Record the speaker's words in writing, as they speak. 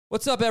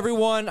What's up,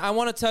 everyone? I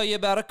want to tell you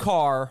about a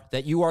car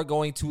that you are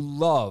going to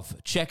love.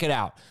 Check it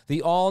out.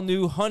 The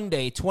all-new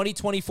Hyundai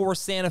 2024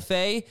 Santa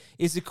Fe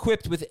is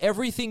equipped with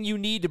everything you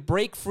need to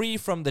break free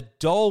from the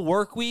dull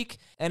work week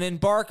and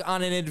embark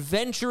on an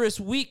adventurous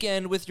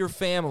weekend with your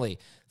family.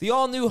 The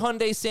all-new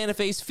Hyundai Santa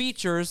Fe's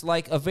features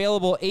like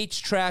available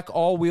H-Track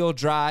all-wheel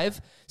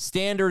drive,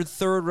 standard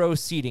third-row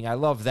seating, I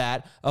love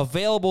that,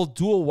 available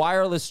dual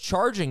wireless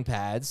charging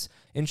pads,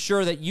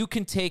 ensure that you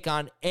can take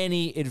on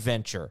any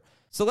adventure.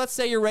 So let's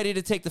say you're ready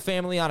to take the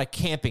family on a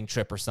camping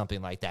trip or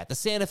something like that. The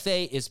Santa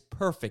Fe is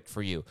perfect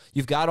for you.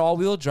 You've got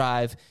all-wheel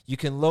drive. You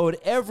can load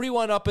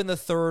everyone up in the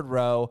third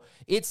row.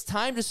 It's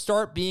time to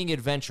start being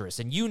adventurous,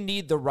 and you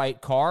need the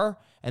right car,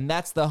 and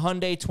that's the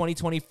Hyundai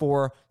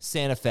 2024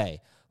 Santa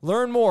Fe.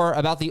 Learn more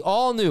about the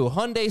all-new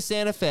Hyundai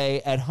Santa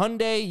Fe at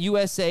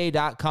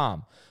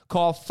HyundaiUSA.com.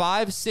 Call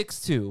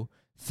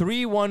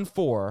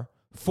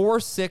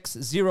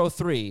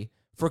 562-314-4603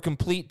 for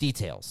complete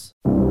details.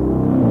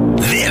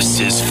 This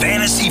is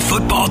Fantasy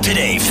Football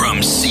Today from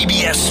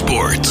CBS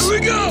Sports. Here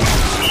we go!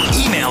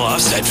 Email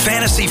us at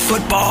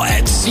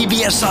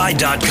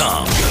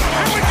fantasyfootball@cbsi.com.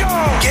 Here we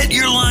go! Get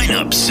your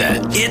lineup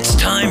set. It's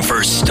time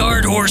for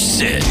Start or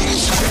Sit.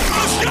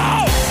 Let's go!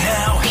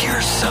 Now,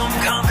 here's some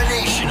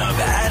combination of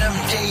Adam,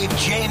 Dave,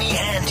 Jamie,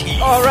 and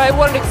Heath. All right,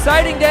 what an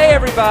exciting day,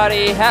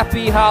 everybody.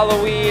 Happy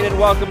Halloween, and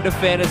welcome to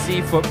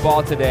Fantasy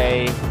Football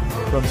Today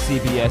from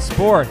CBS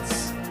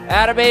Sports.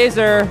 Adam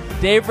Azer,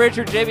 Dave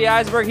Richard, Jamie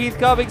Eisberg, Heath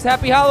Cummings.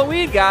 Happy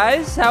Halloween,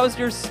 guys. How's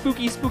your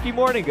spooky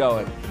morning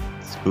going?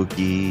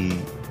 Spooky.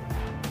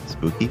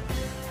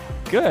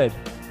 Good.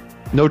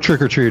 No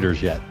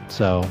trick-or-treaters yet,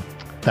 so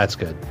that's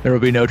good. There will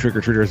be no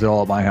trick-or-treaters at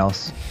all at my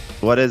house.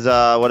 What is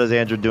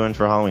Andrew doing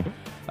for Halloween?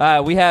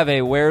 We have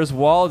a Where's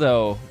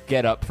Waldo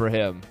get up for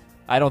him.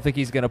 I don't think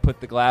he's going to put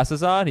the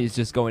glasses on. He's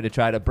just going to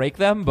try to break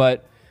them,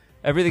 but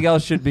everything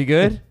else should be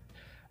good.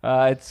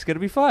 It's going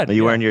to be fun. Are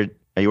you wearing your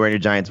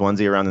Giants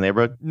onesie around the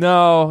neighborhood?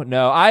 No.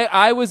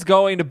 I was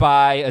going to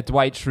buy a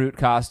Dwight Schrute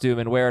costume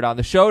and wear it on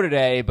the show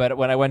today, but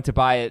when I went to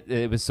buy it,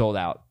 it was sold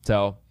out.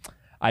 So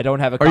I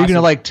don't have a costume. Are you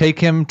going to take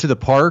him to the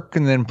park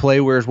and then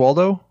play Where's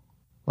Waldo?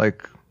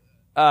 Sit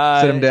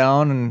him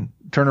down and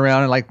turn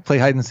around and play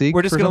hide and seek?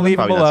 We're just going to leave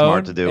him Probably alone. not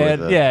smart to do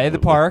in the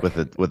park.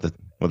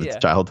 With its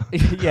child.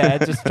 Yeah,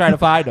 just trying to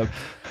find him.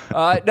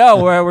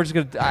 No, we're just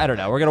gonna. I don't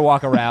know. We're gonna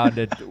walk around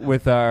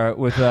with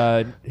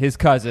his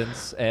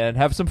cousins and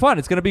have some fun.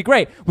 It's gonna be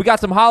great. We got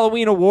some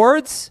Halloween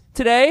awards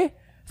today: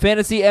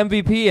 fantasy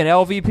MVP and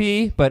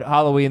LVP, but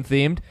Halloween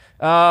themed.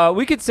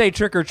 We could say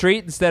trick or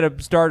treat instead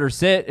of start or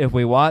sit if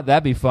we want.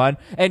 That'd be fun.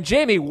 And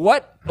Jamie,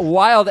 what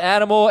wild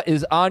animal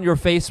is on your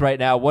face right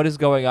now? What is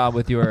going on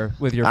with your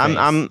face?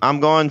 I'm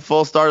going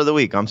full start of the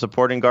week. I'm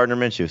supporting Gardner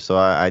Minshew, so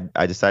I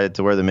decided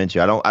to wear the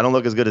Minshew. I don't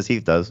look as good as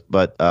Heath does,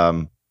 but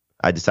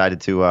I decided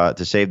to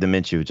shave the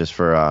Minshew just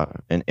for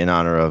in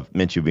honor of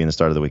Minshew being the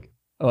start of the week.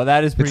 Oh,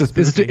 that is pretty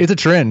it's a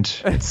trend.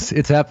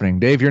 It's happening.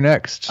 Dave, you're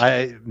next.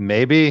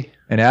 Maybe.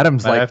 And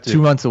Adam's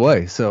 2 months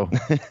away, so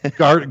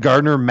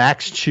Gardner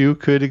Max Chew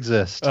could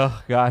exist.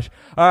 Oh gosh.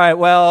 All right.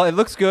 Well, it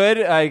looks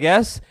good, I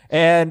guess.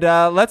 And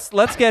let's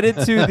get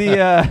into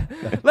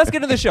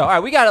the show. All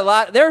right, we got a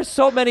lot. There are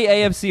so many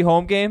AFC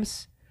home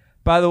games.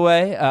 By the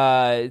way,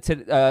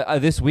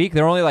 this week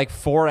there are only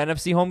 4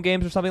 NFC home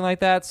games or something like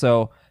that.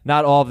 So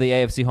not all of the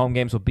AFC home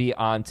games will be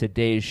on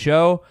today's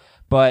show.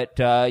 But,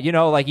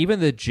 even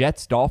the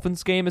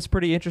Jets-Dolphins game is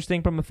pretty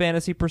interesting from a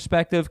fantasy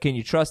perspective. Can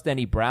you trust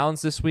any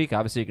Browns this week?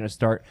 Obviously, you're going to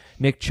start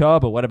Nick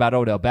Chubb, but what about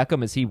Odell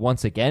Beckham? Is he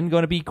once again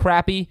going to be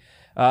crappy?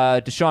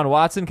 Deshaun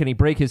Watson, can he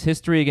break his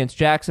history against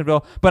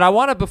Jacksonville?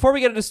 But before we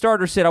get into start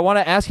or sit, I want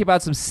to ask you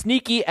about some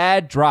sneaky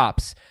ad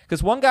drops.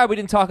 Because one guy we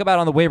didn't talk about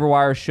on the waiver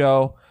wire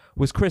show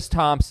was Chris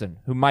Thompson,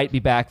 who might be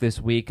back this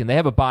week. And they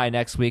have a bye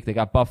next week. They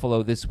got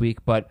Buffalo this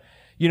week, but...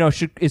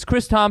 is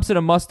Chris Thompson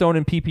a must-own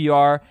in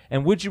PPR?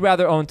 And would you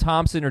rather own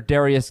Thompson or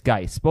Darius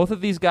Geis? Both of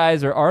these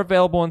guys are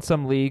available in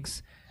some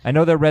leagues. I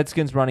know they're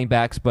Redskins running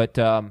backs, but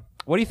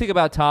what do you think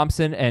about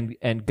Thompson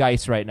and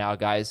Geis right now,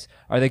 guys?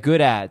 Are they good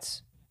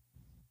ads?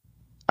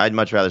 I'd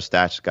much rather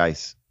stash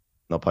Geis,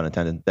 no pun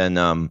intended,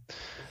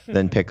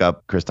 than pick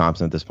up Chris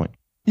Thompson at this point.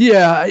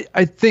 Yeah,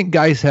 I think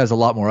Geis has a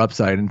lot more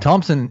upside, and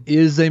Thompson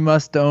is a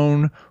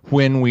must-own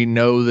when we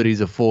know that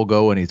he's a full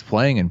go and he's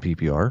playing in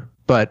PPR,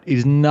 but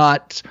he's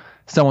not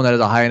someone that has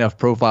a high enough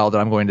profile that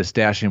I'm going to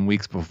stash him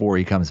weeks before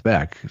he comes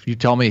back. If you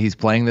tell me he's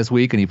playing this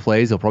week and he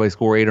plays, he'll probably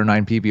score 8 or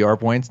 9 PPR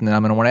points, and then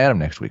I'm going to want to add him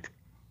next week.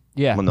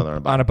 Yeah, well,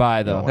 no, on a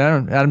bye, though.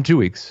 Add him 2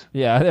 weeks.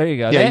 Yeah, there you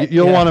go. Yeah,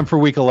 you'll want him for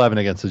week 11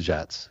 against the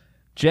Jets.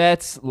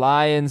 Jets,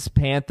 Lions,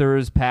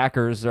 Panthers,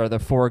 Packers are the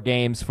 4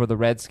 games for the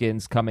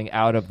Redskins coming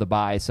out of the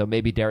bye, so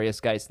maybe Darius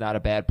Geis not a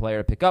bad player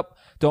to pick up.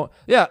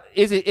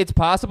 It's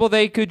possible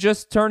they could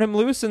just turn him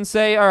loose and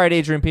say, all right,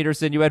 Adrian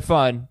Peterson, you had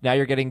fun. Now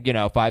you're getting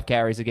 5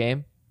 carries a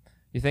game.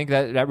 You think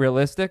that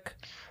realistic?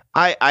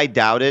 I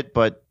doubt it,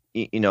 but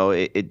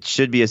it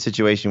should be a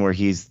situation where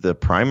he's the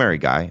primary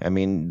guy. I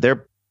mean,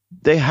 they're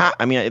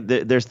I mean,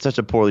 they're such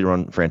a poorly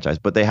run franchise,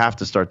 but they have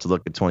to start to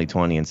look at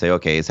 2020 and say,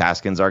 okay, is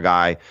Haskins our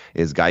guy?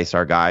 Is Geis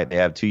our guy? They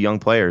have two young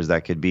players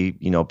that could be,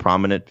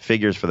 prominent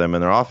figures for them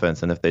in their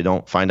offense. And if they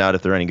don't find out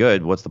if they're any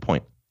good, what's the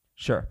point?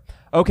 Sure.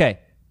 Okay.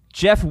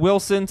 Jeff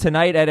Wilson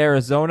tonight at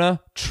Arizona.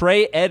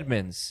 Trey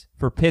Edmonds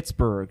for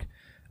Pittsburgh.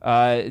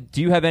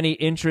 Do you have any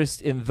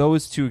interest in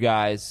those two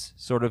guys,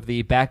 sort of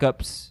the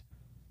backups?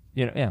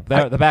 The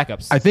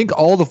backups. I think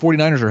all the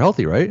 49ers are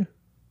healthy, right?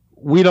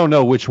 We don't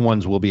know which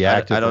ones will be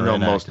active. I don't know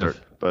inactive. Mostert,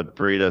 but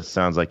Breida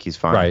sounds like he's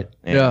fine. Right.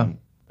 And,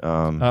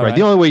 All right.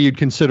 The only way you'd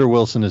consider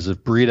Wilson is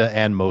if Breida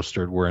and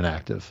Mostert were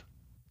inactive.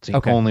 It's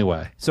the only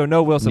way. So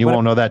no Wilson. And you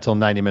won't know that till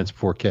 90 minutes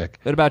before kick.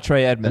 What about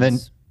Trey Edmonds? And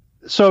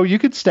then, so you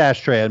could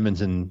stash Trey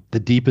Edmonds in the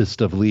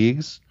deepest of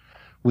leagues.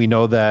 We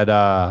know that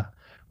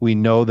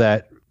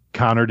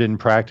Connor didn't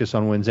practice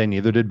on Wednesday.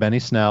 Neither did Benny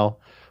Snell.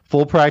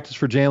 Full practice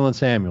for Jalen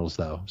Samuels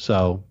though.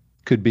 So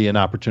could be an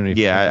opportunity.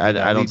 Yeah,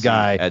 I don't see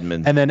guy.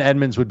 Edmonds. And then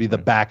Edmonds would be the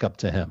backup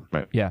to him.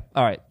 Right. Yeah.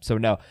 All right. So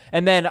no.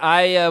 And then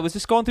I was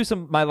just going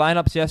through my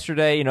lineups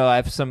yesterday. I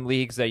have some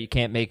leagues that you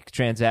can't make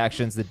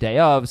transactions the day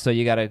of, so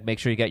you got to make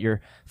sure you get your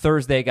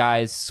Thursday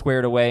guys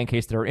squared away in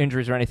case there are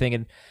injuries or anything.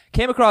 And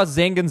came across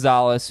Zane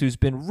Gonzalez, who's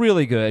been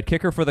really good,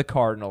 kicker for the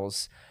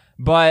Cardinals.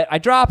 But I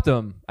dropped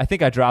him. I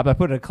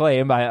put in a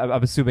claim.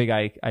 I'm assuming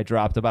I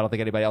dropped him. I don't think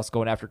anybody else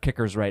going after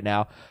kickers right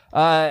now.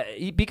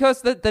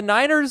 Because the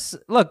Niners,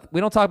 look, we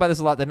don't talk about this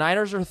a lot. The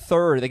Niners are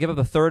third. They give up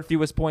the third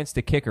fewest points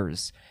to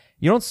kickers.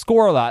 You don't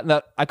score a lot.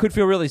 Now, I could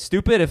feel really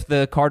stupid if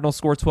the Cardinals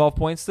score 12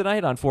 points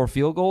tonight on 4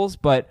 field goals,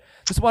 but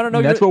just want to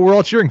know. That's what we're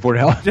all cheering for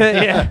now.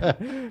 Yeah.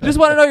 Just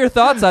want to know your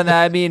thoughts on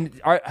that. I mean,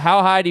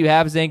 how high do you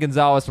have Zane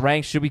Gonzalez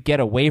ranked? Should we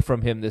get away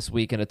from him this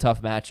week in a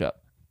tough matchup?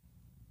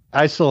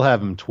 I still have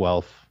him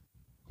 12th.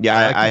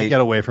 Yeah, I can't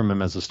get away from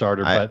him as a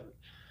starter, but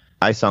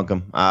I sunk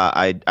him.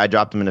 I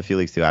dropped him in a few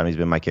leagues too. He's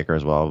been my kicker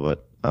as well,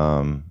 but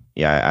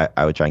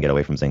I would try and get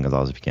away from Zane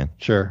Gonzalez if you can.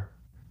 Sure.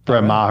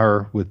 Brett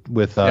Maher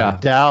with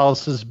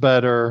Dallas is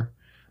better.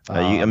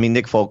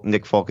 Nick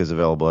Folk is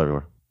available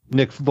everywhere.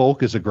 Nick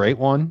Folk is a great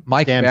one.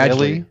 Mike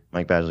Badgley.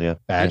 Yeah.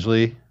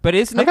 Badgley. But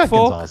is Nick Folk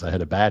Folk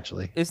ahead of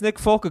Badgley? Is Nick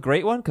Folk a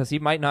great one? Because he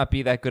might not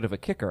be that good of a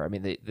kicker. I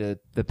mean,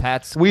 the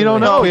Pats. We don't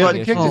know. He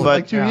hasn't kicked in issues.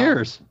 like 2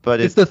 years. But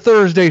It's the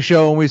Thursday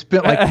show, and we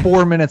spent like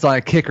 4 minutes on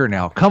a kicker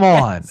now. Come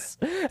on.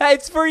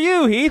 It's for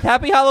you, Heath.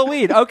 Happy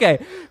Halloween.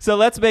 Okay, so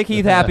let's make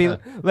Heath happy.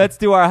 Let's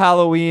do our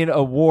Halloween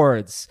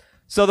awards.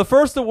 So the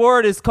first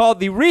award is called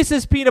the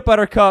Reese's Peanut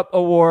Butter Cup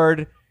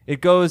Award. It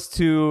goes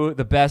to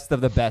the best of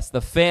the best,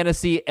 the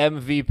fantasy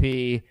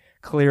MVP.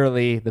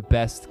 Clearly the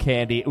best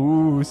candy.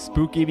 Ooh,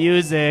 spooky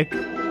music.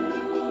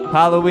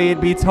 Halloween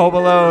beats Home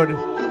Alone.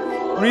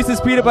 Reese's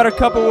Peanut Butter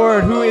Cup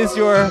Award. Who is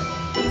your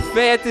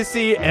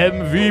fantasy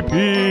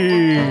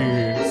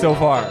MVP so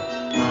far?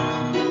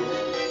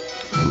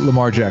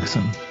 Lamar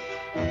Jackson.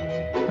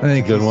 I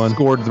think Good one.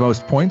 Scored the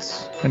most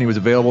points, and he was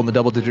available in the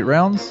double-digit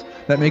rounds.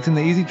 That makes him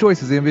the easy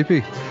choice as the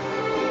MVP.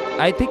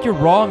 I think you're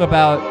wrong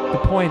about the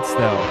points,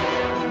 though.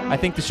 I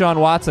think Deshaun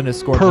Watson has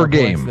scored Per more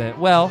game.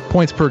 points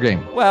Points per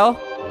game. Okay.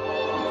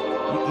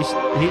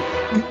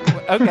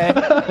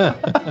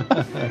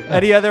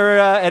 Any other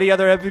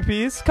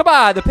MVPs? Come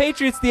on, the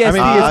Patriots DST is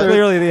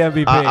clearly the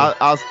MVP.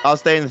 I'll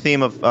stay in the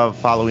theme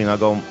of Halloween. I'll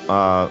go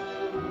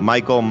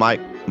Michael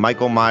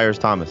Myers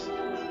Thomas.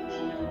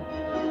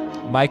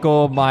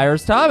 Michael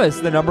Myers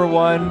Thomas, the number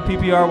 1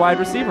 PPR wide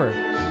receiver.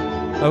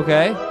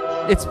 Okay,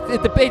 it's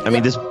the Patriots. I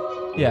mean, this.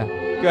 Yeah,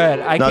 go ahead.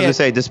 I was can't gonna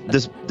say,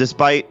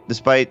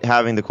 despite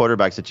having the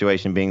quarterback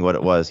situation being what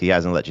it was, he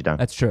hasn't let you down.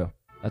 That's true.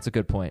 That's a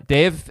good point.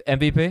 Dave,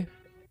 MVP?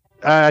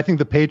 I think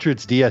the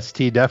Patriots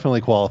DST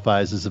definitely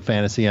qualifies as a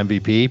fantasy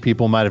MVP.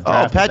 People might have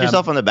drafted pat them.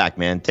 yourself on the back,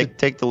 man. Take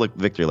the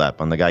victory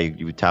lap on the guy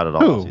you touted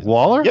all Who? season.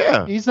 Waller?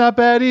 Yeah. He's not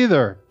bad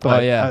either.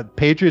 But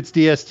Patriots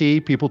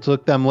DST, people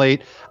took them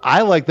late.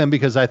 I like them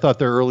because I thought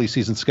their early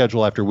season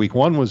schedule after week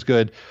 1 was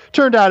good.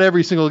 Turned out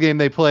every single game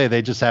they play,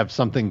 they just have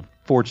something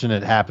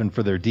fortunate happen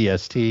for their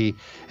DST.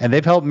 And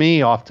they've helped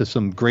me off to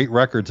some great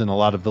records in a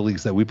lot of the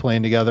leagues that we play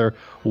in together.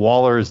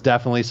 Waller is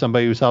definitely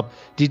somebody who's helped.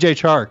 DJ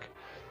Chark,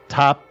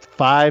 top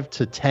 5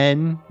 to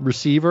 10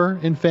 receiver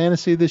in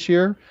fantasy this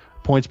year,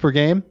 points per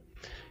game.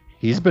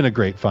 He's been a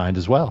great find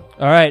as well.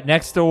 All right,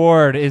 next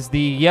award is the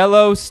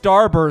Yellow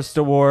Starburst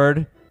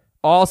Award,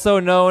 also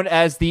known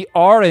as the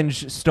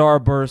Orange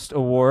Starburst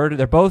Award.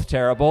 They're both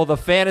terrible. The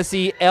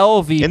Fantasy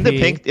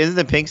LVP. Isn't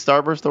the pink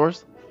Starburst the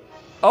worst?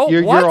 Oh,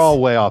 You're what?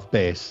 all way off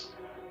base.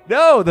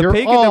 No, the You're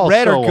pink and the all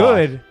red so are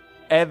good,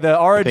 and the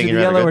orange pink and and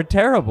the red are yellow good? are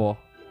terrible.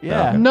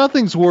 Yeah.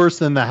 Nothing's worse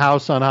than the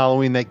house on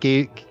Halloween that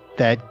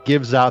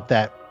gives out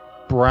that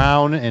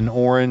brown and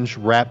orange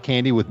wrap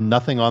candy with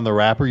nothing on the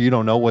wrapper. You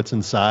don't know what's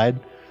inside.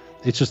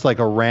 It's just like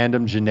a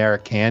random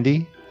generic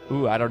candy.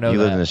 Ooh, I don't know You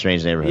that. live in a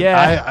strange neighborhood.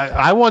 Yeah.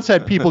 I once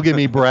had people give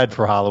me bread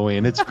for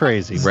Halloween. It's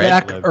crazy.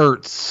 Zach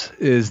Ertz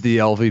is the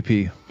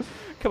LVP.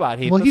 Come on,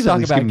 Heath. Well, Let's he's at talk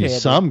least about giving you candy.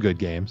 some good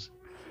games.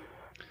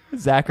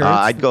 Zach Ertz.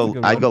 I'd go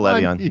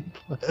Le'Veon.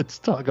 Let's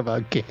talk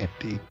about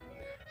candy.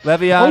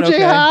 Le'Veon, OJ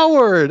okay.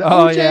 Howard.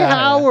 Oh, OJ yeah,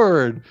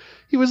 Howard.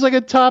 He was like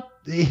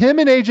him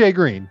and AJ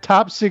Green,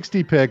 top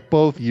 60 pick,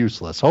 both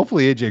useless.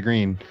 Hopefully AJ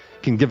Green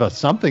can give us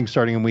something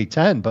starting in week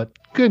 10, but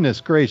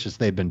goodness gracious,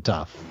 they've been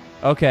tough.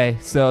 Okay,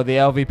 so the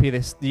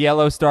LVP, the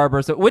yellow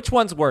starburst. Which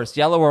one's worse,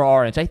 yellow or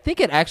orange? I think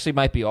it actually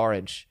might be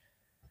orange.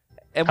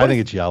 And I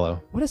think it's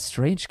yellow. What a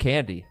strange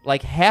candy.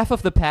 Like half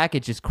of the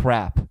package is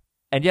crap,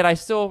 and yet I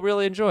still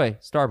really enjoy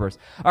Starburst.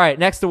 All right,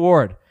 next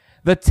award.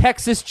 The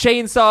Texas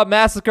Chainsaw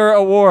Massacre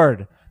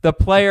Award. The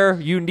player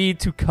you need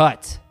to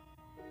cut.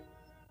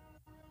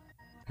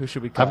 Who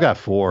should we cut? I've got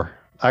 4.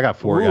 I got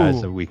 4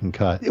 guys that we can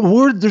cut.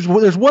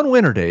 There's one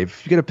winner,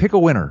 Dave. You got to pick a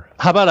winner.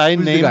 How about I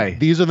Who's the guy? name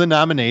these are the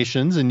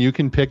nominations, and you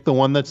can pick the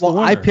one that's the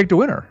winner. I picked a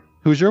winner.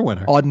 Who's your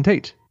winner? Auden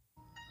Tate.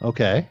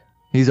 Okay.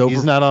 He's over.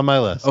 He's not on my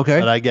list. Okay.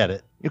 But I get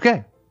it.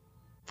 Okay.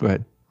 Go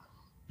ahead.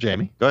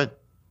 Jamie. Go ahead.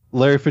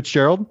 Larry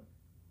Fitzgerald.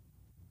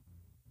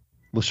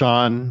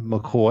 LaShawn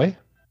McCoy.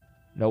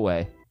 No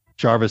way.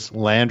 Jarvis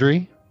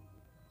Landry.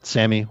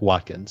 Sammy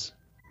Watkins.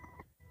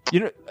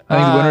 You know, I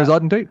think the winner is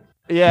Auden Tate.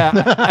 Yeah.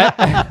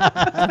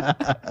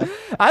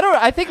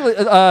 I think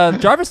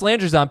Jarvis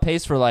Landry's on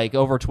pace for like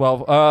over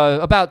 12,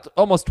 about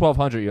almost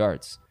 1,200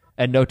 yards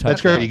and no touchdowns.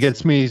 That's great. He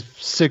gets me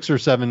 6 or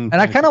 7. And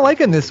I kind of like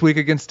him this week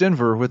against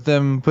Denver with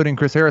them putting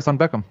Chris Harris on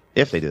Beckham.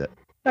 If they do that.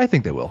 I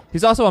think they will.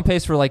 He's also on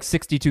pace for like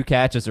 62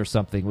 catches or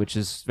something, which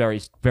is very,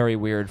 very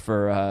weird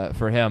for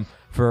him,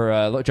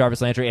 for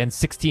Jarvis Landry, and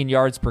 16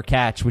 yards per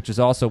catch, which is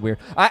also weird.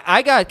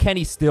 I got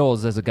Kenny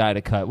Stills as a guy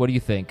to cut. What do you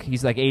think?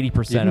 He's like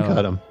 80% You can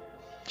cut him.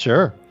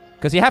 Sure.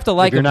 Because you have to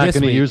like if you're him not this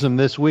going to week. use him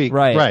this week.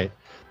 Right.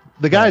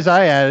 The guys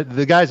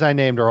the guys I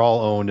named are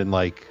all owned in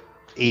like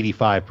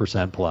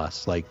 85%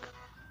 plus, like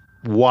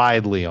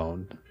widely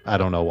owned. I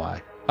don't know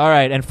why. All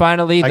right, and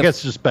finally, I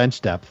guess just bench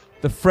depth.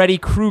 The Freddy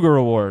Krueger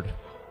Award.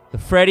 The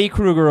Freddy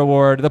Krueger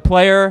Award. The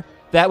player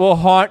that will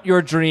haunt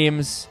your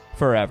dreams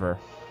forever.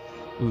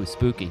 Ooh,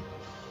 spooky.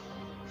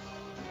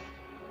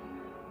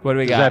 What do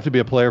we got? Does it have to be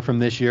a player from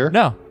this year?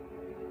 No.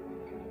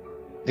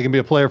 It can be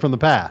a player from the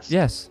past.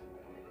 Yes.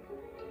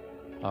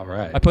 All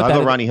right. I put I'll that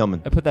go in, Ronnie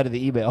Hillman. I put that in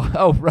the email.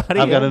 Oh, Ronnie I've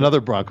got Hillman. another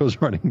Broncos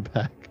running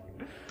back.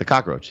 The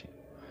cockroach.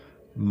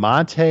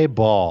 Monte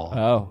Ball.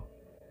 Oh.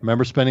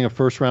 Remember spending a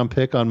first-round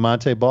pick on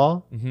Monte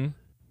Ball? Mm-hmm.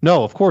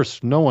 No, of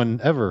course, no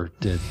one ever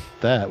did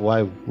that.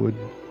 Why would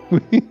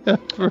we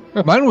ever?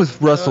 Mine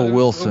was Russell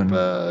Wilson.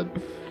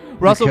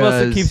 Russell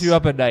Wilson Because- keeps you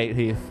up at night,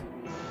 Heath.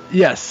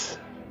 Yes.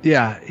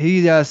 Yeah,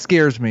 he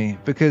scares me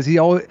because he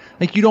always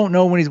you don't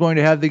know when he's going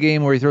to have the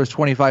game where he throws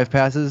 25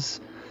 passes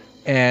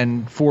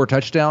and 4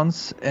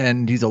 touchdowns,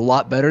 and he's a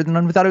lot better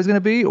than we thought he was going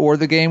to be, or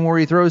the game where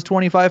he throws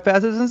 25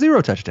 passes and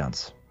 0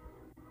 touchdowns.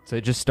 So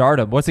just start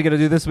him. What's he going to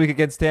do this week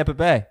against Tampa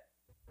Bay?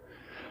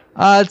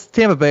 It's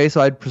Tampa Bay,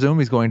 so I'd presume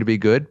he's going to be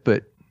good,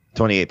 but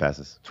 28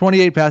 passes.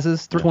 28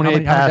 passes,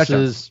 28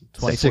 passes,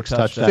 6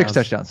 touchdowns. 6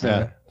 touchdowns.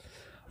 Yeah.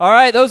 All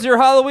right, those are your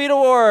Halloween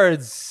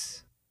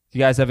awards. Do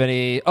you guys have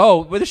any?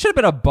 Oh, well, there should have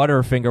been a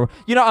Butterfinger.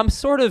 You know, I'm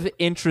sort of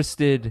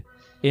interested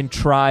in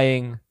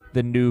trying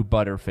the new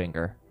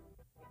Butterfinger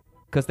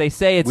because they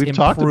say it's We've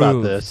improved. talked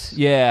about this.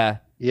 Yeah,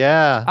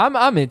 Yeah.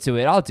 I'm into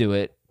it. I'll do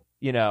it.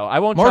 You know, I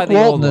won't Mark try the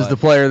old Walton is one. the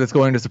player that's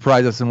going to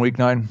surprise us in Week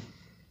 9.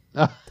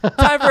 Time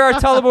for our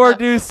Tullamore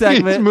News He's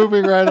segment.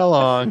 moving right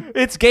along.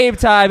 It's game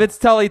time. It's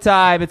Tully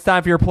time. It's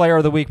time for your Player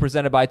of the Week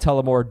presented by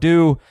Tullamore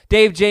Dew.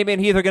 Dave, Jamie,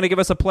 and Heath are going to give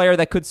us a player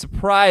that could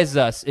surprise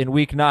us in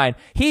Week 9.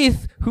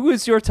 Heath, who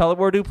is your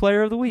Tullamore Dew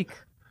Player of the Week?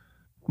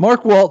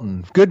 Mark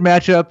Walton, good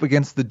matchup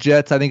against the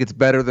Jets. I think it's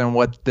better than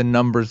what the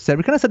numbers said.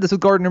 We kind of said this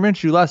with Gardner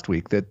Minshew last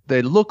week, that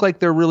they look like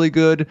they're really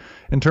good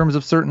in terms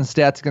of certain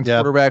stats against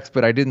quarterbacks,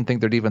 but I didn't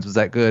think their defense was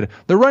that good.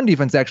 Their run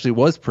defense actually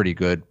was pretty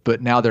good,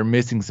 but now they're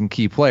missing some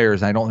key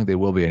players, and I don't think they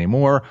will be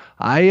anymore.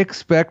 I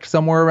expect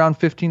somewhere around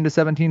 15 to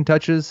 17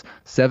 touches,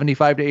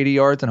 75 to 80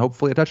 yards, and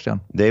hopefully a touchdown.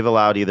 They've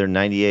allowed either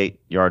 98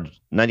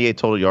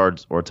 total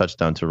yards or a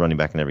touchdown to a running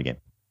back in every game.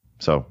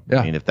 So, Yeah.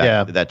 I mean, if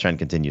that trend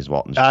continues,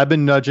 Walton. I've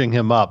been nudging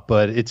him up,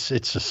 but it's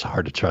just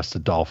hard to trust the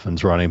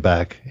Dolphins running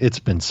back. It's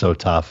been so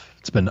tough.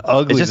 It's been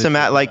ugly. It's just a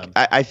matter, like,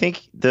 I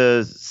think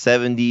the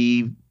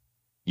 70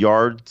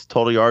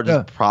 total yards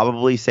is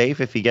probably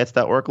safe if he gets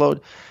that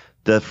workload.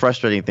 The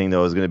frustrating thing,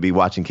 though, is going to be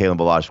watching Kalen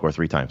Ballage score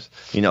 3 times.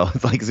 You know,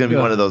 it's going to be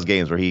one of those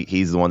games where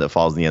he's the one that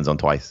falls in the end zone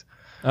twice.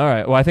 All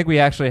right. Well, I think we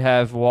actually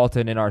have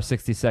Walton in our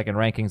 60-second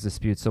rankings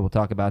dispute, so we'll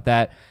talk about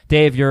that.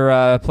 Dave,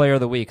 your Player of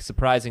the Week,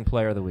 surprising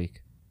Player of the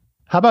Week.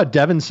 How about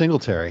Devin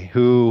Singletary,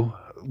 who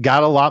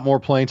got a lot more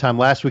playing time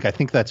last week? I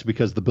think that's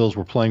because the Bills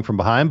were playing from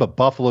behind, but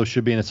Buffalo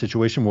should be in a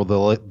situation where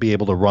they'll be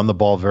able to run the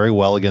ball very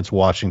well against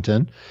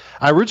Washington.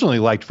 I originally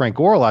liked Frank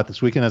Gore a lot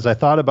this week, and as I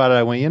thought about it,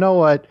 I went, you know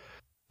what?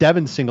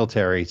 Devin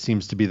Singletary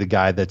seems to be the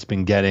guy that's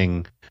been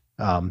getting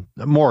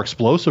more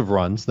explosive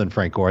runs than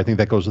Frank Gore. I think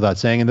that goes without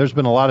saying. And there's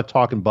been a lot of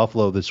talk in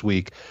Buffalo this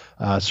week,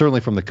 certainly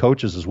from the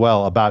coaches as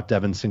well, about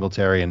Devin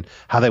Singletary and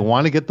how they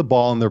want to get the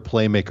ball in their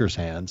playmakers'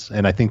 hands.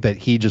 And I think that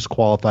he just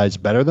qualifies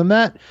better than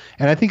that.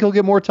 And I think he'll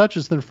get more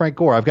touches than Frank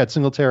Gore. I've got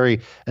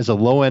Singletary as a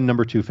low-end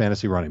number 2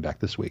 fantasy running back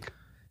this week.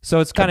 So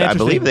it's kind of I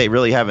interesting. believe they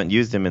really haven't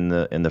used him in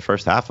the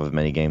first half of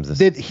many games.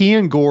 Did he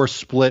and Gore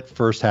split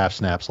first half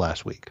snaps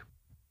last week?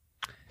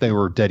 They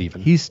were dead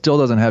even. He still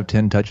doesn't have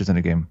 10 touches in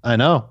a game. I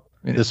know.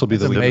 This will be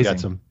the week.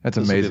 Amazing. That's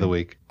amazing. Will be the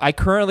week. I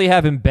currently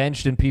have him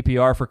benched in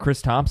PPR for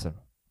Chris Thompson,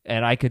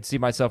 and I could see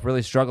myself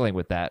really struggling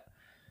with that.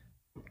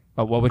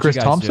 What would Chris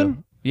you guys Thompson?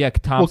 do? Yeah,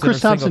 Thompson. Well, Chris or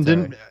Thompson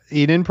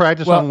Singletary. didn't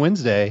practice on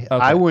Wednesday.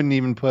 Okay. I wouldn't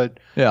even put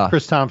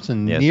Chris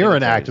Thompson near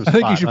an active spot. I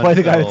think you should play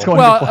the guy that's going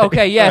to play. Well,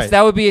 okay, yes, Right.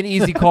 that would be an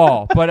easy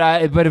call. But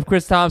if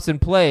Chris Thompson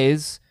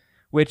plays,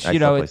 which I'd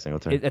still play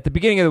Singletary. at the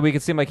beginning of the week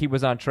it seemed like he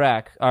was on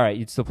track. All right,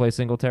 you'd still play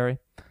Singletary.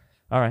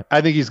 All right,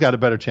 I think he's got a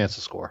better chance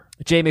to score.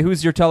 Jamie,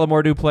 who's your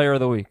Telemordu player of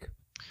the week?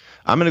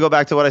 I'm going to go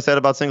back to what I said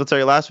about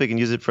Singletary last week and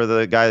use it for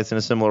the guy that's in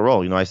a similar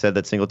role. I said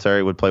that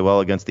Singletary would play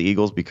well against the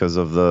Eagles because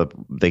of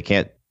they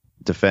can't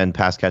defend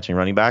pass catching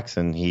running backs,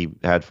 and he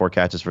had 4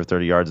 catches for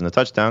 30 yards and a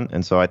touchdown.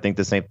 And so I think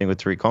the same thing with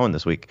Tariq Cohen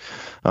this week.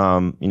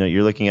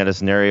 You're looking at a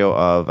scenario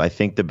of, I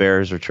think the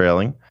Bears are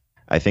trailing.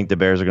 I think the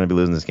Bears are going to be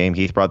losing this game.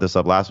 Heath brought this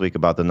up last week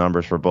about the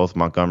numbers for both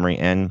Montgomery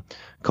and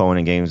Cohen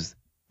in games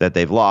that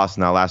they've lost.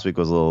 Now, last week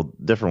was a little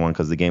different one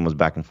because the game was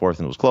back and forth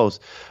and it was close.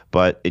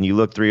 And you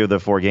look 3 of the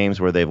 4 games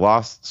where they've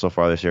lost so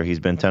far this year, he's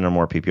been 10 or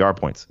more PPR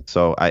points.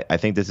 So I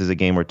think this is a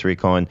game where Tariq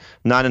Cohen,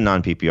 not in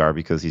non-PPR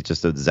because he's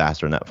just a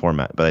disaster in that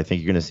format, but I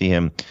think you're going to see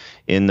him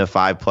in the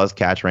 5+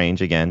 catch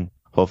range again.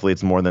 Hopefully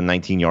it's more than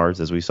 19 yards,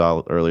 as we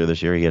saw earlier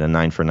this year. He had a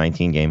 9 for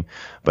 19 game.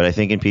 But I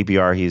think in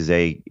PPR, he's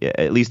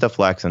at least a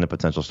flex and a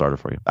potential starter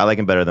for you. I like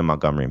him better than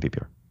Montgomery in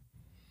PPR.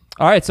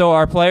 All right, so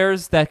our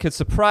players that could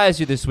surprise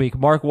you this week: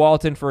 Mark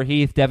Walton for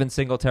Heath, Devin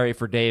Singletary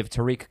for Dave,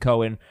 Tariq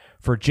Cohen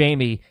for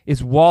Jamie.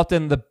 Is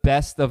Walton the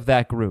best of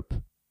that group?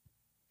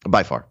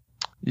 By far.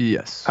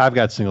 Yes. I've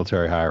got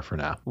Singletary higher for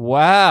now.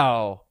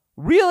 Wow,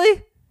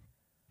 really?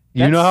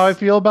 You know how I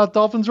feel about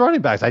Dolphins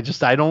running backs. I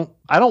don't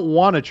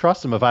want to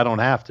trust them if I don't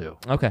have to.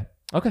 Okay.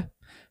 But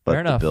Fair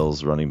enough. the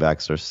Bills running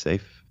backs are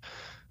safe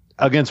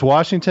Against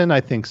Washington, I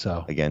think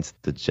so.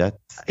 against the Jets.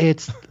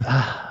 It's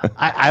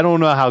I don't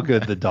know how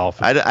good the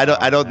Dolphins.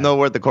 I don't know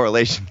what the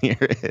correlation here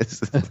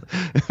is.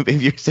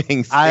 If you're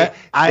saying I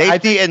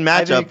safety think- and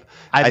matchup,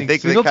 I think they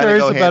kinda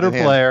Singletary's go a hand better in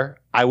hand. player.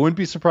 I wouldn't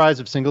be surprised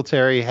if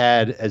Singletary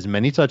had as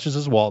many touches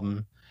as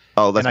Walton.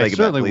 Oh, let's And I make a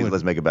bet, certainly please. would.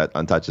 Let's make a bet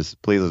on touches.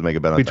 Please, let's make a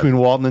bet on Between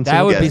touches. Walton and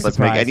That would Singletary. be Let's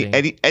make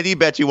surprising. any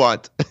bet you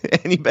want.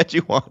 Any bet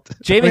you want.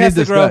 Jamie We has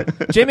need to this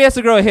grow. Jamie has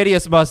to grow a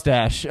hideous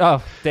mustache.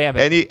 Oh, damn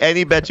it!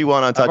 Any bet you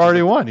want on I've touches.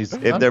 already won. He's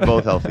if they're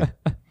both healthy.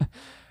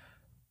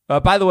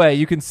 By the way,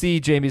 you can see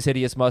Jamie's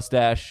hideous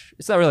mustache.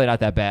 It's not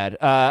that bad.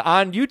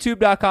 On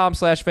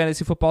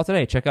youtube.com/fantasyfootball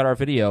today. Check out our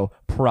video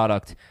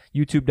product.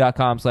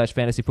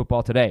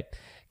 youtube.com/fantasyfootball today.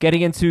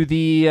 Getting into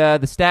the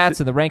stats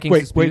and the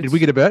rankings. Wait, did we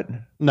get a bet?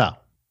 No.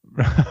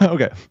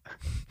 Okay.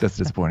 That's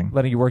disappointing.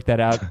 Letting you work that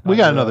out. We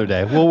got another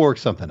day. We'll work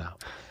something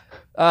out.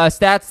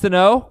 Stats to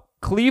know.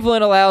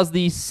 Cleveland allows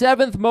the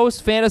 7th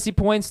most fantasy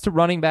points to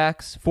running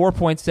backs,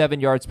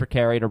 4.7 yards per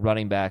carry to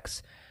running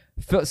backs.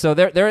 So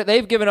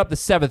they've given up the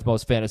 7th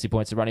most fantasy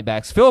points to running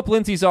backs. Philip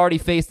Lindsay's already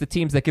faced the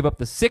teams that give up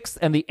the 6th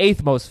and the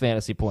 8th most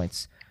fantasy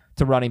points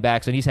to running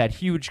backs, and he's had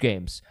huge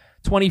games.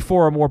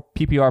 24 or more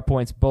PPR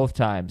points both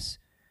times.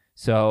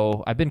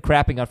 So I've been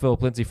crapping on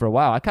Philip Lindsay for a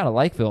while. I kind of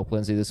like Philip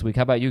Lindsay this week.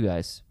 How about you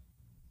guys?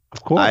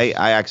 Of course. I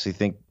actually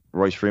think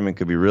Royce Freeman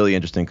could be really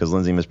interesting because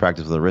Lindsey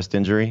mispracticed with a wrist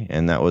injury,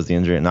 and that was the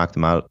injury that knocked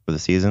him out for the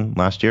season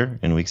last year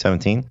in Week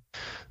 17.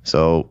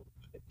 So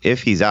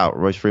if he's out,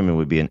 Royce Freeman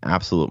would be an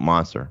absolute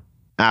monster.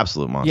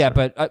 Absolute monster. Yeah,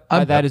 but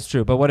that is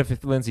true. But what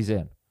if Lindsay's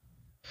in?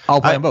 I'll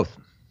play them both.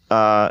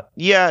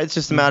 Yeah, it's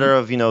just a matter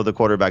of, the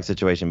quarterback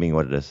situation being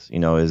what it is.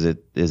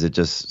 Is it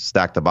just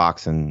stack the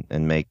box and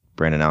make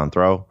Brandon Allen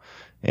throw?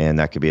 And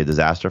that could be a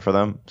disaster for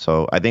them.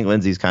 So I think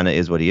Lindsey's kind of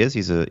is what he is.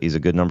 He's a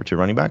good number 2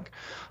 running back.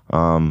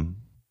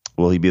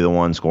 Will he be the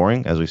one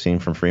scoring, as we've seen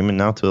from Freeman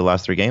now to the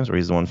last 3 games, where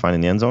he's the one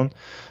finding the end zone?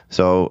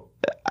 So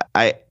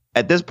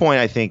at this point,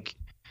 I think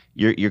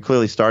you're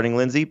clearly starting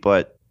Lindsey,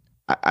 but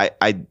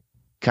I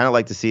kind of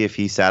like to see if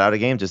he sat out a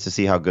game just to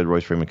see how good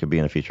Royce Freeman could be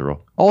in a future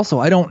role. Also,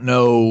 I don't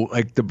know.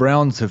 Like, the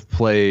Browns have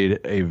played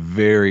a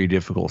very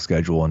difficult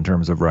schedule in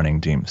terms of running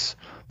teams.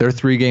 Their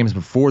 3 games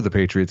before the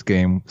Patriots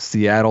game: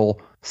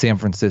 Seattle, San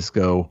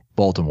Francisco,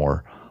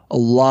 Baltimore. A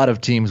lot of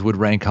teams would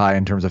rank high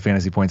in terms of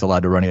fantasy points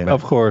allowed to running back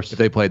of course. if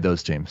they played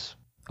those teams.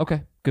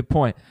 Okay, good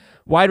point.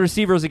 Wide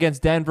receivers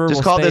against Denver. Just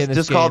will call stay this in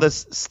this call game.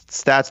 this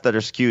stats that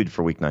are skewed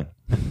for Week 9.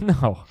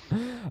 No.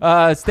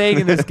 Staying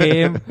in this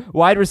game,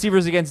 wide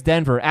receivers against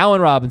Denver: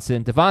 Allen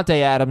Robinson,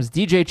 Devontae Adams,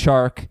 DJ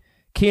Chark,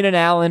 Keenan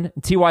Allen,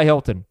 and T.Y.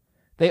 Hilton.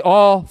 They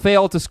all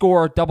failed to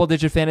score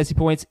double-digit fantasy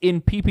points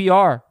in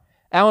PPR.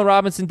 Allen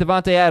Robinson,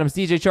 Devontae Adams,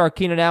 DJ Chark,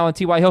 Keenan Allen,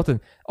 T.Y. Hilton.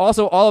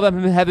 Also, all of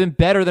them have been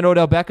better than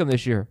Odell Beckham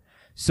this year.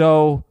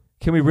 So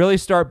can we really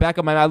start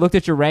Beckham? I looked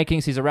at your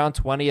rankings. He's around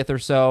 20th or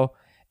so.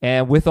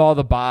 And with all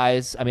the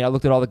buys, I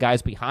looked at all the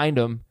guys behind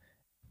him.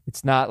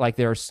 It's not like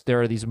there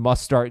are these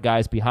must-start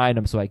guys behind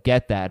him, so I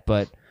get that.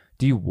 But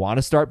do you want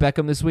to start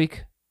Beckham this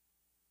week?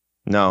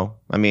 No.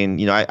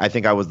 I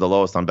think I was the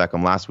lowest on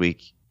Beckham last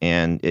week,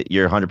 And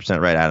you're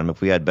 100% right, Adam. If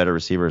we had better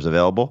receivers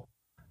available,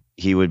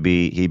 he'd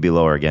be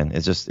lower again.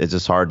 It's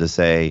just hard to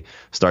say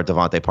start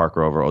Devontae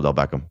Parker over Odell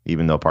Beckham,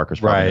 even though Parker's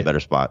probably in a better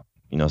spot.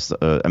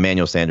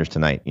 Emmanuel Sanders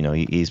tonight,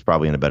 he's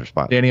probably in a better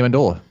spot. Danny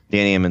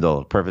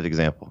Amendola, perfect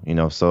example.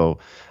 So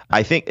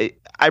I think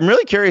I'm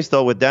really curious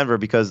though with Denver,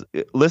 because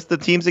list the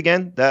teams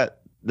again that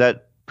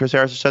Chris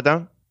Harris has shut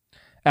down.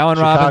 Allen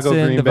Chicago,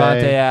 Robinson, Green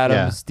Devontae Bay,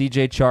 Adams,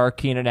 DJ Chark,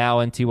 Keenan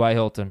Allen, T.Y.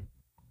 Hilton.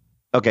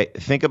 Okay,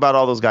 think about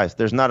all those guys.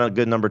 There's not a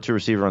good number 2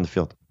 receiver on the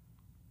field.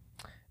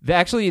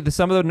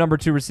 Some of the number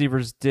 2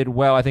 receivers did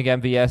well. I think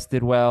MVS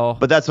did well.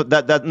 But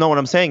what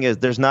I'm saying is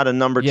there's not a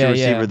number 2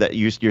 receiver that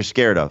you're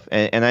scared of.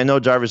 And I know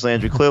Jarvis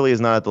Landry clearly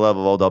is not at the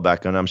level of Odell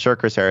Beckham, and I'm sure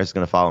Chris Harris is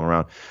going to follow him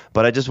around.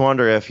 But I just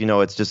wonder if,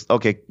 it's just,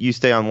 okay, you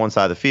stay on one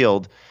side of the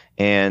field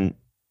and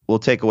we'll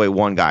take away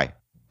one guy,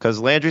 because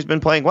Landry's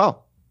been playing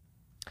well.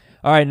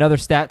 All right, another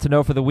stat to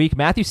know for the week.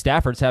 Matthew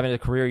Stafford's having a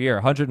career year.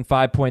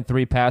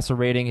 105.3 passer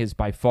rating is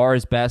by far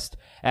his best,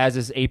 as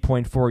is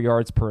 8.4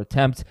 yards per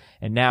attempt.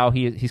 And now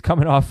he's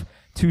coming off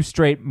 2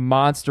 straight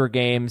monster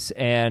games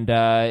and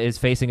is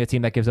facing a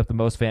team that gives up the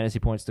most fantasy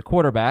points to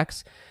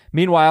quarterbacks.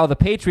 Meanwhile, the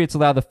Patriots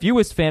allow the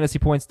fewest fantasy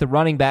points to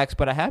running backs,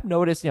 but I have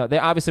noticed,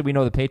 obviously we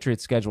know the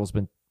Patriots' schedule's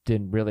been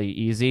really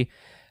easy.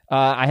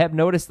 I have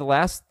noticed the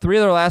last 3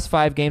 of their last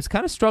 5 games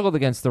kind of struggled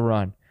against the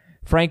run.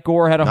 Frank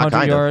Gore had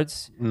 100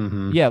 yards.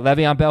 Mm-hmm. Yeah,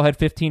 Le'Veon Bell had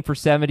 15 for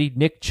 70.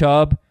 Nick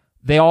Chubb,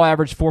 they all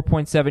averaged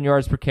 4.7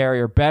 yards per carry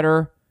or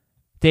better.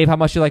 Dave, how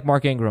much do you like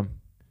Mark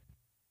Ingram?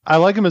 I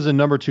like him as a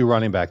number 2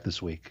 running back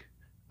this week.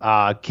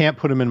 Can't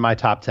put him in my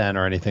top 10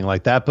 or anything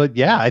like that. But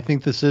yeah, I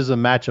think this is a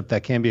matchup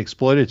that can be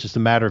exploited. It's just a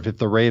matter of if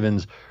the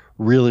Ravens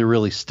really,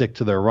 really stick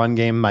to their run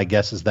game. My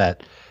guess is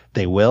that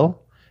they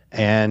will.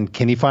 And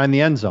can he find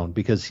the end zone?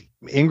 Because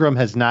Ingram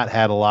has not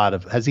had a lot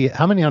of,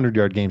 how many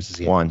 100-yard games has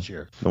he had this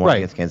year? The one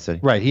against Kansas City.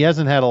 Right. He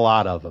hasn't had a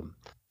lot of them.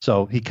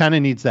 So he kind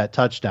of needs that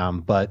touchdown,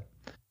 but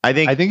I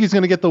think he's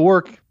going to get the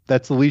work.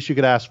 That's the least you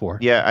could ask for.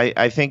 Yeah,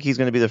 I think he's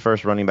going to be the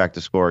first running back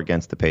to score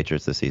against the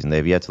Patriots this season.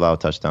 They've yet to allow a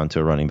touchdown to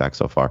a running back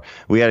so far.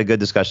 We had a good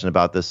discussion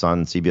about this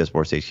on CBS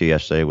Sports HQ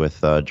yesterday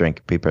with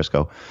Drink Pete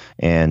Prisco,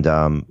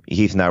 and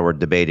Heath and I were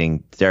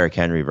debating Derrick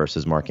Henry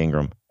versus Mark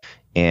Ingram.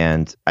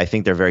 And I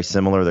think they're very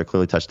similar. They're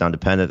clearly touchdown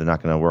dependent. They're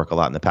not going to work a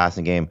lot in the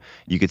passing game.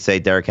 You could say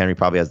Derrick Henry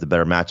probably has the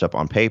better matchup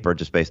on paper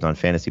just based on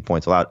fantasy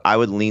points allowed. I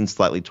would lean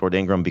slightly toward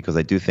Ingram because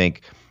I do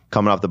think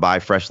coming off the bye,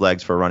 fresh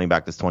legs for a running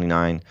back that's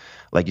 29.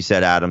 Like you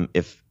said, Adam,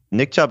 if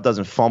Nick Chubb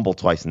doesn't fumble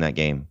twice in that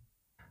game,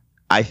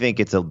 I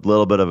think it's a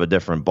little bit of a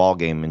different ball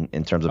game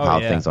in terms of how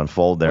things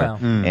unfold there. Wow.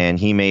 And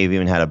he may have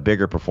even had a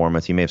bigger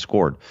performance. He may have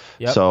scored.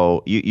 Yep.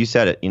 So you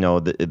said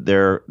it.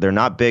 They're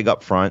not big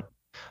up front.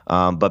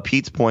 But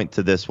Pete's point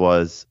to this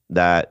was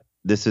that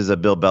this is a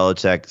Bill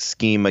Belichick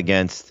scheme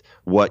against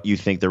what you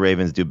think the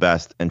Ravens do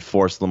best and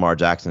force Lamar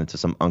Jackson into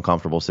some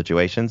uncomfortable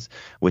situations,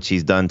 which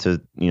he's done to,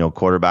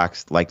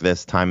 quarterbacks like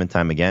this time and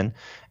time again.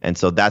 And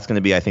so that's going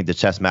to be, I think, the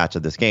chess match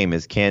of this game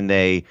is, can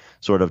they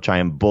sort of try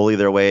and bully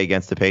their way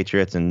against the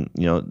Patriots and,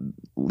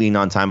 lean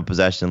on time of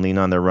possession, lean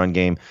on their run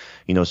game,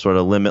 sort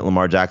of limit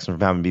Lamar Jackson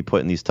from having to be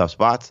put in these tough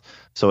spots.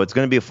 So it's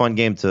going to be a fun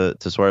game to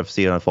sort of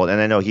see it unfold. And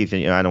I know, Heath,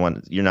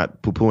 you're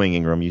not poo-pooing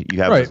Ingram. You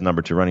have his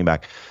number 2 running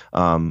back.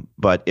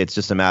 But it's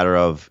just a matter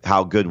of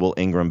how good will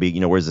Ingram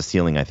be? Where's the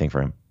ceiling, I think,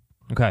 for him?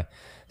 Okay.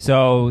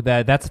 So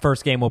that's the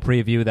first game we'll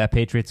preview, that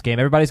Patriots game.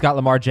 Everybody's got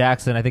Lamar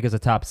Jackson, I think, as a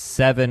top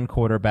 7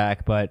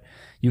 quarterback, but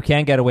you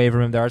can get away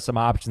from him. There are some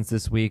options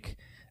this week.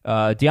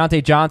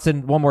 Deontay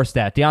Johnson, one more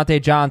stat.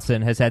 Deontay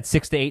Johnson has had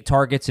 6 to 8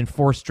 targets in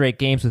 4 straight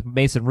games with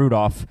Mason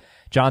Rudolph.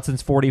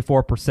 Johnson's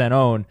 44%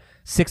 owned.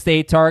 6 to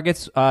 8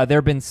 targets. There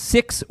have been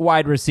 6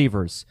 wide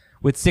receivers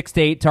with 6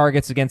 to 8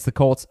 targets against the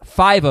Colts.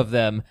 5 of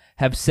them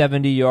have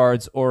 70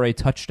 yards or a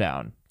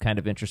touchdown. Kind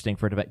of interesting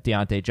for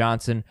Deontay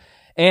Johnson.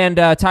 And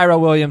Tyrell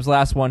Williams,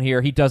 last one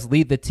here. He does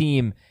lead the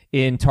team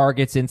in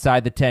targets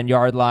inside the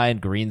 10-yard line,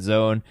 green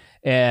zone,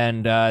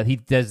 and he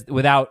does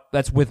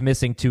that's with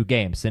missing 2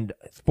 games. And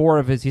 4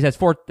 of his, he has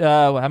 5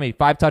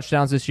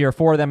 touchdowns this year,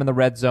 4 of them in the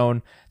red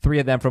zone, 3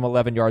 of them from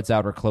 11 yards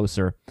out or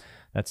closer.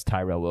 That's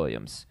Tyrell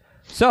Williams.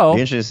 So,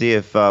 be interesting to see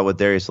if with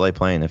Darius Slay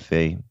playing,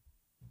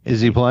 is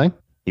he playing?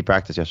 He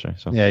practiced yesterday.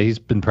 So yeah, he's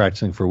been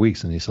practicing for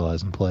weeks and he still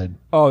hasn't played.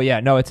 Oh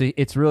yeah, no,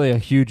 it's really a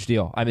huge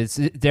deal. I mean,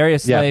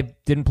 Darius Slay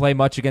didn't play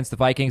much against the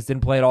Vikings,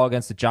 didn't play at all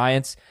against the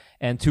Giants,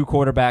 and 2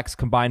 quarterbacks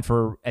combined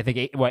for I think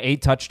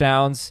 8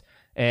 touchdowns,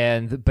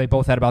 and they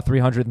both had about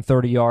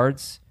 330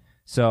 yards.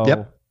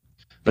 So,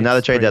 but now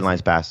the trade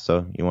deadline's passed,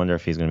 so you wonder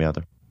if he's going to be out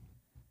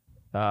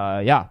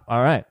there. Yeah.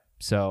 All right.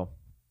 So,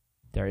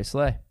 Darius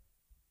Slay,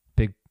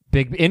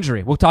 big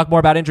injury. We'll talk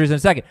more about injuries in a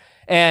second,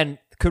 and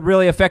could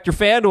really affect your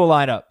FanDuel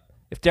lineup.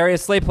 If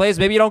Darius Slay plays,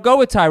 maybe you don't go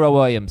with Tyrell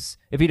Williams.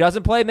 If he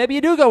doesn't play, maybe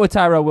you do go with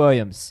Tyrell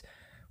Williams.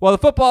 Well, the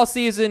football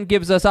season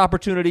gives us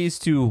opportunities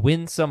to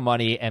win some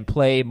money and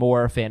play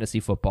more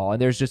fantasy football.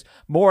 And there's just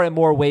more and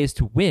more ways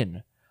to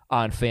win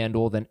on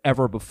FanDuel than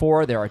ever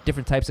before. There are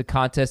different types of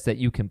contests that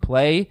you can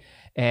play.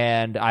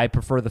 And I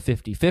prefer the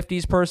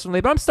 50-50s personally.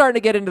 But I'm starting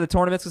to get into the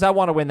tournaments because I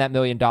want to win that $1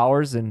 million.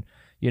 And,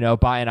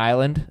 buy an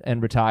island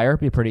and retire.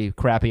 Be a pretty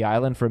crappy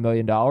island for $1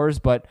 million,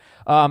 but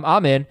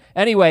I'm in.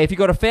 Anyway, if you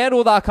go to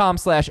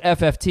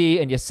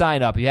FanDuel.com/FFT and you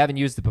sign up, you haven't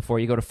used it before,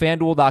 you go to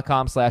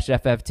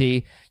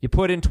FanDuel.com/FFT, you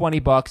put in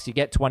 $20, you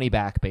get 20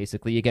 back,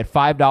 basically. You get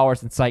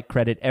 $5 in site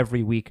credit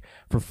every week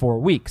for 4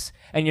 weeks.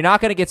 And you're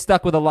not going to get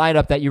stuck with a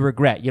lineup that you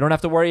regret. You don't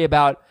have to worry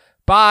about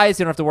buys.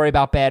 You don't have to worry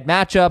about bad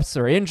matchups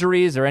or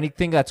injuries or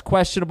anything that's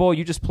questionable.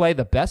 You just play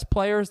the best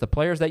players, the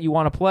players that you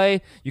want to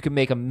play. You can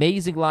make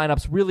amazing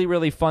lineups, really,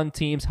 really fun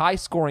teams,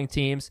 high-scoring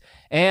teams.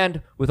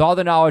 And with all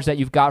the knowledge that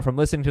you've got from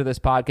listening to this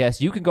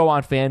podcast, you can go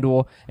on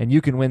FanDuel and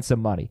you can win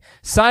some money.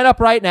 Sign up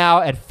right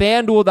now at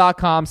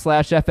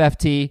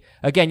FanDuel.com/FFT.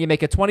 Again, you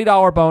make a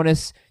 $20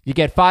 bonus. You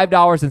get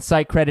 $5 in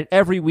site credit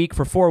every week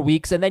for 4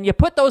 weeks, and then you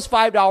put those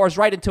 $5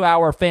 right into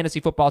our Fantasy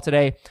Football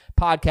Today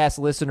podcast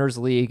listeners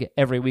league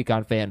every week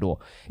on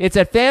FanDuel. It's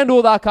at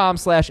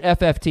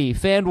FanDuel.com/FFT,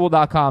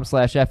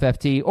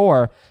 FanDuel.com/FFT,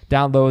 or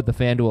download the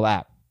FanDuel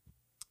app.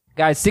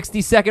 Guys,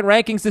 60-second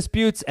rankings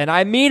disputes, and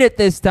I mean it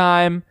this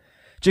time.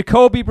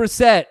 Jacoby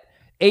Brissett,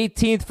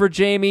 18th for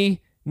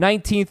Jamie,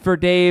 19th for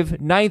Dave,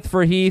 9th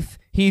for Heath.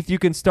 Heath, you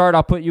can start.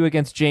 I'll put you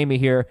against Jamie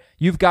here.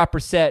 You've got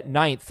Brissett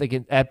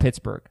 9th at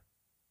Pittsburgh.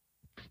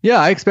 Yeah,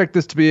 I expect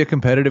this to be a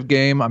competitive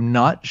game. I'm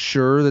not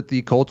sure that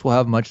the Colts will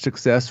have much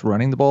success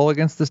running the ball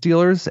against the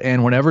Steelers.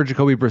 And whenever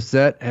Jacoby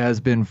Brissett has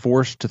been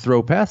forced to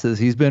throw passes,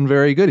 he's been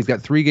very good. He's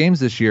got 3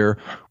 games this year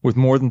with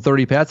more than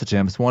 30 pass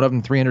attempts. One of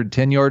them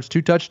 310 yards,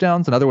 2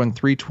 touchdowns. Another one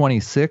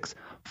 326,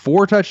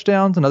 4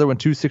 touchdowns. Another one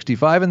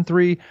 265 and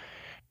 3.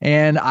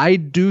 And I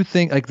do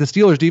think the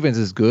Steelers defense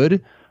is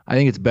good. I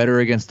think it's better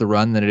against the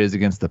run than it is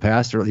against the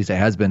pass, or at least it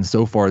has been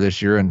so far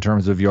this year in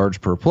terms of yards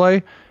per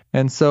play.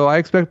 And so I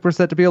expect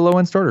Brissett to be a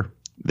low-end starter.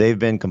 They've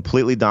been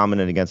completely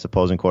dominant against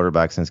opposing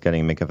quarterbacks since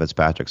getting Minkah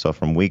Fitzpatrick. So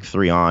from week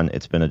 3 on,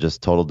 it's been a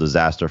just total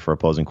disaster for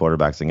opposing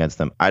quarterbacks against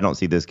them. I don't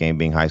see this game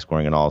being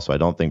high-scoring at all, so I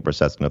don't think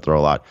Brissett's going to throw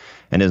a lot.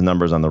 And his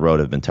numbers on the road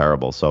have been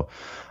terrible. So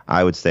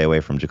I would stay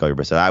away from Jacoby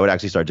Brissett. I would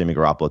actually start Jimmy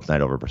Garoppolo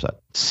tonight over Brissett.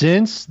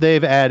 Since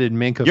they've added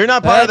Minkah. You're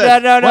not part of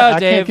this. No, What? I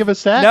Dave. can't give a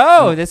stat?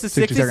 No, this is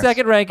 60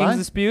 60-second rankings Fine.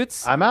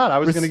 disputes. I'm out. I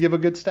was going to give a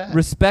good stat.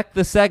 Respect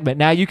the segment.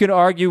 Now you can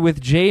argue with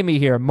Jamie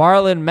here.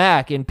 Marlon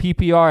Mack in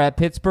PPR at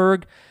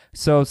Pittsburgh.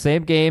 So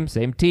same game,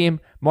 same team.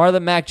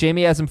 Marlon Mack,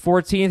 Jamie has him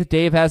 14th.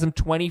 Dave has him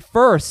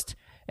 21st.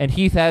 And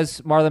Heath has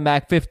Marlon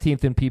Mack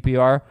 15th in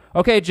PPR.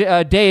 Okay,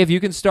 Dave,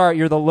 you can start.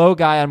 You're the low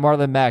guy on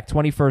Marlon Mack,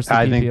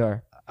 21st in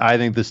PPR. I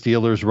think the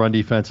Steelers' run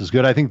defense is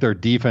good. I think their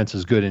defense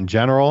is good in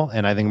general.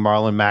 And I think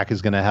Marlon Mack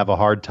is going to have a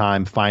hard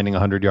time finding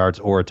 100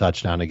 yards or a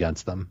touchdown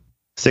against them.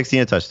 60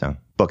 and a touchdown.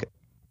 Book it.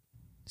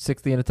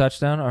 60 and a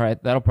touchdown? All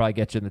right, that'll probably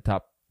get you in the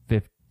top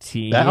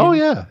 15. Oh,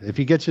 yeah. If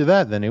he gets you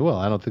that, then he will.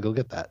 I don't think he'll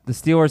get that. The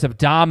Steelers have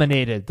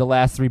dominated the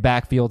last 3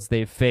 backfields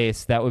they've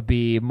faced. That would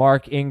be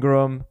Mark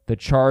Ingram, the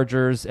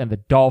Chargers, and the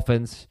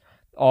Dolphins.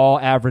 All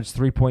averaged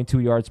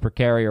 3.2 yards per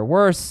carry or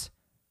worse.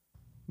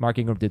 Mark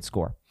Ingram did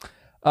score.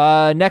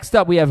 Next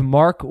up, we have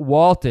Mark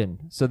Walton.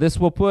 So this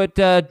will put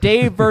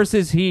Dave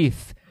versus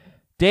Heath.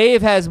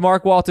 Dave has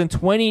Mark Walton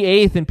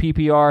 28th in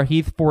PPR,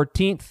 Heath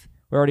 14th.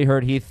 We already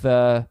heard Heath.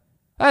 So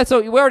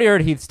we already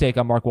heard Heath's take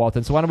on Mark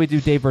Walton. So why don't we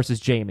do Dave versus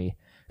Jamie?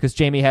 Because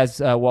Jamie has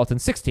Walton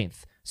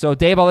 16th. So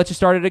Dave, I'll let you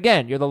start it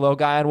again. You're the low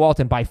guy on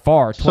Walton by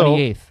far,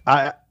 28th.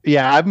 So,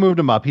 I've moved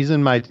him up.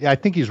 I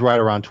think he's right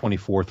around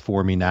 24th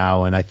for me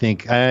now. And I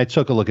think I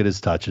took a look at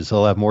his touches.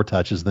 He'll have more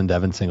touches than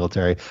Devin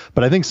Singletary.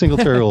 But I think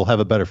Singletary will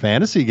have a better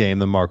fantasy game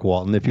than Mark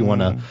Walton if you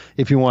want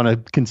to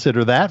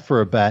consider that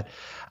for a bet.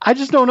 I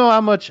just don't know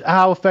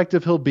how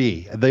effective he'll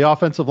be. The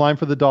offensive line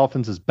for the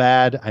Dolphins is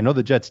bad. I know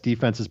the Jets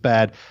defense is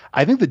bad.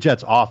 I think the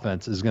Jets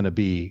offense is going to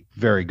be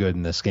very good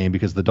in this game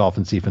because the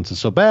Dolphins defense is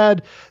so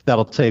bad.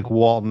 That'll take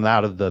Walton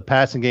out of the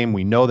passing game.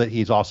 We know that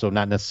he's also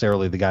not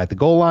necessarily the guy at the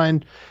goal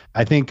line.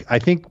 I think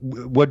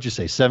what'd you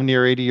say, 70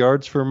 or 80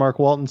 yards for Mark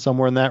Walton,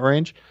 somewhere in that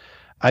range?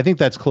 I think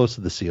that's close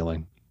to the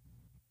ceiling.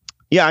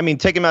 Yeah, I mean,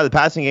 taking him out of the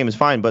passing game is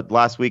fine, but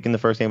last week in the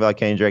first game without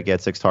Kenny Drake, he had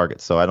 6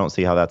 targets. So I don't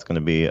see how that's going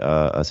to be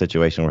a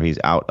situation where he's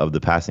out of the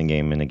passing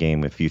game in a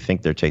game. If you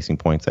think they're chasing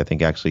points, I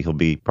think actually he'll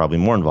be probably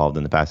more involved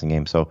in the passing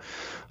game. So,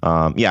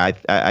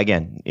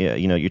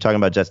 you're talking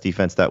about Jets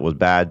defense that was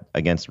bad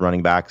against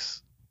running backs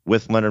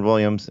with Leonard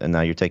Williams, and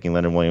now you're taking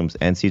Leonard Williams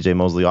and C.J.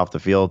 Mosley off the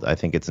field. I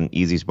think it's an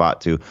easy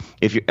spot to,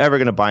 if you're ever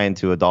going to buy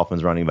into a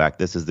Dolphins running back,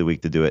 this is the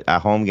week to do it. At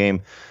home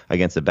game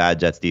against a bad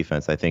Jets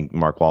defense, I think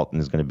Mark Walton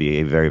is going to be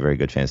a very, very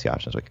good fantasy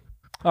option this week.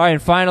 All right,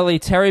 and finally,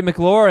 Terry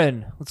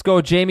McLaurin. Let's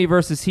go Jamie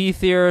versus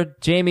Heath here.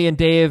 Jamie and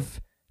Dave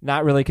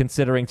not really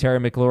considering Terry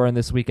McLaurin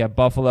this week at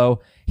Buffalo.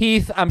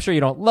 Heath, I'm sure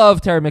you don't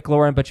love Terry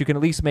McLaurin, but you can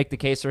at least make the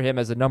case for him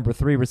as a number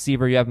 3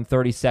 receiver. You have him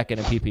 32nd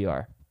in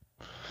PPR.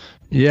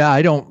 Yeah,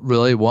 I don't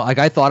really want.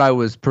 I thought I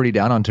was pretty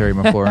down on Terry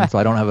McLaurin, so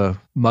I don't have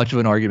much of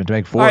an argument to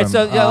make for him.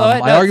 So,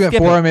 my argument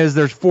for him is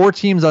there's 4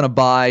 teams on a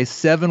bye,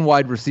 7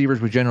 wide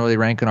receivers we generally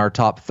rank in our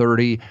top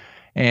 30,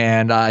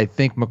 and I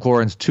think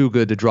McLaurin's too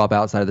good to drop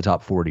outside of the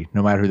top 40,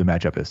 no matter who the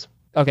matchup is.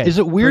 Okay. Is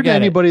it weird to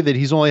anybody that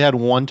he's only had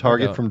 1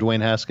 target from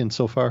Dwayne Haskins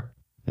so far?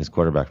 His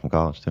quarterback from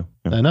college too.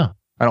 Yeah. I know.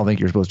 I don't think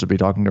you're supposed to be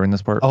talking during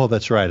this part. Oh,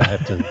 that's right. I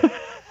have to.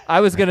 I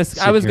was gonna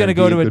here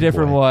go and to be a a good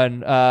different boy. one.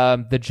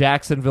 The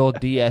Jacksonville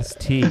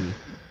DST,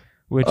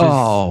 which is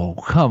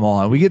Come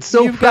on. We get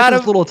so You've got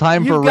precious a- little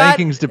time for you've got-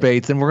 rankings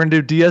debates, and we're going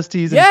to do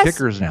DSTs yes, and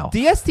kickers now.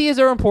 DSTs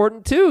are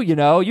important too. You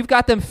know, you've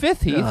got them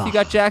fifth, Heath. You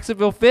got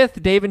Jacksonville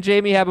fifth. Dave and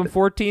Jamie have them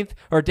 14th,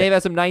 or Dave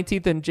has them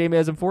 19th, and Jamie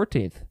has them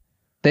 14th.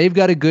 They've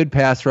got a good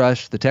pass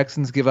rush. The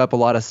Texans give up a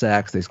lot of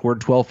sacks. They scored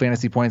 12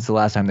 fantasy points the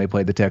last time they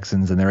played the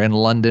Texans, and they're in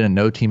London, and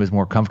no team is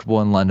more comfortable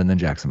in London than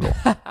Jacksonville.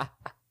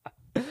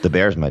 The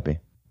Bears might be.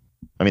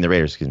 I mean, the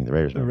Raiders. Excuse me, the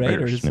Raiders. The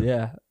Raiders,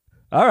 yeah.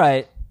 All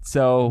right,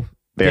 so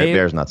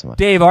Bears not so much.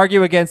 Dave,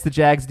 argue against the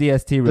Jags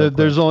DST. Real quick.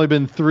 There's only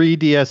been 3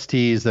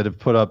 DSTs that have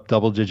put up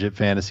double-digit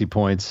fantasy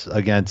points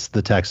against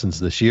the Texans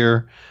this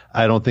year.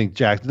 I don't think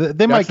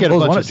they might get a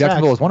bunch of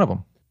Jacksonville sacks. was one of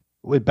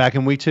them. Back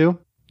in week 2.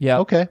 Yeah.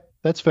 Okay,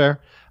 that's fair.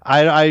 They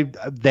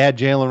had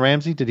Jalen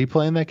Ramsey. Did he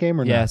play in that game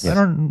or Yes. not? I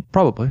don't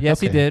probably. Yes,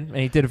 Okay. he did, and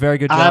he did a very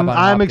good job. I'm on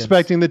Hopkins.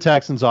 expecting the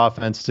Texans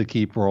offense to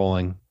keep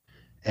rolling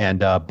and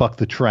buck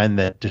the trend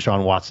that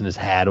Deshaun Watson has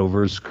had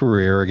over his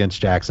career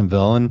against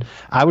Jacksonville. And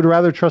I would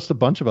rather trust a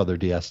bunch of other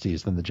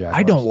DSTs than the Jaguars.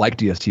 I don't like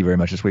DST very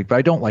much this week, but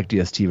I don't like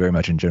DST very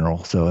much in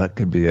general, so that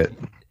could be it.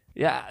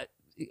 Yeah,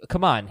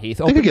 come on, Heath.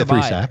 could Open your get 3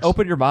 mind. sacks.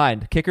 Open your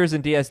mind. Kickers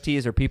and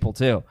DSTs are people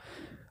too,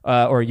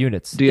 or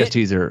units.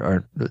 DSTs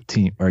are the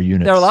team or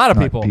units. There are a lot of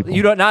not people.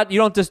 You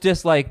don't just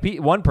dislike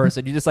one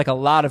person. You dislike a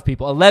lot of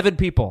people. 11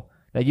 people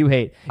that you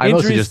hate. I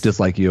mostly just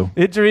dislike you.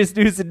 Injuries,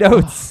 news, and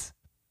notes.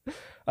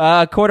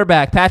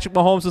 Quarterback Patrick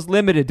Mahomes was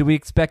limited. Do we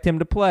expect him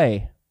to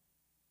play?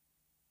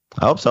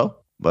 I hope so,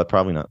 but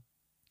probably not.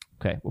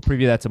 Okay, we'll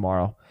preview that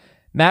tomorrow.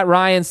 Matt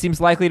Ryan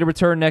seems likely to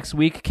return next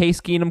week.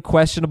 Case Keenum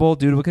questionable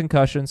due to a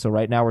concussion, so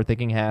right now we're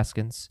thinking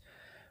Haskins.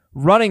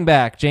 Running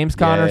back James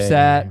Conner Yay.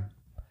 sat.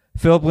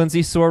 Philip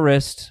Lindsay sore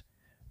wrist.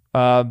 We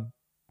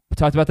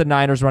talked about the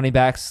Niners running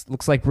backs.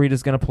 Looks like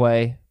Breida's going to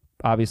play.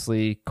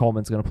 Obviously,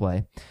 Coleman's going to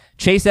play.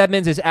 Chase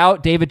Edmonds is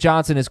out. David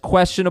Johnson is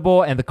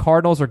questionable, and the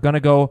Cardinals are going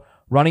to go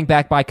running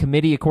back by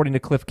committee, according to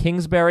Cliff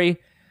Kingsbury.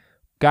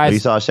 Guys, You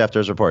saw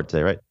Schefter's report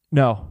today, right?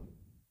 no.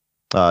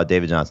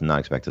 David Johnson not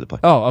expected to play.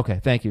 Oh,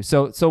 okay. Thank you.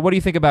 So what do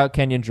you think about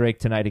Kenyon Drake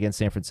tonight against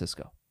San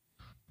Francisco?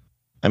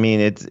 I mean,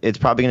 it's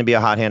probably going to be a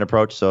hot hand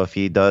approach. So if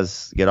he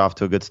does get off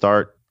to a good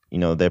start,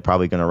 they're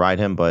probably going to ride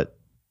him. But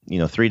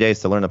 3 days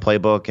to learn the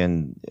playbook,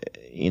 and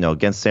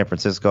against San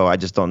Francisco, I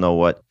just don't know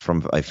what,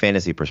 from a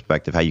fantasy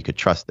perspective, how you could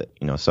trust it.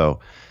 So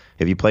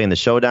if you play in the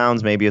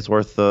showdowns, maybe it's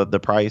worth the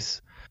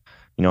price,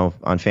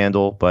 on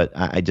FanDuel. But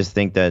I just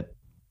think that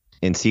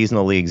in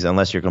seasonal leagues,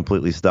 unless you're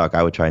completely stuck,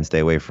 I would try and stay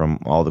away from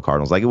all the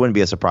Cardinals. Like, it wouldn't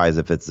be a surprise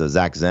if it's a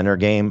Zach Zenner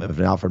game, if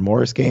an Alfred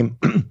Morris game,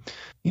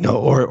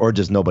 or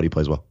just nobody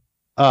plays well.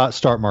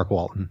 Start Mark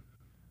Walton.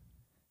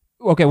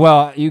 Okay,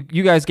 well, you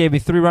guys gave me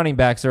 3 running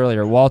backs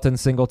earlier, Walton,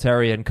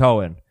 Singletary, and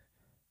Cohen.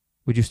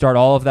 Would you start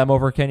all of them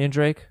over Kenyon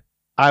Drake?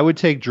 I would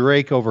take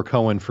Drake over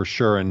Cohen for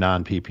sure in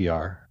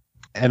non-PPR.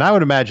 And I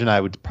would imagine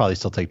I would probably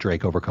still take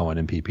Drake over Cohen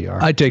in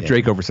PPR. I'd take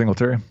Drake over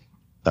Singletary.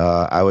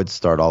 I would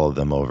start all of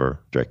them over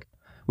Drake.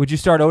 Would you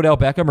start Odell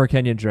Beckham or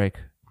Kenyon Drake?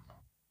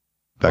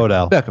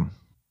 Odell. Beckham.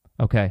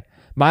 Okay.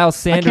 Miles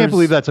Sanders. I can't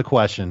believe that's a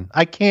question.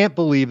 I can't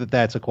believe that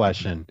that's a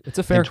question. It's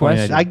a fair in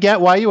 2019. question. I get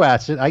why you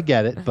asked it. I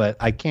get it, but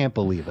I can't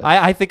believe it.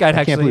 I think I'd I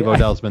actually. can't believe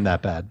Odell's been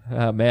that bad.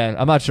 Oh man,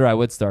 I'm not sure I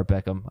would start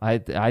Beckham.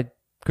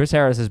 Chris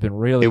Harris has been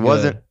really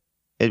good.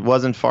 It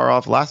wasn't far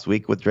off last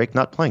week with Drake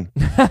not playing.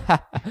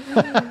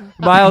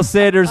 Miles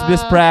Sanders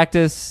missed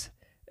practice.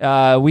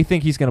 We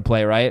think he's going to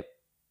play, right?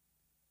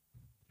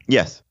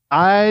 Yes.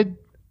 I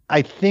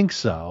think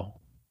so.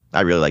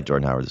 I really like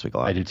Jordan Howard this week a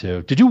lot. I do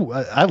too. Did you?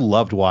 I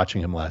loved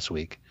watching him last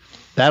week.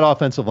 That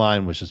offensive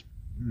line was just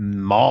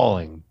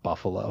mauling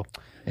Buffalo,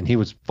 and he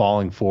was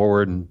falling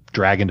forward and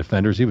dragging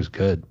defenders. He was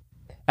good.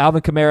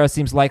 Alvin Kamara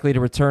seems likely to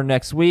return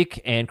next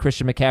week, and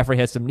Christian McCaffrey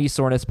has some knee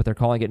soreness, but they're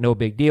calling it no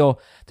big deal.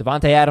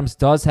 Devontae Adams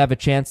does have a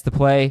chance to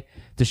play.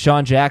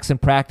 Deshaun Jackson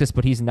practiced,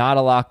 but he's not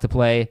a lock to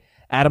play.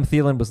 Adam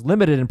Thielen was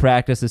limited in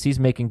practice as he's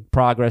making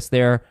progress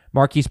there.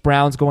 Marquise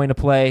Brown's going to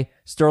play.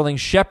 Sterling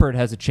Shepard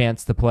has a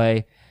chance to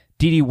play.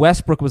 D.D.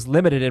 Westbrook was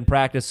limited in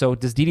practice, so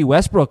does D.D.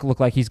 Westbrook look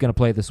like he's going to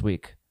play this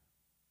week?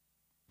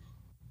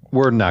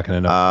 We're not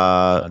going to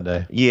know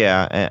Sunday.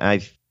 Yeah,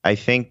 and I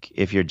think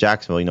if you're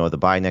Jacksonville, with the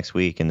bye next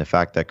week and the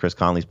fact that Chris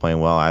Conley's playing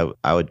well,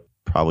 I would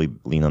probably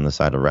lean on the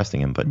side of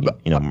resting him. But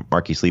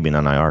Marquise Lee being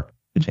on IR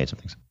could change some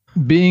things.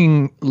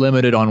 Being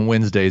limited on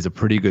Wednesday is a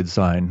pretty good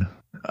sign.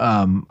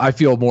 I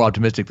feel more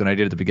optimistic than I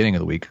did at the beginning of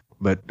the week,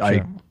 but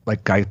sure.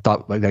 I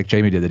thought like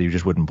Jamie did that he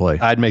just wouldn't play.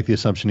 I'd make the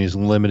assumption he's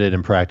limited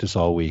in practice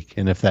all week,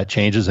 and if that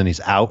changes and he's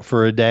out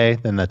for a day,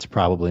 then that's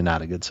probably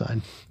not a good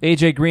sign.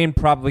 AJ Green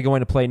probably going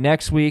to play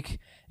next week,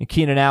 and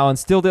Keenan Allen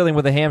still dealing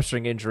with a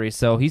hamstring injury,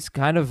 so he's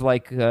kind of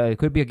like it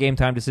could be a game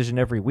time decision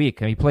every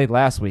week. I mean, he played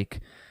last week,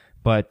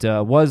 but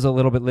was a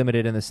little bit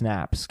limited in the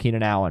snaps.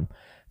 Keenan Allen.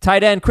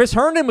 Tight end Chris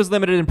Herndon was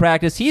limited in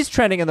practice. He's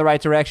trending in the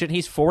right direction.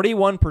 He's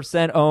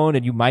 41% owned,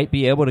 and you might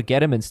be able to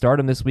get him and start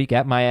him this week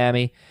at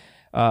Miami.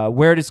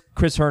 Where does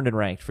Chris Herndon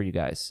rank for you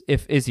guys?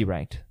 Is he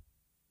ranked?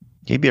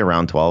 He'd be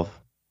around 12.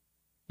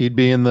 He'd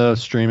be in the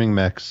streaming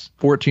mix.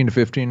 14 to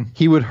 15.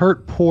 He would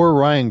hurt poor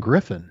Ryan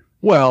Griffin.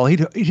 Well,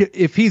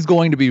 if he's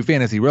going to be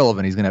fantasy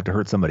relevant, he's going to have to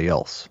hurt somebody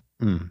else.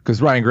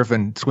 Because Ryan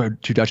Griffin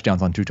scored 2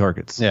 touchdowns on 2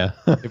 targets. Yeah.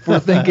 If we're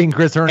thinking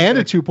Chris Herndon and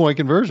a 2-point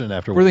conversion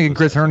after. We're thinking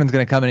Chris Herndon's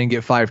going to come in and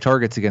get 5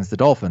 targets against the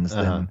Dolphins,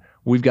 then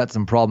we've got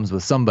some problems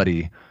with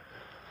somebody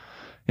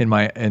on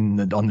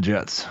the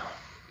Jets.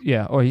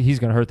 Yeah, or he's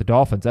going to hurt the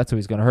Dolphins. That's who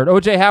he's going to hurt.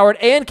 O.J. Howard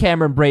and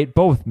Cameron Brate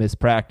both missed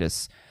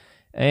practice.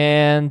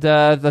 And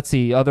let's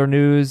see, other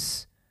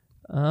news.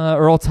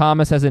 Earl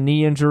Thomas has a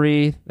knee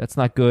injury. That's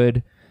not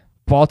good.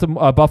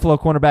 Buffalo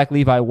cornerback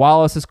Levi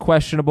Wallace is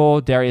questionable.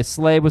 Darius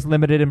Slay was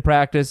limited in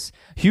practice.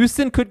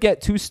 Houston could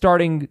get 2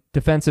 starting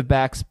defensive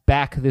backs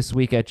back this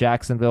week at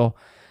Jacksonville.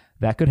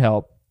 That could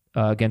help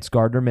against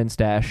Gardner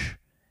Minshew.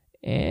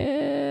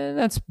 And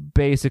that's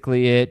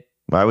basically it.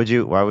 Why would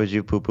you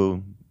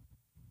poo-poo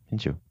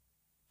Minshew?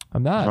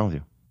 I'm not. What's wrong with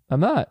you? I'm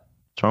not.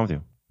 What's wrong with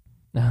you?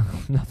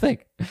 Nothing.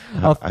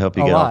 I hope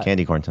you get all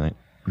candy corn tonight.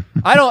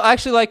 I don't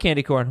actually like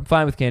candy corn. I'm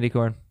fine with candy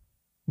corn.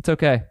 It's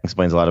okay.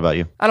 Explains a lot about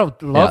you. I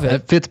don't love it.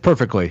 It fits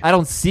perfectly. I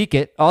don't seek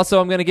it.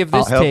 Also, I'm going to give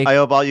this take. I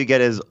hope all you get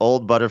is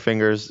old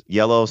Butterfingers,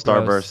 yellow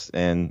Starburst,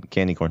 and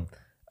candy corn.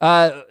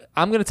 I'm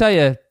going to tell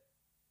you.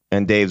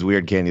 And Dave's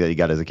weird candy that you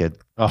got as a kid.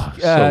 Oh,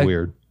 so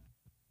weird.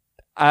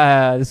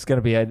 This is going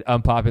to be an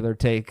unpopular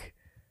take.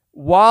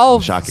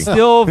 While Shocking.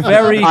 Still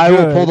very good. I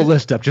will pull the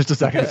list up just a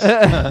second.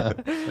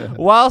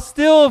 While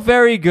still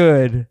very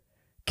good,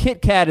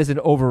 Kit Kat is an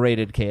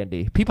overrated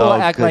candy. People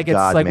act like it's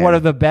one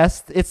of the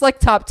best. It's like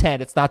top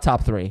 10. It's not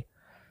top 3.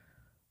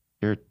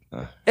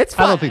 It's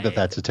fine. I don't think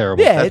that's a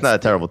terrible. Yeah, that's not a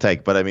terrible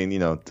take, but I mean,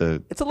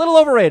 it's a little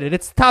overrated.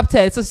 It's top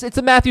 10. It's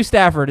a Matthew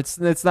Stafford.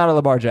 It's not a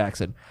Lamar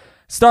Jackson.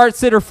 Start,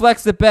 sit, or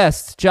flex at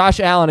best. Josh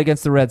Allen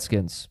against the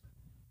Redskins.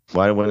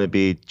 Why wouldn't it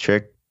be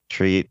trick,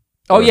 treat?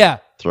 Oh yeah,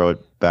 throw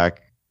it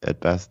back at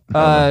best.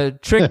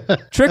 Trick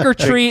or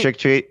treat. Trick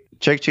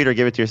treat or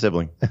give it to your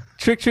sibling.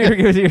 Trick treat or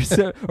give it to your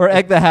sibling, or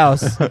egg the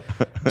house.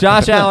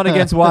 Josh Allen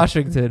against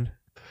Washington.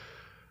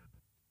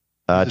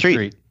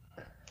 Treat.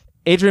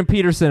 Adrian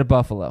Peterson at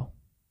Buffalo.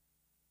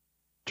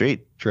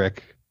 Treat.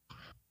 Trick.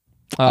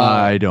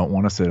 I don't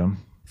want to sit him.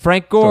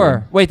 Frank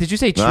Gore. Wait, did you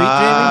say treat, Jamie?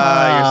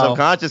 Your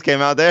subconscious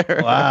came out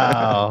there.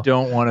 Wow.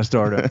 Don't want to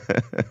start it.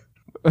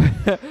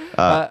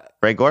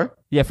 Frank Gore?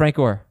 Yeah, Frank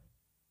Gore.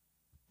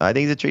 I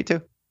think he's a treat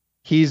too.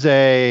 He's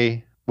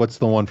what's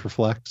the one for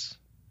flex?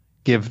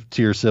 Give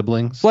to your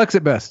siblings. Flex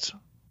at best.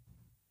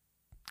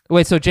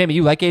 Wait, so Jamie,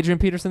 you like Adrian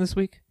Peterson this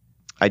week?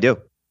 I do.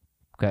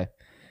 Okay.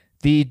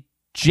 The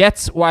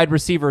Jets wide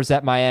receivers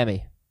at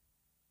Miami.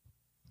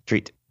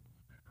 Treat.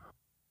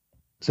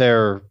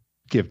 Their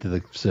give to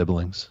the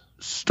siblings.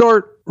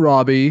 Start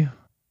Robbie.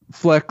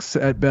 Flex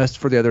at best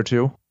for the other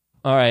 2.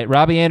 All right.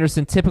 Robbie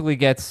Anderson typically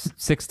gets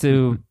 6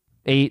 to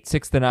 8,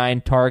 6 to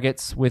 9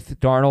 targets with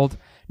Darnold.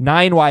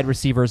 9 wide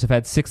receivers have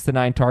had 6 to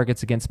 9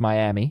 targets against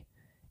Miami.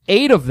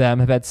 8 of them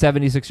have had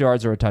 76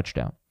 yards or a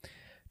touchdown.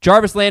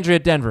 Jarvis Landry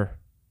at Denver.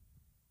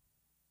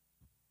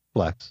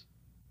 Flex.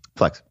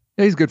 Yeah,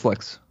 he's good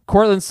flex.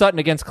 Cortland Sutton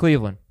against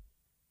Cleveland.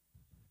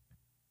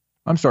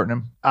 I'm starting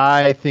him.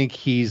 I think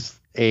he's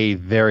a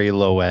very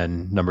low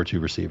end number 2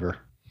 receiver.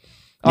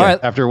 All right.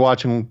 After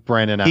watching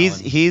Brandon Allen,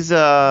 He's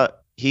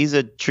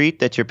a treat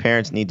that your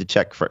parents need to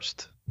check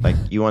first. Like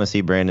you want to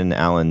see Brandon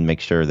Allen make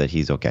sure that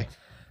he's okay.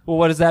 Well,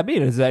 what does that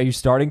mean? Is that you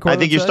starting Cortland I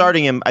think you're Sutton?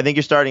 starting him. I think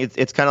you're starting.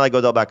 It's kind of like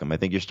Odell Beckham. I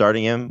think you're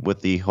starting him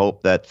with the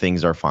hope that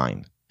things are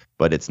fine,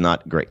 but it's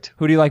not great.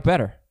 Who do you like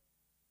better?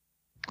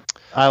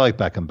 I like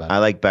Beckham better. I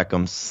like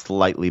Beckham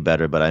slightly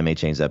better, but I may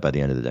change that by the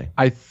end of the day.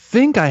 I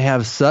think I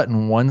have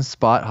Sutton 1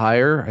 spot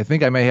higher. I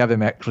think I may have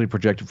him actually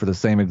projected for the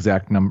same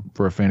exact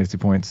number of fantasy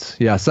points.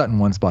 Yeah, Sutton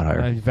 1 spot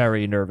higher. I'm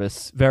very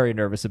nervous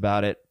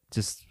about it.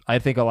 Just, I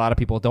think a lot of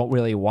people don't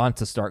really want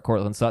to start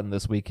Cortland Sutton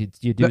this week.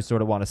 You do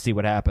sort of want to see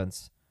what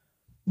happens.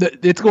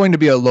 It's going to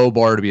be a low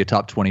bar to be a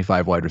top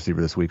 25 wide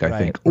receiver this week, I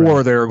think. Right.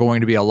 Or there are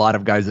going to be a lot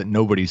of guys that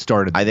nobody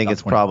started. I think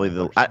it's probably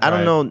I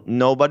don't know.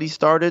 Nobody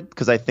started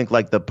because I think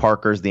like the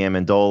Parkers, the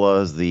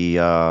Amendolas, the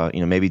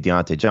maybe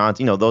Deontay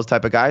Johnson, those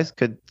type of guys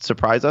could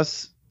surprise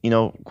us,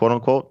 quote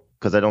unquote.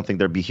 Because I don't think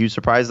there'd be huge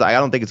surprises. I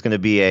don't think it's going to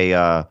be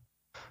a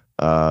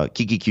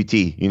Kiki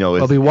QT.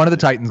 It'll be one of the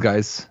Titans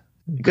guys.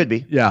 It could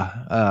be.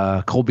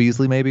 Yeah. Cole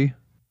Beasley maybe.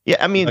 Yeah.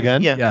 I mean,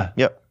 again. Yeah.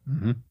 Yep.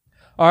 Mm-hmm.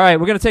 All right,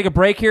 we're going to take a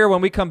break here. When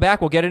we come back,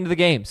 we'll get into the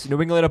games.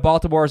 New England at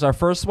Baltimore is our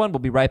first one. We'll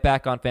be right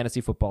back on Fantasy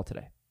Football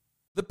Today.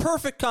 The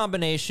perfect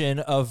combination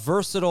of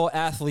versatile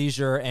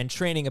athleisure and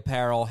training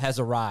apparel has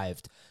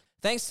arrived.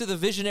 Thanks to the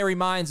visionary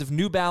minds of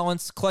New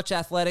Balance, Clutch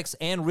Athletics,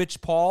 and Rich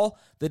Paul,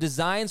 the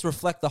designs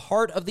reflect the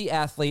heart of the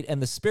athlete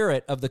and the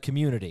spirit of the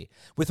community.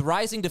 With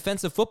rising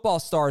defensive football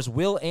stars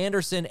Will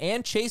Anderson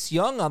and Chase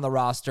Young on the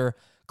roster,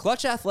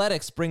 Clutch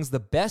Athletics brings the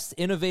best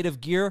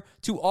innovative gear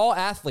to all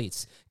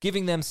athletes,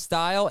 giving them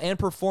style and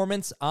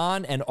performance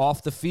on and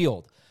off the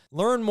field.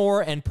 Learn more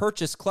and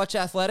purchase Clutch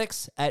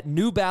Athletics at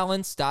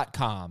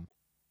newbalance.com.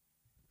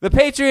 The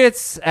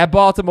Patriots at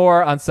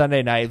Baltimore on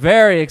Sunday night.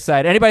 Very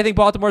excited. Anybody think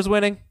Baltimore's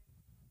winning?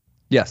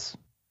 Yes.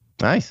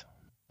 Nice.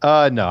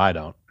 No, I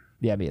don't.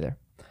 Yeah, me either.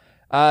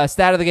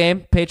 Stat of the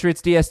game,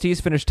 Patriots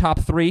DSTs finished top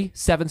 3,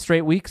 7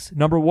 straight weeks.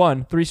 Number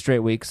 1, 3 straight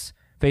weeks,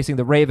 facing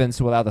the Ravens,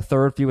 who allow the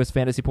 3rd fewest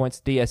fantasy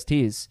points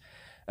DSTs.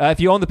 If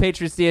you own the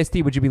Patriots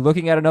DST, would you be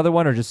looking at another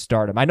one or just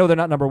start them? I know they're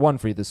not number 1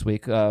 for you this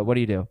week. What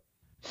do you do?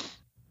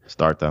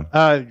 Start them.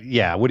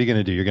 Yeah, what are you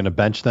going to do? You're going to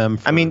bench them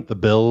for the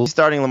Bills? He's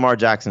starting Lamar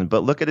Jackson,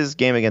 but look at his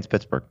game against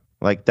Pittsburgh.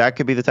 Like, that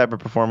could be the type of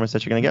performance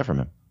that you're going to get from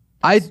him.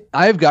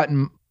 I've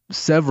gotten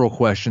several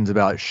questions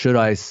about should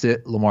I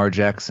sit Lamar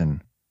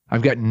Jackson.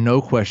 I've got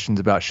no questions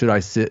about should I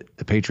sit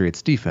the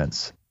Patriots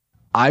defense.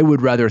 I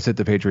would rather sit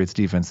the Patriots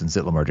defense than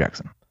sit Lamar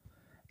Jackson.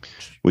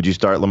 Would you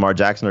start Lamar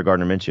Jackson or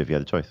Gardner Minshew if you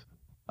had the choice?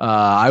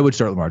 I would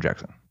start Lamar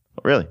Jackson.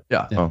 Really?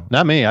 Yeah. Oh,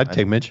 not me. I'd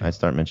take Minshew. I'd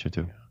start Minshew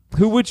too.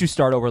 Who would you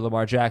start over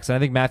Lamar Jackson? I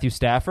think Matthew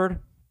Stafford.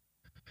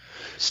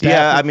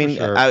 Yeah, I mean,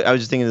 sure. I was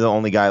just thinking of the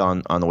only guy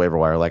on the waiver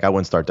wire. Like, I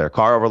wouldn't start Derek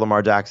Carr over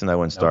Lamar Jackson. I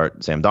wouldn't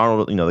start Sam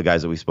Darnold, the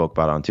guys that we spoke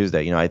about on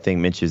Tuesday. I think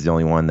Minshew is the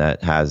only one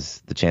that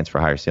has the chance for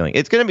higher ceiling.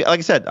 It's going to be, like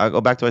I said, I'll go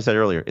back to what I said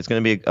earlier. It's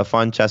going to be a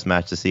fun chess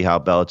match to see how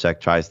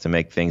Belichick tries to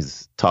make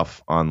things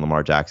tough on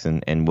Lamar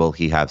Jackson, and will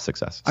he have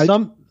success?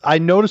 I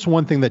noticed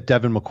one thing that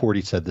Devin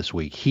McCourty said this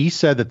week. He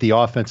said that the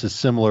offense is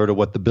similar to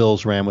what the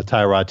Bills ran with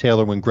Tyrod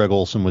Taylor when Greg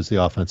Olson was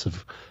the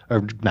offensive,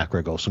 or not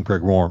Greg Olson,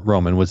 Greg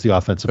Roman was the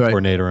offensive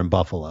coordinator in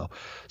Buffalo.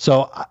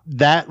 So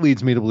that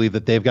leads me to believe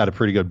that they've got a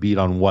pretty good beat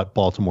on what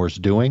Baltimore's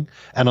doing.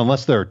 And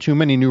unless there are too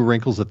many new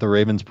wrinkles that the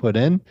Ravens put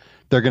in,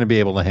 they're going to be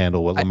able to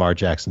handle what Lamar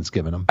Jackson's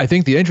given them. I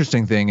think the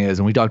interesting thing is,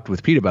 and we talked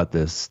with Pete about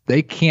this,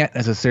 they can't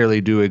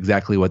necessarily do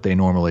exactly what they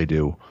normally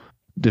do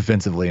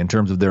defensively in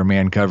terms of their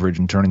man coverage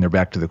and turning their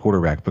back to the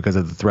quarterback because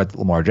of the threat that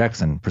Lamar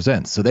Jackson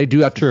presents. So they do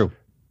have to,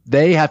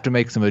 they have to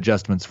make some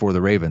adjustments for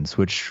the Ravens,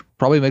 which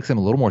probably makes them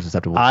a little more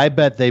susceptible. I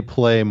bet they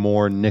play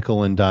more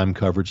nickel and dime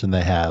coverage than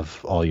they have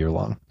all year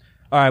long.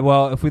 All right.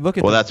 Well, if we look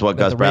at that's what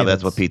Gus Bradley.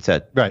 That's what Pete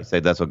said. Right. Say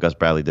that's what Gus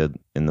Bradley did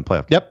in the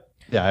playoff. Yep.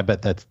 Yeah, I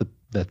bet that's the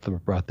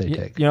route they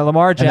take.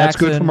 Lamar Jackson. And that's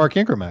good for Mark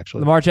Ingram,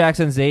 actually. Lamar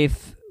Jackson's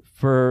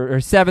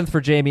 7th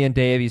for Jamie and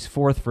Dave. He's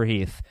 4th for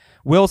Heath.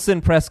 Wilson,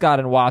 Prescott,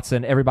 and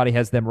Watson, everybody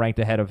has them ranked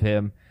ahead of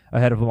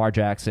Lamar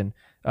Jackson.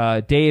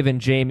 Dave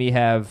and Jamie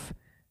have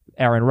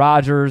Aaron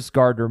Rodgers,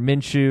 Gardner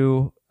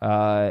Minshew,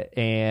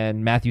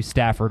 and Matthew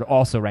Stafford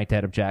also ranked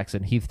ahead of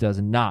Jackson. Heath does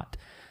not.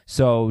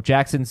 So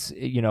Jackson's,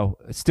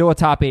 still a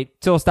top 8,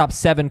 still a top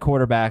 7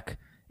 quarterback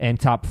and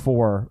top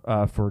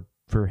 4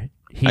 for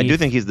Heath. I do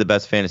think he's the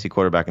best fantasy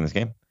quarterback in this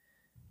game.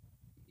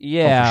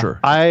 Yeah. For sure.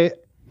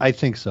 I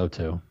think so,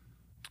 too.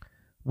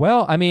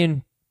 Well, I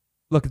mean,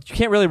 look, you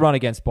can't really run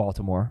against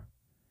Baltimore,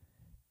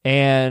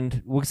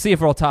 and we'll see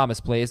if Earl Thomas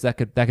plays. That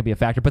could be a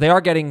factor. But they are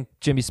getting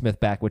Jimmy Smith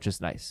back, which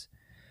is nice.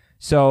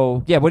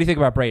 So, yeah, what do you think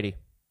about Brady?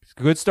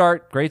 Good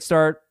start, great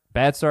start,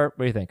 bad start.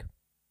 What do you think?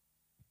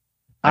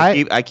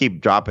 I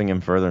keep dropping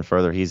him further and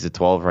further. He's at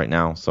 12 right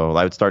now, so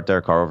I would start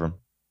Derek Carr over him.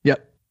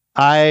 Yep.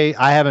 I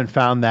haven't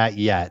found that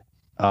yet,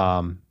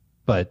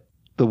 but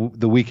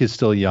the week is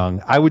still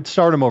young. I would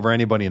start him over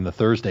anybody in the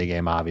Thursday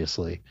game,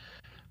 obviously.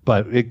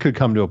 But it could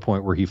come to a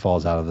point where he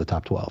falls out of the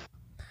top 12.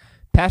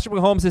 Patrick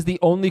Mahomes is the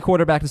only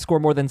quarterback to score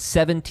more than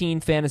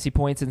 17 fantasy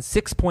points in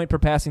 6-point per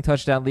passing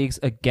touchdown leagues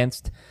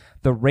against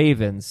the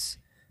Ravens,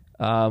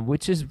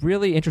 which is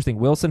really interesting.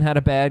 Wilson had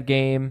a bad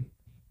game.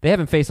 They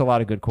haven't faced a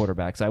lot of good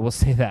quarterbacks, I will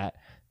say that.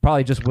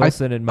 Probably just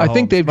Wilson and Mahomes. I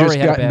think they've Murray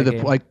just gotten to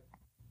the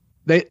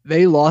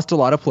they lost a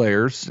lot of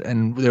players,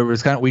 and there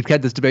was we've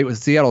had this debate with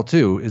Seattle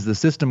too. Is the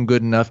system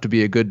good enough to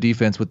be a good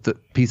defense with the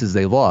pieces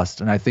they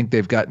lost? And I think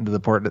they've gotten to the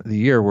part of the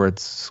year where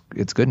it's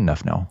good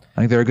enough now.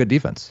 I think they're a good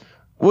defense.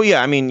 Well,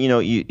 yeah, I mean,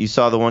 you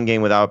saw the one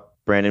game without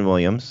Brandon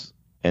Williams,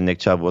 and Nick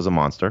Chubb was a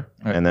monster,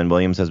 right. And then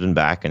Williams has been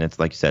back, and it's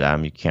like you said,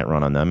 Adam, you can't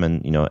run on them,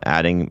 and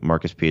adding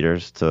Marcus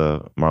Peters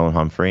to Marlon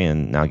Humphrey,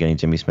 and now getting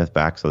Jimmy Smith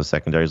back, so the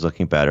secondary is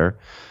looking better.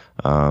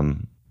 I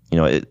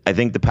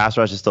think the pass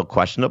rush is still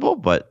questionable,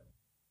 but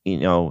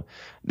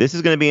this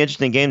is going to be an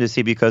interesting game to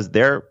see because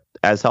they're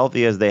as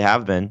healthy as they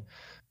have been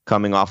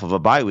coming off of a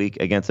bye week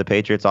against the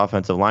Patriots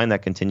offensive line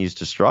that continues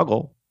to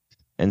struggle.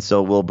 And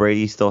so will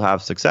Brady still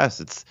have success?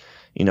 It's,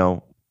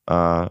 you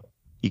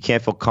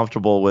can't feel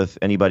comfortable with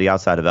anybody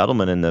outside of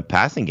Edelman in the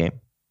passing game.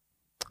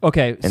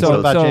 Okay. And so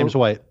about James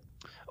White?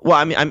 Well,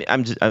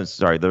 I'm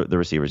sorry, the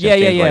receivers. Yeah.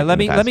 Let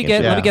me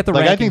get the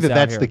rankings. I think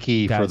that's here, the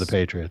key guys. for the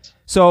Patriots.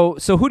 So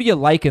who do you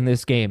like in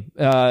this game?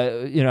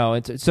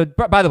 So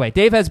by the way,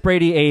 Dave has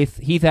Brady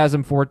 8th, Heath has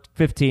him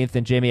 15th,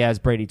 and Jamie has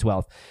Brady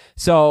 12th.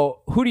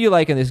 So who do you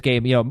like in this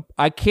game?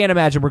 I can't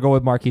imagine we're going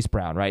with Marquise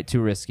Brown, right? Too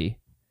risky.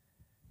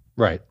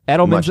 Right.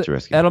 Edelman's Much too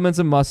risky. Edelman's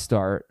a must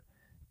start.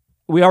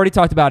 We already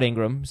talked about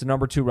Ingram. He's the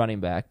number 2 running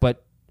back,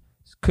 but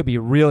it could be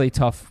a really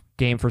tough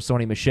game for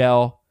Sony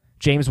Michel.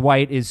 James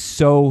White is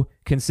so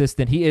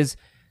consistent. He is,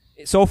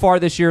 so far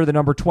this year, the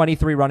number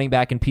 23 running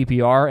back in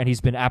PPR, and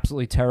he's been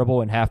absolutely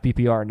terrible in half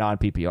PPR and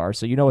non-PPR.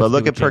 So But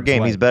look at per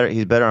game. White.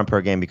 He's better on per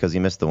game because he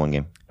missed the one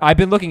game. I've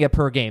been looking at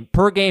per game.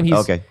 Per game,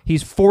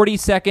 he's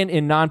 42nd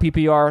in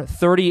non-PPR,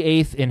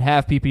 38th in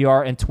half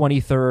PPR, and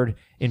 23rd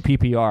in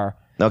PPR.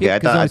 Okay, I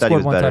thought he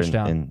was better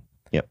touchdown.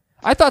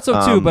 I thought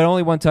so too, but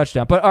only one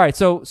touchdown. But all right,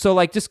 so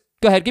like just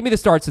go ahead, give me the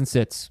starts and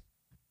sits.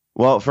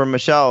 Well, for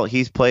Michelle,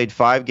 he's played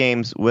 5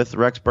 games with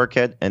Rex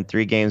Burkhead and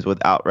 3 games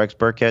without Rex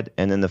Burkhead.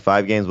 And in the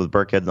 5 games with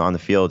Burkhead on the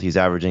field, he's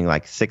averaging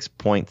like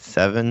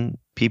 6.7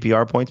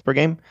 PPR points per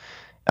game.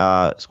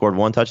 Scored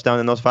 1 touchdown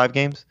in those 5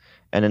 games.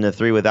 And in the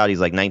 3 without, he's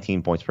like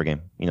 19 points per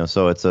game.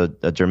 So it's a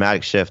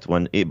dramatic shift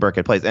when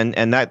Burkhead plays.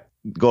 And that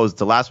goes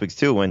to last week's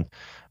too, when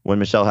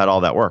Michelle had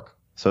all that work.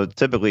 So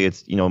typically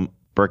it's,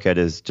 Burkhead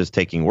is just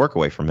taking work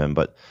away from him.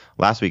 But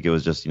last week it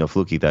was just,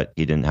 fluky that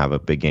he didn't have a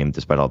big game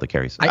despite all the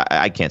carries.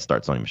 I can't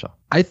start Sony Michel.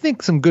 I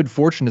think some good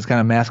fortune has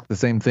kind of masked the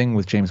same thing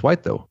with James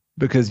White, though,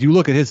 because you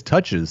look at his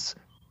touches,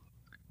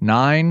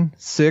 9,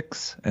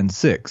 6, and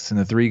 6 in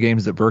the 3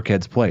 games that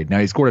Burkhead's played. Now,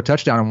 he scored a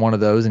touchdown in one of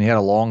those, and he had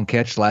a long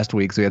catch last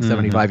week, so he had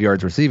 75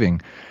 yards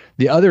receiving.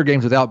 The other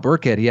games without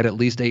Burkhead, he had at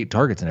least 8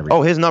 targets in every game.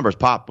 Oh, his numbers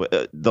pop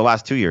the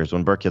last 2 years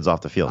when Burkhead's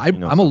off the field.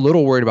 I'm a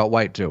little worried about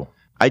White, too.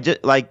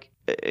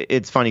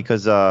 It's funny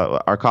because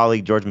our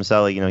colleague George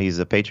Maselli, he's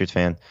a Patriots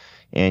fan,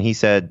 and he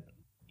said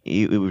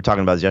we were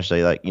talking about this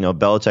yesterday.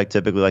 Belichick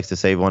typically likes to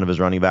save one of his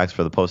running backs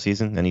for the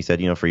postseason, and he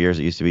said, for years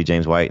it used to be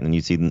James White, and then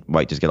you see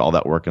White just get all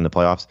that work in the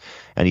playoffs,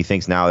 and he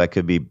thinks now that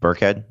could be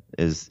Burkhead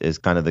is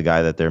kind of the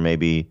guy that there may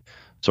be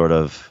sort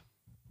of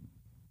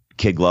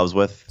kid gloves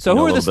with. So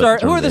who are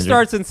the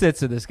starts and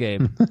sits in this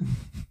game?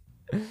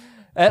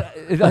 Are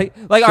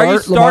you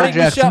starting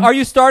Michelle? Are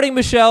you starting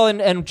Michelle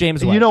and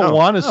James White? You don't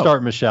want to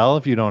start Michelle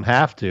if you don't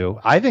have to.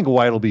 I think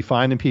White will be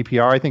fine in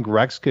PPR. I think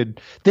Rex could.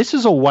 This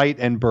is a White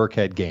and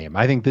Burkhead game.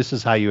 I think this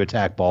is how you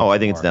attack Baltimore. Oh, I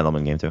think it's an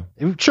Edelman game too.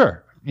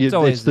 Sure.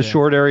 It's the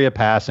short area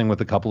passing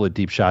with a couple of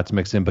deep shots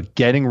mixed in, but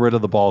getting rid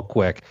of the ball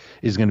quick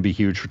is going to be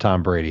huge for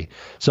Tom Brady.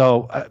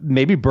 So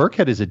maybe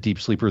Burkhead is a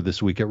deep sleeper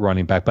this week at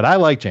running back, but I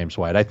like James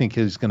White. I think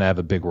he's going to have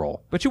a big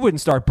role. But you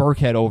wouldn't start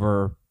Burkhead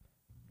over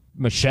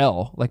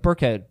Michelle. Like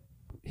Burkhead,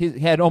 he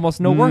had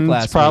almost no work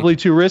last week. It's probably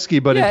too risky,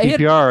 but in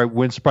PPR, it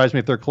wouldn't surprise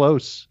me if they're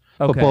close,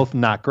 but both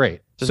not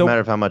great. Doesn't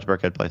matter how much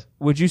Burkhead plays.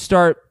 Would you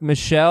start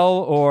Michelle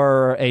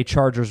or a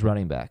Chargers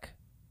running back?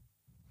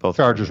 Both.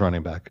 Chargers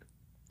running back.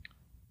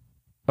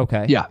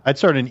 Okay. Yeah, I'd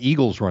start an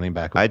Eagles running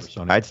back. I'd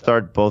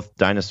start both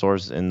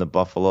dinosaurs in the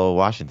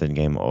Buffalo-Washington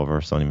game over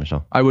Sony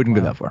Michel. I wouldn't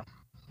go that far.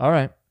 All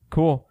right,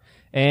 cool.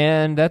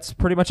 And that's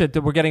pretty much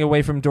it. We're getting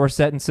away from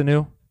Dorsett and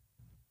Sanu.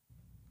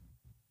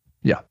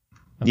 Yeah.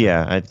 Okay.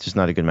 Yeah, it's just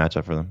not a good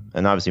matchup for them.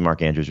 And obviously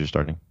Mark Andrews you're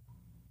starting.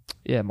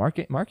 Yeah, Mark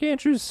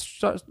Andrews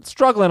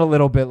struggling a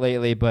little bit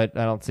lately, but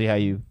I don't see how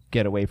you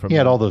get away from him. He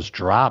had all those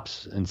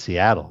drops in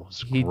Seattle.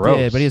 He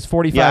did, but he has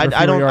 45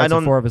 yards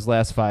in 4 of his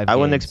last 5 games. I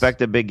wouldn't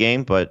expect a big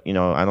game, but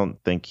I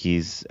don't think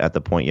he's at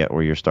the point yet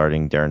where you're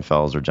starting Darren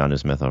Fells or Jonnu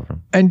Smith over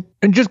him.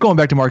 And just going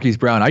back to Marquise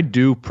Brown, I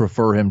do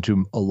prefer him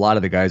to a lot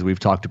of the guys we've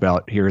talked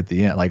about here at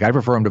the end. Like, I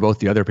prefer him to both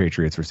the other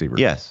Patriots receivers.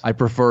 Yes. I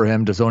prefer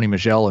him to Sony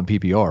Michel in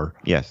PPR.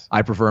 Yes.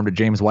 I prefer him to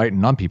James White in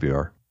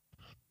non-PPR.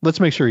 Let's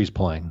make sure he's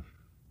playing.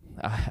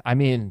 I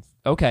mean,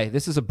 okay,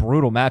 this is a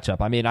brutal matchup.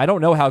 I mean, I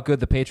don't know how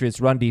good the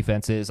Patriots' run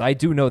defense is. I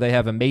do know they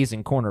have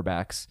amazing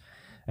cornerbacks.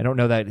 I don't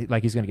know that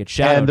he's going to get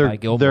shadowed by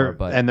Gilmore.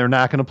 And they're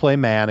not going to play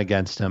man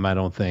against him, I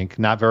don't think.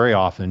 Not very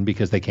often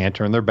because they can't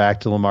turn their back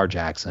to Lamar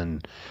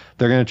Jackson.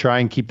 They're going to try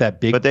and keep that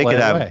big play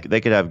away.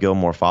 They could have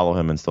Gilmore follow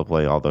him and still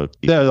play all the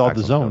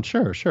zone.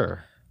 Sure.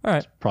 All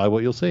right. That's probably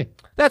what you'll see.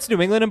 That's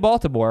New England and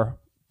Baltimore.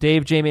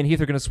 Dave, Jamie, and Heath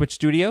are going to switch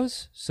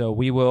studios, so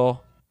we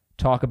will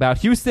talk about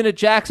Houston at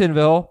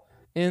Jacksonville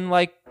in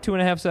like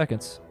 2.5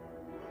 seconds.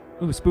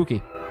 Ooh,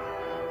 spooky.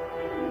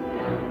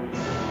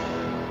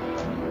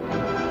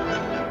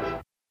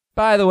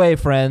 By the way,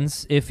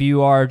 friends, if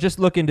you are just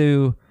looking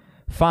to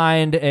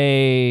find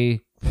a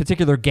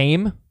particular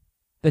game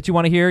that you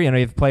want to hear, you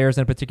have players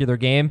in a particular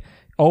game,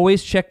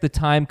 always check the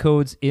time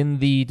codes in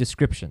the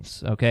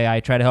descriptions, okay?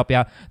 I try to help you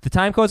out. The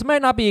time codes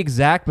might not be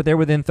exact, but they're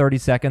within 30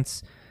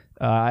 seconds.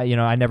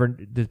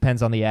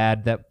 Depends on the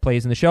ad that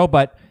plays in the show,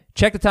 but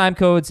check the time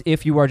codes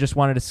if you are just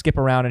wanting to skip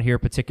around and hear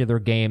particular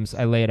games.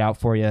 I lay it out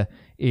for you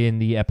in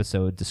the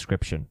episode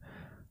description.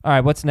 All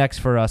right, what's next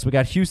for us? We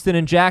got Houston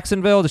and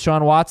Jacksonville.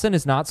 Deshaun Watson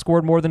has not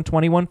scored more than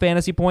 21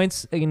 fantasy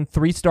points in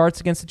 3 starts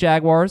against the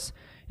Jaguars.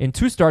 In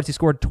 2 starts, he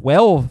scored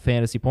 12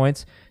 fantasy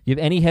points. Do you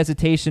have any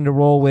hesitation to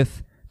roll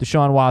with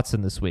Deshaun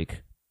Watson this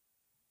week?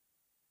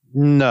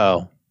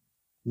 No,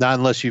 not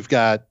unless you've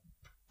got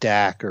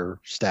Dak or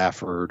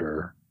Stafford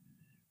or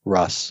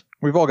Russ.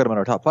 We've all got him in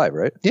our top 5,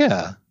 right?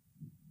 Yeah.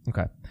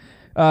 Okay.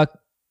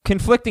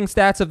 Conflicting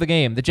stats of the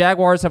game. The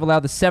Jaguars have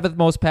allowed the 7th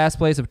most pass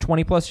plays of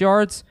 20-plus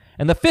yards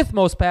and the 5th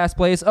most pass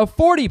plays of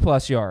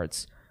 40-plus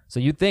yards. So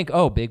you'd think,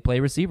 big play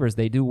receivers,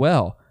 they do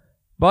well.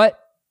 But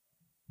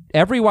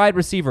every wide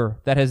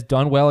receiver that has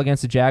done well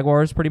against the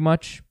Jaguars pretty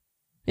much,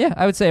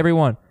 I would say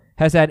everyone,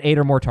 has had 8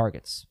 or more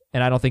targets.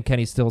 And I don't think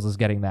Kenny Stills is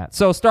getting that.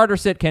 So start or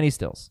sit Kenny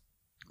Stills.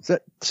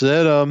 Sit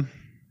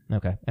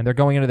Okay. And they're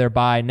going into their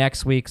bye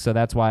next week, so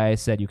that's why I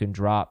said you can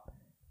drop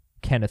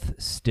Kenneth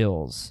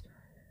Stills.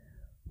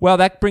 Well,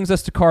 that brings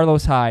us to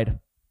Carlos Hyde.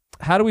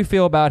 how do we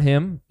feel about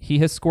him? He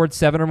has scored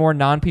 7 or more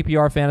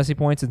non-PPR fantasy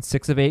points in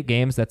 6 of 8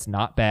 games. That's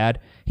not bad.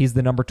 He's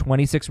the number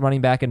 26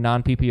 running back in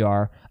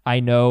non-PPR. I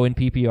know in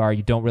PPR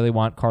you don't really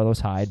want Carlos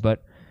Hyde,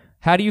 but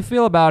how do you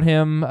feel about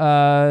him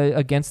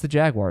against the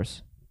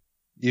Jaguars?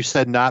 You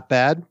said not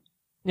bad?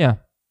 Yeah.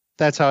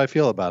 That's how I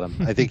feel about him.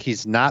 I think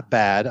he's not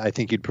bad. I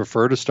think you'd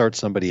prefer to start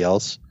somebody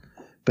else,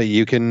 but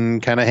you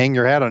can kind of hang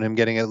your hat on him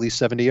getting at least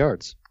 70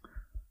 yards.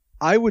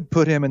 I would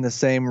put him in the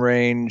same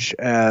range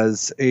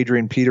as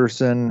Adrian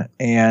Peterson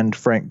and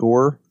Frank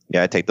Gore.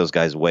 Yeah, I take those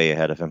guys way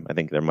ahead of him. I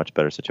think they're much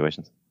better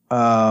situations.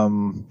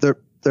 They're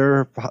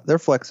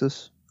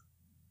flexes.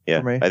 Yeah,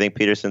 for me. I think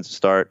Peterson's a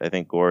start. I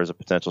think Gore is a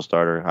potential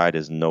starter. Hyde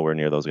is nowhere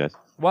near those guys.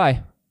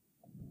 Why?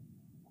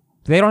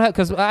 They don't have,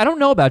 because I don't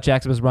know about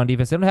Jacksonville's run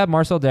defense. They don't have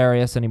Marcel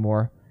Darius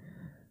anymore.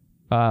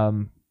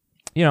 Why,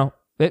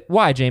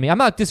 Jamie? I'm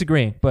not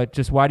disagreeing, but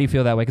just why do you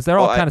feel that way? Because they're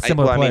all kind of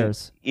similar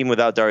players. Even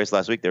without Darius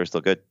last week, they were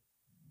still good.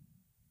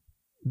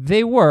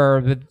 They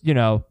were, but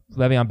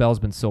Le'Veon Bell's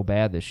been so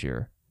bad this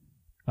year.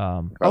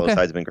 Carlos okay.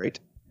 Hyde's been great.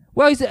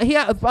 Well,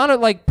 on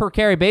a per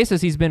carry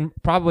basis, he's been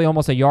probably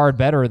almost a yard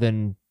better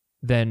than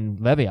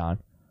Le'Veon.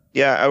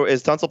 Yeah,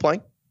 is Tunsil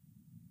playing?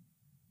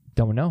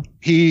 Don't know.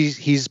 He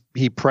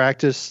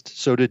practiced.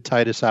 So did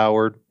Titus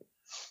Howard.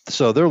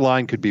 So their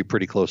line could be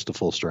pretty close to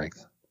full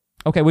strength.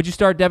 Okay, would you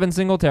start Devin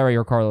Singletary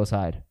or Carlos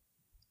Hyde?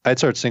 I'd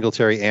start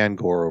Singletary and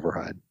Gore over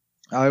Hyde.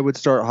 I would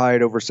start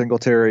Hyde over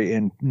Singletary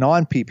in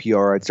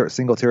non-PPR. I'd start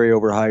Singletary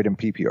over Hyde in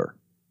PPR.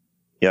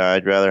 Yeah,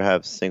 I'd rather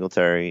have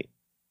Singletary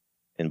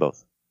in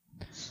both.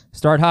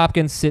 Start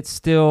Hopkins, sit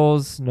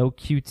Stills, no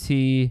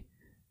QT.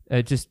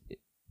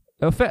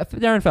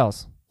 Darren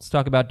Fells. Let's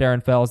talk about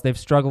Darren Fells. They've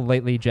struggled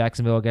lately,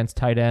 Jacksonville, against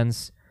tight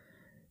ends.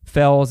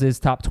 Fells is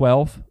top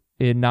 12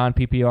 in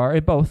non-PPR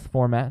in both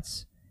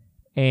formats.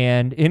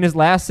 And in his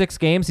last 6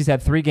 games, he's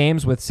had 3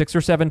 games with 6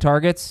 or 7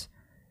 targets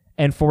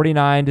and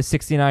 49 to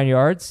 69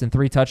 yards and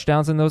 3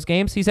 touchdowns in those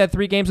games. He's had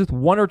 3 games with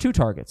 1 or 2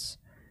 targets.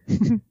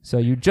 So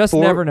you just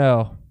never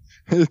know.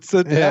 That's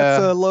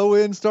a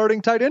low-end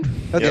starting tight end.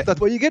 That's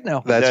what you get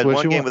now. That's what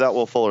one you game want. without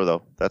Will Fuller,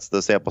 though. That's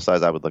the sample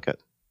size I would look at.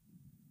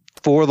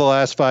 4 of the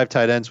last 5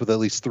 tight ends with at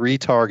least 3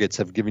 targets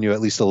have given you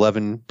at least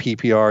 11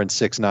 PPR and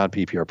 6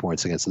 non-PPR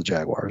points against the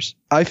Jaguars.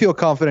 I feel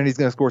confident he's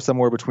going to score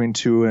somewhere between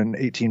 2 and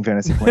 18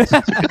 fantasy points.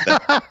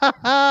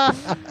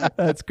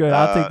 That's good.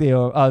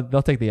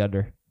 They'll take the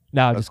under.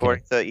 No, I'm just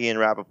kidding. According to Ian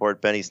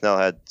Rappaport, Benny Snell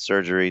had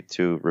surgery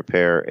to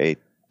repair a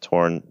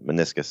torn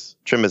meniscus,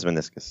 trim his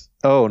meniscus.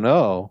 Oh,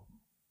 no.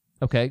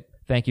 Okay.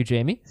 Thank you,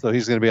 Jamie. So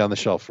he's going to be on the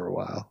shelf for a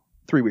while.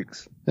 3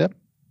 weeks. Yep.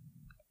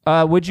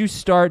 Would you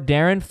start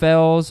Darren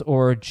Fells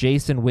or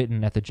Jason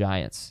Witten at the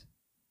Giants?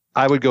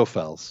 I would go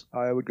Fells.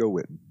 I would go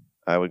Witten.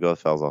 I would go with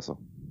Fells also.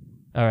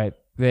 All right.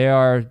 They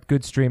are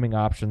good streaming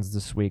options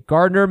this week.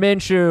 Gardner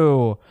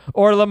Minshew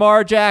or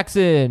Lamar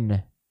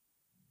Jackson?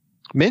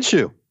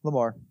 Minshew.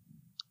 Lamar.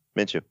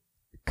 Minshew.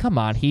 Come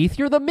on, Heath.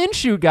 You're the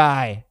Minshew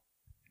guy.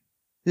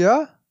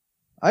 Yeah.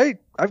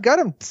 I've got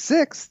him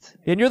 6th.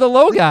 And you're the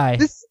low guy.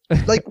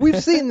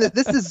 We've seen that.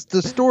 This is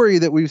the story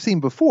that we've seen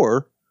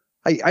before.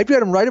 I've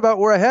got him right about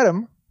where I had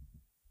him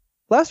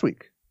last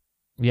week.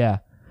 Yeah.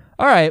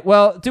 All right.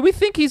 Well, do we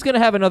think he's going to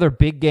have another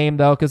big game,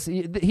 though? Because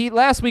he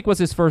last week was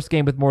his first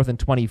game with more than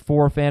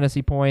 24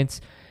 fantasy points.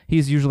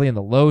 He's usually in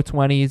the low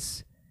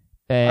 20s.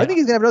 I think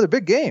he's going to have another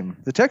big game.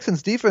 The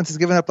Texans' defense has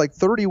given up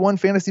 31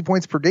 fantasy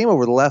points per game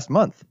over the last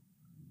month.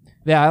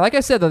 Yeah, like I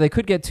said, though, they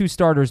could get 2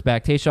 starters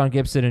back, Tayshaun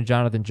Gibson and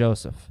Jonathan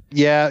Joseph.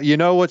 Yeah, you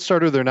know what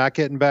starter they're not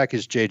getting back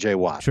is J.J.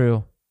 Watt.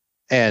 True.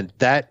 And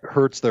that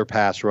hurts their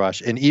pass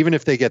rush. And even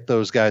if they get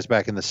those guys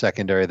back in the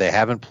secondary, they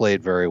haven't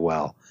played very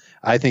well.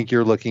 I think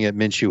you're looking at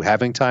Minshew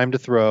having time to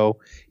throw.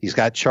 He's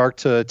got Chark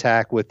to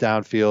attack with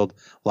downfield.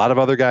 A lot of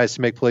other guys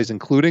to make plays,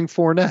 including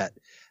Fournette.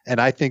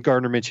 And I think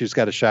Gardner Minshew's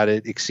got a shot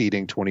at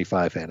exceeding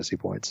 25 fantasy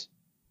points.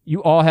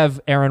 You all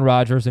have Aaron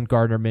Rodgers and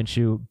Gardner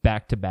Minshew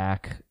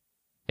back-to-back.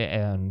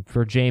 And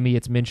for Jamie,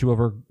 it's Minshew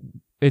over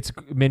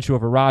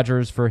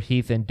Rodgers. For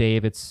Heath and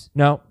Dave,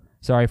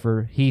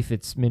 for Heath,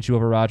 it's Minshew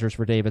over Rodgers.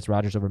 For Dave, it's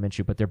Rodgers over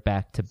Minshew, but they're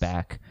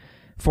back-to-back.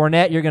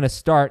 Fournette, you're going to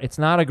start. It's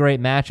not a great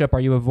matchup.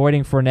 Are you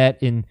avoiding Fournette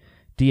in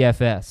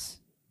DFS?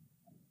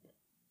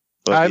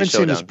 Well, I haven't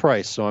seen his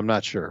price, so I'm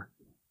not sure.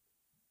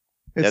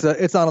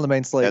 It's not on the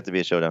main slate. It have to be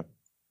a showdown.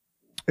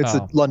 It's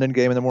a London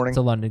game in the morning. It's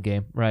a London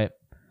game, right.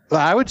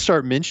 I would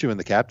start Minshew in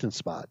the captain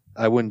spot.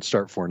 I wouldn't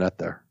start Fournette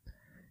there.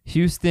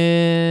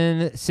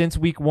 Houston, since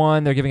week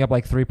 1, they're giving up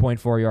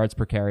 3.4 yards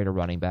per carry to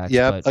running backs.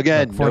 Yep.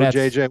 Again, no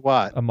J.J.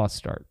 Watt. A must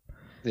start.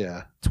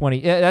 Yeah.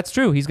 20. Yeah, that's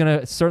true. He's going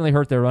to certainly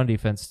hurt their run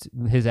defense,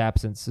 his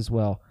absence as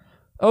well.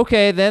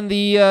 Okay, then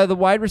the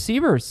wide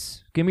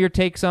receivers. Give me your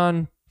takes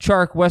on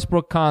Chark,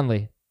 Westbrook,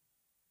 Conley.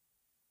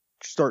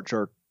 Start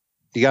Chark.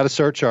 You got to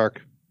start Chark.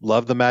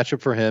 Love the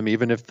matchup for him,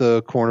 even if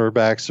the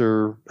cornerbacks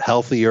are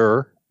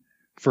healthier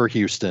for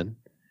Houston.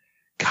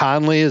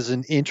 Conley is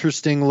an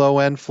interesting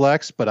low-end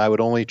flex, but I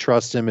would only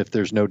trust him if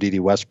there's no D.D.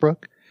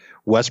 Westbrook.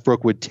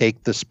 Westbrook would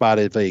take the spot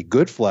of a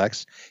good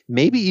flex,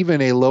 maybe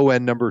even a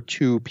low-end number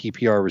 2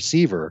 PPR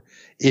receiver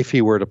if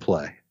he were to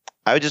play.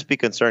 I would just be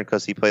concerned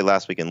because he played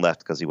last week and left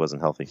because he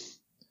wasn't healthy.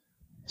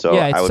 So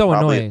yeah, it's I would so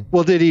annoying.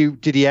 Well, did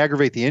he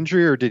aggravate the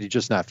injury or did he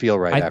just not feel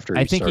right after?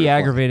 I think he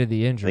aggravated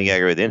the injury. I think he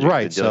aggravated the injury.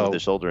 Right, He's been dealing so- with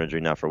his shoulder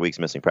injury now for weeks,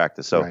 missing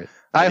practice. So Right.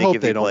 I think hope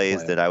if they he don't plays,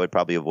 play that I would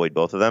probably avoid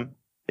both of them.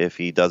 If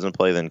he doesn't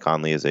play, then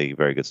Conley is a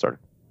very good starter.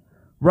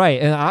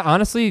 Right, and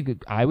honestly,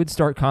 I would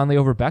start Conley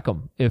over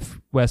Beckham if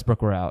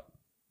Westbrook were out.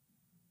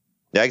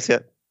 Yeah, I can see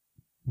it.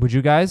 Would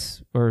you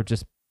guys, or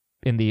just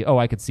in the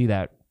I could see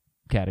that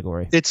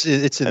category? It's in I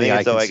the think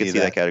it's I can see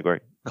that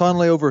category.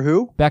 Conley over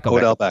who? Beckham.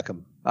 Odell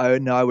Beckham.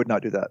 No, I would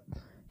not do that.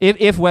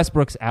 If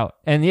Westbrook's out,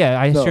 and yeah,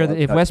 I'm No, sure that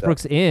if not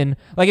Westbrook's in,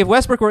 like if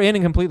Westbrook were in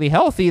and completely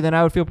healthy, then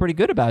I would feel pretty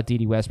good about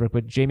D.D. Westbrook.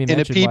 But Jamie In a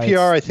mentioned why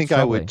PPR, I it's think I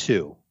troubling. would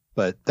too,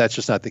 but that's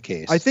just not the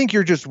case. I think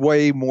you're just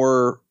way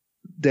more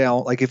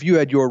down. Like if you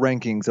had your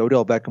rankings,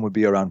 Odell Beckham would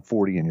be around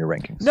 40 in your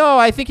rankings. No,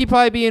 I think he'd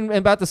probably be in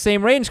about the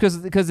same range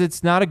because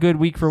it's not a good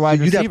week for wide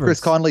So you'd receivers. have Chris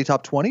Conley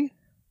top 20?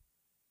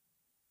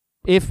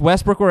 If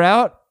Westbrook were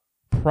out,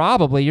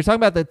 probably. You're talking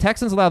about the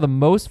Texans allow the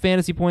most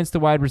fantasy points to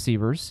wide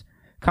receivers.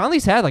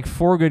 Conley's had like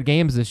 4 good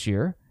games this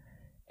year,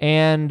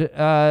 and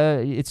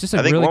it's just a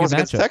I think really one good was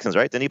against the matchup. Texans,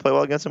 right? Didn't he play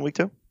well against them week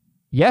 2?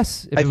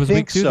 Yes, if I it was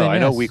think week 2, so. then I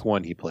know yes. week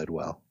 1 he played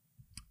well.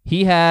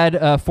 He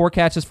had 4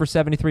 catches for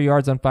 73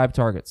 yards on 5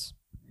 targets.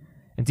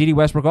 And D.D.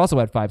 Westbrook also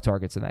had 5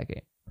 targets in that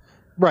game.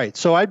 Right.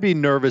 So I'd be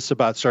nervous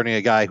about starting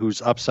a guy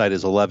whose upside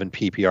is 11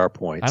 PPR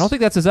points. I don't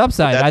think that's his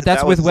upside. That's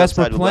that with was his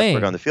Westbrook upside with playing.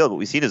 Westbrook on the field, but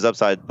we've seen his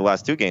upside the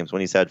last 2 games when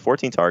he's had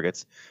 14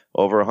 targets,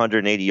 over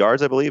 180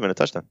 yards, I believe, and a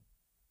touchdown.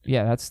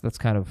 Yeah, that's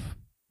kind of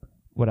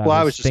what Well,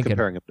 I was just thinking.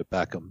 comparing him to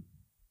Beckham.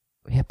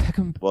 Yeah,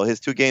 Beckham. Well, his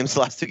 2 games,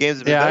 last 2 games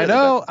have been Yeah, better I than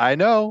know. I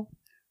know.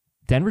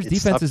 Denver's It's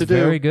defense tough is to do.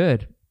 very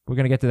good. We're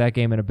going to get to that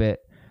game in a bit.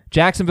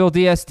 Jacksonville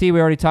DST,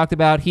 we already talked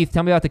about. Heath,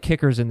 tell me about the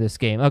kickers in this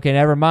game. Okay,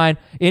 never mind.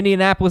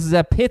 Indianapolis is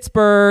at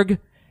Pittsburgh.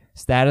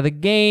 Stat of the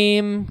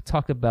game.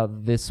 Talk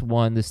about this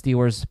one. The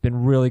Steelers have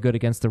been really good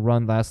against the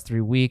run last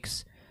 3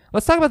 weeks.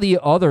 Let's talk about the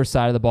other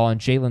side of the ball and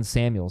Jalen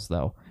Samuels,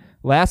 though.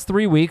 Last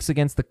 3 weeks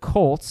against the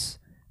Colts,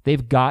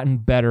 they've gotten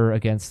better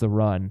against the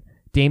run.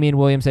 Damian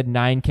Williams had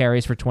 9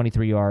 carries for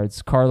 23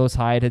 yards. Carlos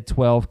Hyde had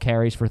 12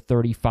 carries for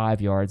 35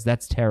 yards.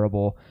 That's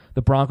terrible.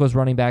 The Broncos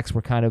running backs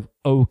were kind of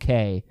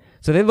okay.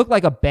 So they look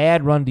like a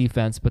bad run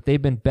defense, but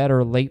they've been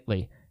better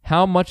lately.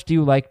 How much do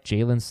you like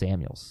Jalen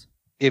Samuels?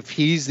 If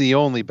he's the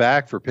only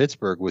back for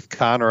Pittsburgh with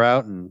Connor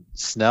out and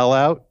Snell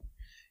out,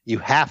 you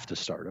have to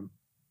start him.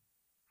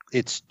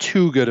 It's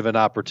too good of an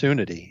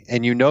opportunity.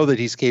 And you know that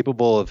he's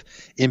capable of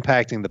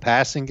impacting the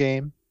passing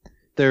game.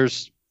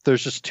 There's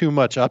just too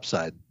much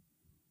upside.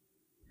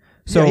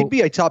 So Yeah, he'd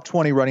be a top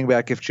 20 running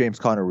back if James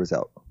Conner was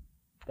out.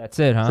 that's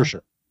it, huh? For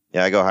sure.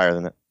 Yeah, I go higher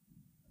than that.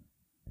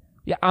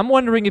 Yeah, I'm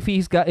wondering if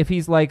he's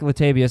like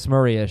Latavius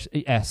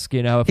Murray-esque,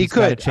 you know, if He he's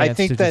got a could. chance I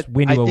think to that just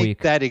win you a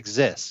week. that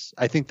exists.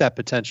 I think that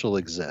potential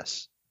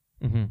exists.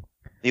 Mm-hmm.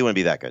 He wouldn't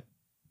be that good.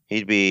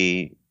 He'd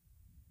be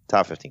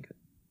top 15 good.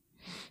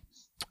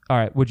 All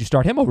right, would you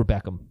start him over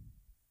Beckham?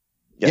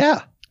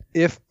 Yeah.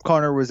 If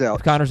Conner was out.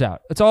 If Connor's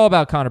out. It's all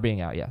about Connor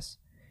being out, yes.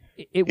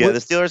 Yeah, the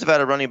Steelers have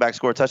had a running back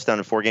score a touchdown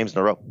in 4 games in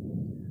a row.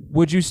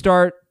 Would you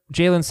start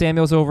Jalen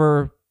Samuels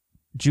over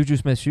Juju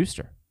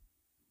Smith-Schuster?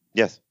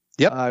 Yes.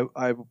 Yep.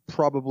 I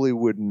probably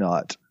would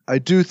not. I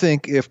do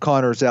think if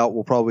Conner's out,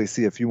 we'll probably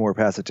see a few more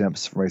pass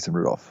attempts from Mason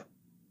Rudolph.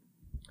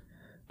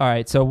 All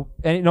right, so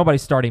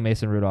nobody's starting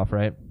Mason Rudolph,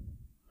 right?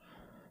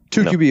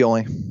 2 No. QB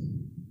only.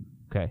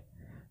 Okay.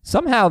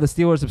 Somehow the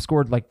Steelers have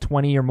scored like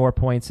 20 or more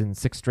points in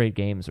 6 straight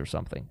games or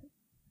something.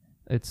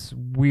 It's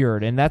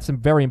weird, and that's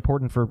very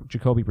important for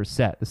Jacoby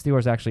Brissett. The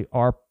Steelers actually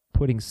are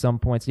putting some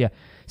points. Yeah,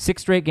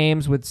 6 straight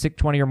games with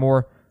 20 or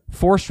more,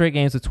 4 straight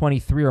games with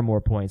 23 or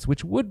more points,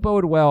 which would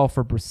bode well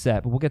for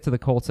Brissett, but we'll get to the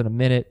Colts in a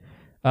minute.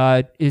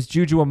 Is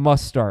Juju a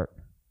must start?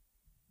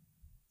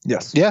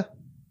 Yes. Yeah.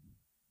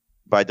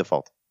 By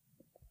default.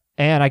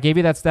 And I gave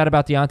you that stat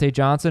about Deontay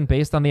Johnson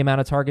based on the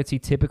amount of targets he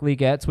typically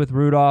gets with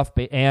Rudolph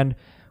and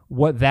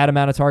what that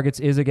amount of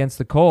targets is against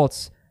the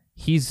Colts.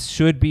 He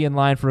should be in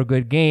line for a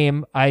good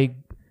game. I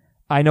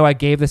know I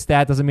gave the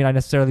stat, doesn't mean I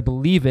necessarily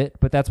believe it,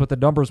 but that's what the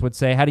numbers would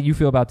say. How do you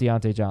feel about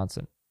Deontay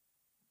Johnson?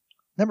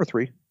 Number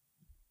 3.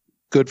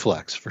 Good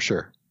flex for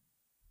sure.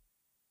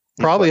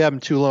 Probably have him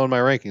too low in my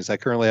rankings. I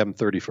currently have him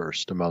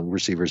 31st among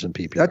receivers in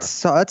PPR.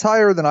 That's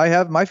higher than I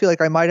have him. I feel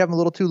like I might have him a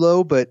little too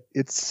low, but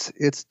it's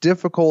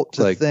difficult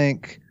to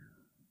think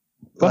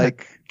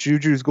like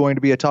Juju's going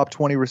to be a top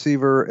 20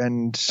 receiver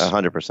and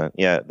 100%.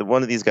 Yeah,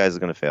 one of these guys is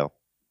going to fail.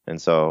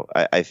 And so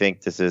I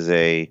think this is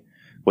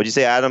what'd you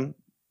say, Adam,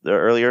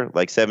 earlier?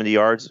 Like 70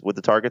 yards with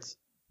the targets?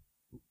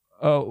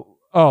 Oh,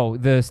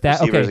 the stat.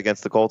 Receivers Okay,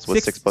 against the Colts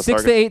with 6+ targets?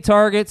 6 to 8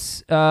 targets.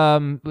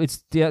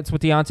 It's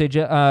what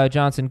Deontay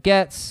Johnson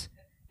gets.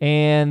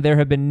 And there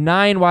have been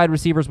 9 wide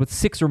receivers with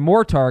 6 or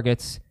more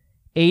targets.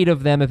 8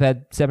 of them have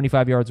had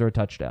 75 yards or a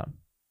touchdown.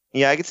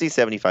 Yeah, I could see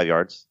 75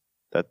 yards.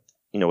 That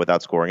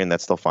without scoring, and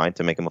that's still fine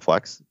to make him a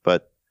flex.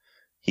 But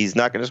he's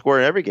not going to score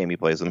in every game he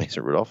plays with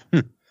Mason Rudolph.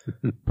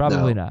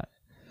 Probably not.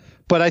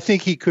 But I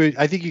think he could.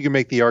 I think you can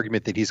make the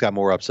argument that he's got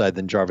more upside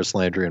than Jarvis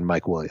Landry and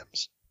Mike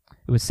Williams.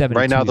 It was 72.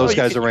 Right now, those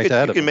guys are ranked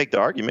ahead You of can him. make the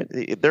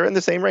argument. They're in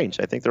the same range.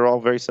 I think they're all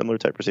very similar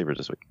type receivers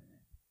this week.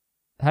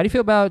 How do you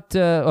feel about?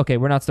 Okay,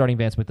 we're not starting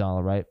Vance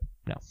McDonald, right?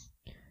 No.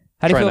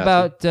 How do you Try feel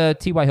about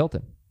T.Y.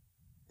 Hilton?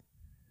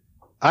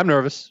 I'm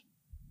nervous.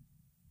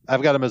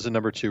 I've got him as a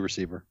number 2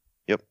 receiver.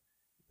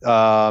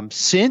 Yep.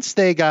 Since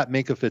they got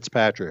Minkah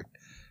Fitzpatrick,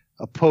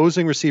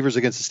 opposing receivers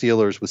against the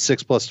Steelers with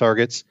 6+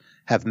 targets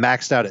have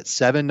maxed out at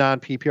 7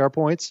 non-PPR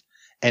points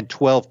and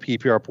 12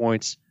 PPR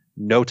points,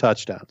 no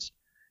touchdowns.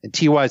 And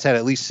T.Y.'s had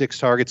at least 6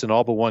 targets in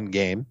all but one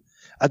game.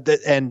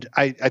 And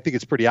I think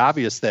it's pretty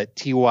obvious that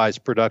T.Y.'s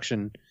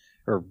production,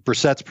 or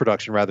Brissett's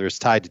production rather, is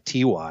tied to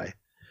T.Y.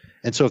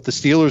 And so if the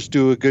Steelers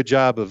do a good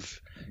job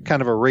of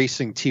kind of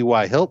erasing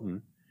T.Y.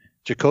 Hilton,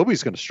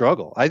 Jacoby's going to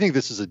struggle. I think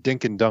this is a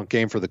dink and dunk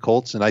game for the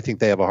Colts, and I think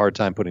they have a hard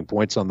time putting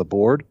points on the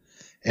board.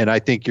 And I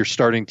think you're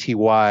starting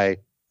T.Y.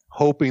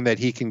 hoping that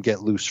he can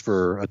get loose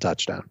for a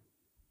touchdown.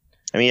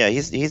 I mean, yeah,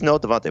 he's no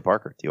Devontae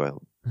Parker, T.Y.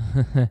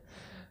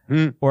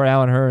 Hilton. Or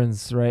Alan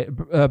Hearns, right?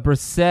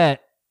 Brissett,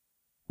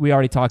 we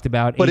already talked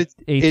about. But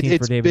 18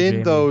 it's for David been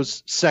Jamie.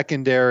 those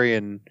secondary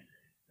and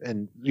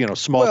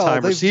small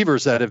time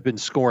receivers that have been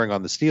scoring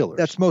on the Steelers.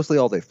 That's mostly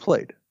all they've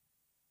played.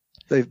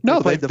 They've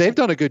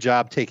done a good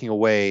job taking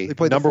away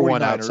number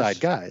 1 49ers. outside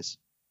guys.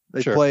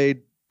 They Sure.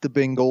 played the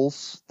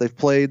Bengals. They've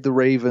played the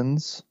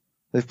Ravens.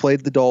 They've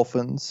played the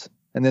Dolphins,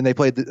 and then they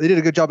did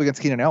a good job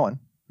against Keenan Allen.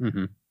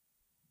 Mm-hmm.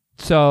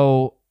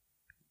 So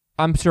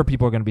I'm sure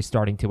people are going to be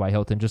starting T.Y.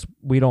 Hilton. Just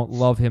we don't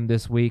love him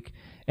this week,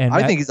 and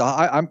I think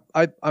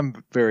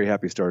I'm very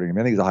happy starting him.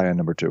 I think he's a high end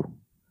number 2.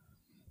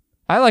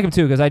 I like him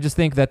too because I just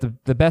think that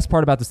the best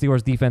part about the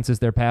Steelers' defense is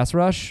their pass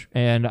rush,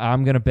 and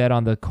I'm going to bet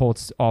on the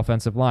Colts'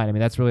 offensive line. I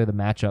mean, that's really the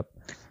matchup.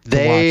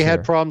 They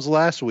had problems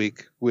last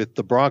week with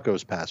the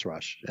Broncos pass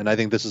rush, and I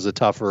think this is a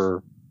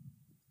tougher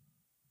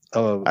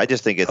I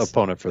just think it's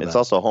opponent for them. It's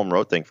also a home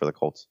road thing for the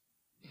Colts.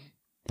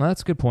 Well,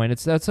 that's a good point.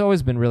 That's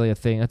always been really a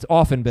thing. It's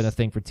often been a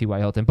thing for T.Y.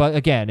 Hilton. But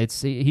again,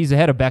 he's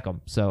ahead of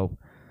Beckham, so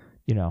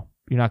you're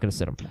not going to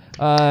sit him.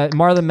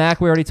 Marlon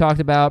Mack, we already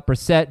talked about.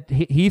 Brissett,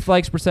 Heath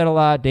likes Brissett a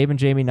lot. Dave and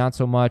Jamie, not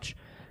so much.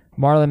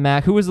 Marlon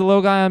Mack, who was the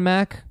low guy on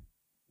Mack?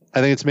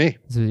 I think it's me.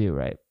 This is you,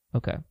 right?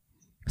 Okay.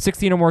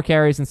 16 or more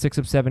carries in 6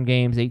 of 7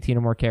 games, 18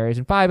 or more carries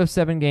in 5 of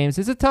 7 games.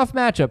 It's a tough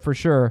matchup for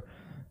sure.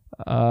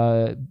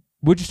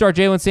 Would you start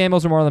Jalen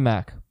Samuels or Marlon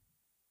Mack?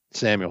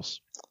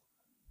 Samuels.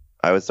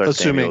 I would start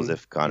Assuming, Samuels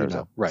if Connor's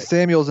out. Right.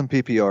 Samuels and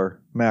PPR,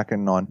 Mack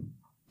and non.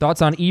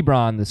 Thoughts on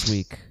Ebron this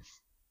week?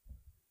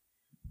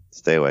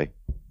 Stay away.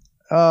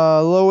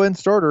 Low end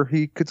starter.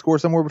 He could score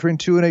somewhere between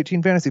 2 and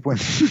 18 fantasy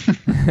points.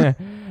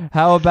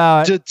 How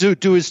about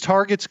do his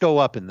targets go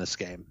up in this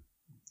game?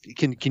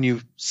 Can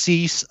you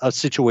see a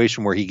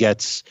situation where he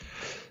gets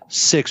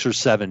 6 or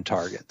 7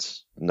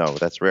 targets? No,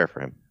 that's rare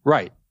for him.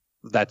 Right.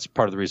 That's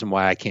part of the reason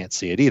why I can't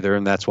see it either,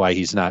 and that's why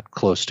he's not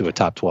close to a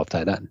top 12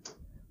 tight end.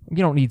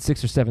 you don't need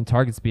 6 or 7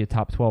 targets to be a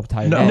top 12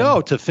 tight end?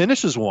 No, to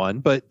finish as one,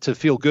 but to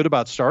feel good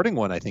about starting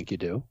one, I think you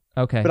do.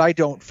 Okay. But I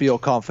don't feel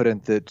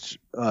confident that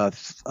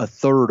a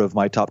third of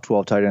my top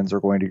 12 tight ends are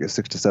going to get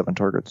 6 to 7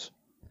 targets.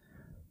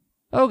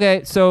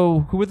 Okay,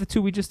 so who were the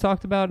 2 we just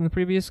talked about in the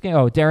previous game?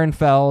 Oh, Darren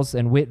Fells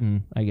and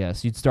Witten, I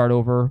guess. You'd start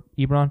over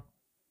Ebron?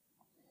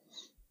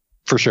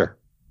 For sure.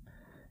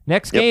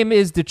 Next game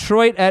is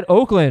Detroit at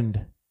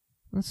Oakland.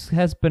 This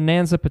has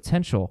bonanza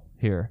potential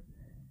here.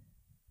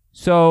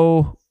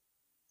 So,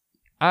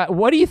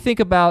 what do you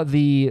think about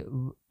the...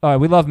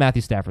 we love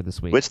Matthew Stafford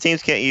this week. Which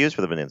teams can't you use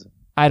for the bonanza?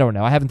 I don't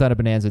know. I haven't done a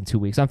bonanza in 2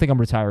 weeks. I think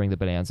I'm retiring the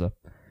bonanza.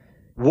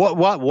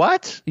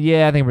 What?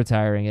 Yeah, I think I'm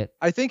retiring it.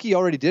 I think he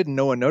already did and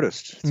no one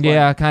noticed. It's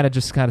Yeah, kind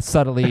of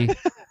subtly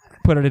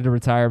put it into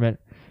retirement.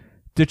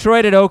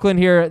 Detroit at Oakland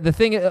here. The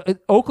thing,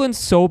 Oakland's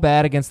so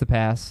bad against the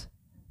pass,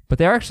 but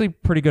they're actually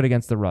pretty good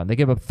against the run. They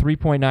give up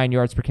 3.9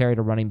 yards per carry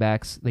to running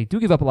backs. They do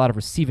give up a lot of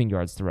receiving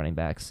yards to running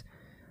backs.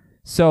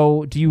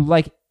 So, do you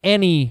like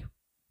any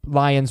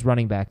Lions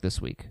running back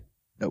this week?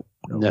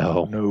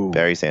 No.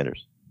 Barry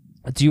Sanders.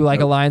 Do you like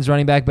a Lions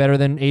running back better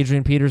than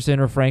Adrian Peterson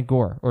or Frank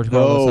Gore or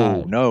Carlos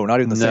Hyde? No, not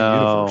even the same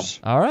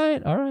universe. All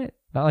right.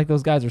 Not like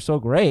those guys are so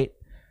great.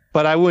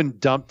 But I wouldn't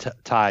dump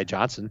Ty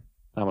Johnson.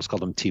 I almost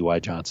called him T.Y.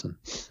 Johnson.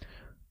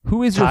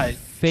 Who is your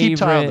favorite? Keep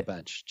Ty on the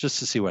bench just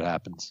to see what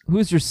happens. Who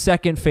is your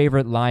second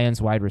favorite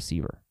Lions wide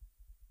receiver?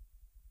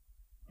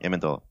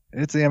 Amendola.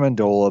 It's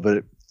Amendola,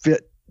 but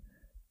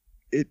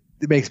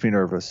it makes me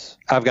nervous.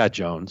 I've got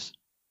Jones.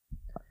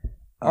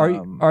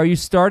 Are you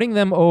starting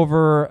them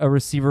over a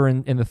receiver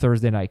in the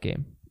Thursday night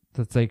game?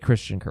 Let's say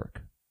Christian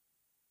Kirk.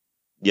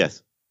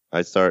 Yes.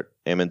 I'd start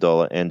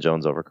Amendola and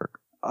Jones over Kirk.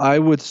 I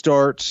would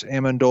start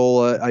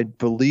Amendola. I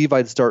believe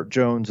I'd start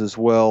Jones as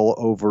well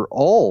over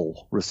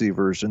all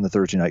receivers in the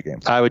Thursday night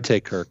games. I would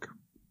take Kirk.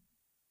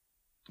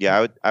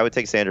 Yeah, I would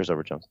take Sanders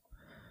over Jones.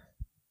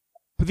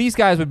 But these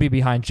guys would be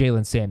behind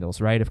Jalen Samuels,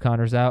 right? If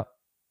Connor's out?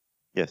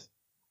 Yes.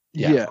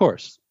 Yeah, of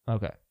course.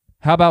 Okay.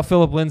 How about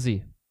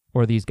Lindsay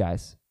or these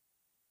guys?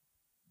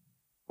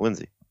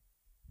 Lindsay.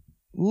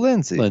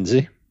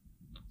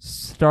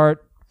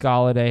 Start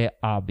Galladay,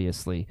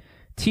 obviously.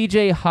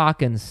 TJ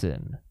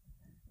Hawkinson.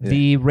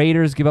 The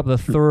Raiders give up the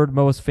third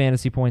most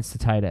fantasy points to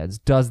tight ends.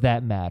 Does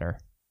that matter?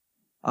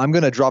 I'm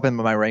going to drop him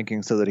in my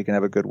rankings so that he can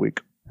have a good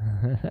week.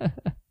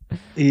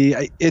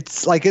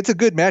 It's a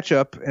good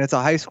matchup, and it's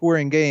a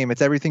high-scoring game.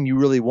 It's everything you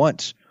really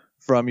want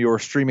from your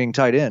streaming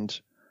tight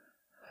end.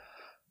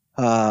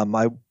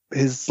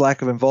 His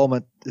lack of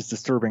involvement is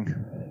disturbing.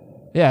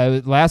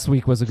 Yeah, last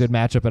week was a good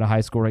matchup in a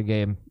high-scoring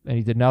game, and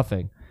he did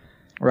nothing.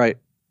 Right.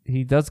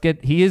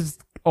 He is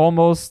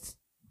almost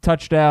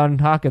touchdown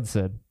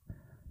Hawkinson.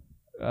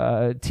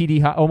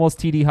 Almost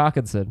TD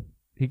Hawkinson.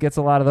 He gets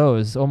a lot of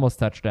those, almost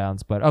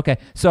touchdowns. But okay,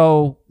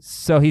 so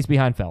he's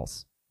behind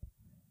Fells.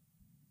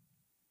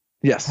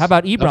 Yes. How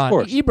about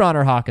Ebron? Ebron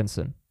or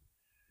Hawkinson?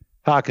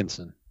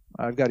 Hawkinson.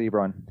 I've got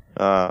Ebron.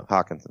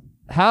 Hawkinson.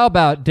 How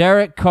about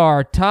Derek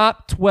Carr,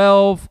 top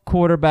 12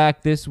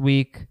 quarterback this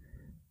week?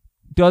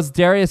 Does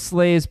Darius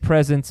Slay's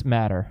presence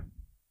matter?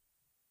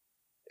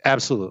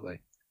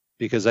 Absolutely.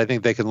 Because I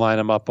think they can line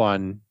him up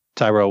on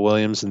Tyrell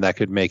Williams, and that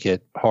could make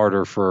it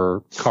harder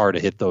for Carr to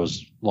hit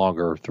those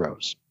longer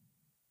throws.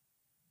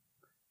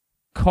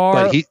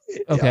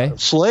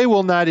 Slay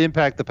will not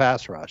impact the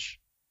pass rush.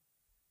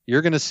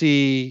 You're going to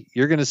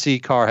see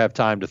Carr have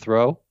time to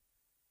throw.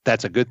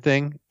 That's a good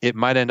thing. It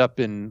might end up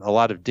in a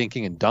lot of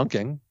dinking and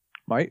dunking.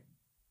 Might.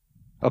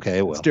 Okay,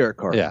 it will. It's Derek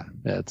Carr. Yeah,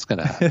 it's going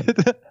to happen.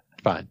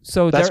 Fine.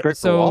 So that's great.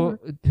 So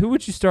who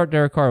would you start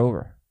Derek Carr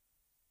over?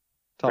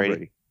 Tom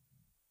Brady.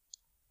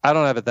 I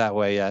don't have it that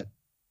way yet.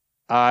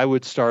 I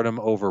would start him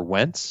over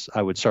Wentz.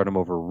 I would start him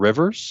over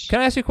Rivers. Can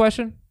I ask you a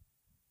question?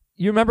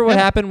 You remember what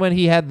happened when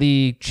he had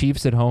the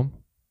Chiefs at home?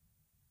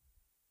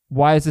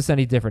 Why is this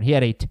any different? He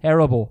had a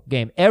terrible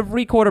game.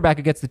 Every quarterback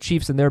against the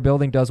Chiefs in their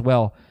building does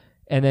well,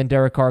 and then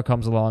Derek Carr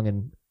comes along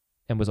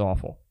and was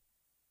awful.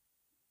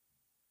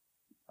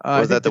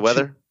 Was that the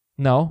weather?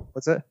 No.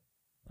 What's that?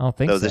 I don't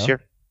think so. That was this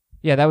year?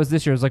 Yeah, that was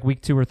this year. It was like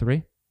week 2 or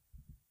 3.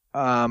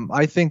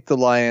 I think the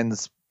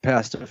Lions'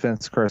 pass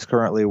defense is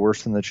currently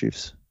worse than the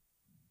Chiefs.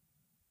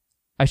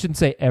 I shouldn't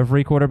say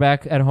every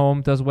quarterback at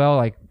home does well,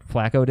 like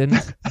Flacco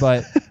didn't,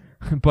 but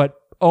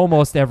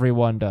almost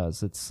everyone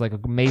does. It's like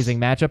an amazing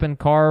matchup, and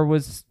Carr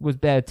was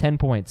bad, 10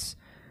 points,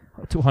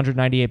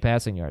 298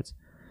 passing yards.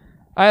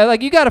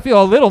 You got to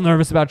feel a little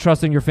nervous about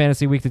trusting your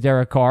fantasy week to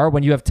Derek Carr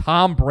when you have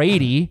Tom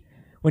Brady,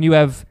 when you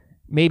have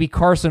maybe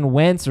Carson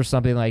Wentz or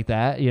something like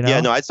that. You know?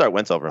 Yeah, no, I'd start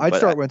Wentz over him. I'd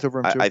start Wentz over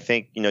him too. I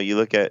think you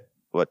look at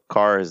what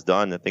Carr has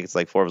done. I think it's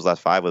like 4 of his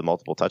last 5 with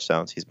multiple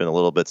touchdowns. He's been a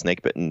little bit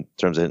snake bitten in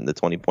terms of hitting the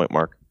 20-point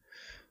mark.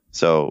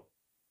 So,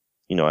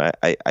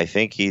 I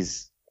think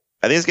this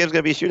game's going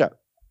to be a shootout.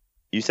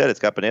 You said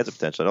it's got bonanza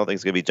potential. I don't think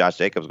it's going to be Josh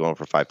Jacobs going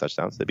for 5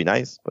 touchdowns. That'd be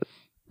nice, but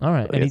all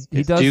right. And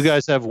he does. Do you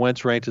guys have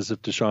Wentz ranked as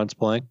if Deshaun's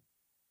playing?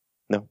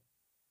 No.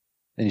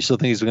 And you still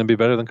think he's going to be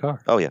better than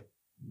Carr? Oh yeah.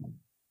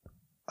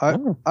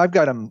 I've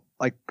got him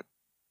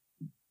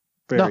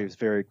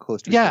very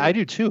close to. Yeah, I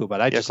do too.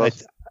 But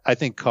I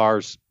think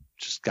Carr's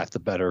just got the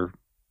better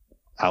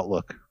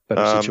outlook,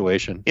 better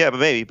situation. Yeah,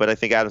 but I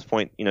think Adam's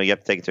point, you have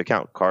to take into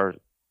account Carr.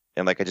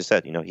 And like I just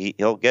said,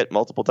 he'll get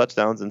multiple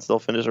touchdowns and still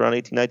finish around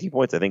 18, 19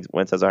 points. I think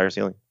Wentz has a higher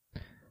ceiling.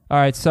 All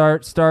right,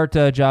 start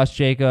Josh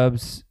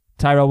Jacobs,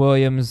 Tyrell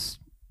Williams,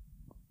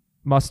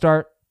 must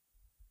start.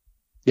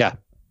 Yeah.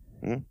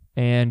 Mm-hmm.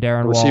 And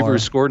Darren Waller. Receiver who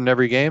scored in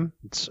every game.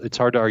 It's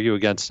hard to argue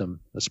against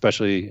him,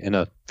 especially in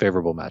a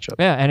favorable matchup.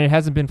 Yeah, and it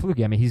hasn't been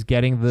fluky. I mean, he's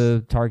getting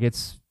the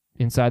targets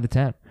inside the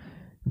 10.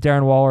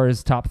 Darren Waller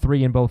is top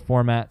 3 in both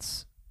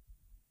formats.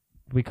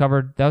 We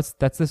covered that's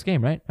this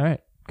game, right? All right,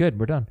 good.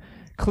 We're done.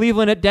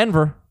 Cleveland at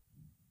Denver.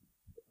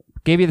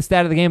 Gave you the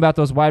stat of the game about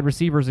those wide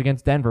receivers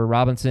against Denver.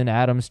 Robinson,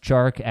 Adams,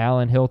 Chark,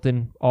 Allen,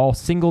 Hilton, all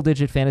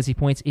single-digit fantasy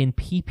points in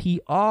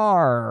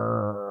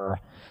PPR.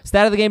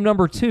 Stat of the game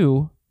number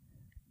 2,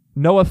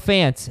 Noah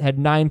Fant had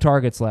 9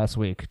 targets last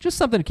week. Just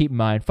something to keep in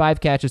mind. 5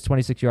 catches,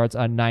 26 yards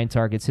on 9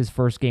 targets. His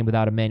first game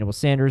without Emmanuel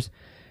Sanders.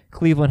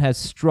 Cleveland has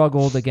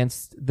struggled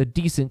against the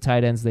decent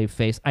tight ends they've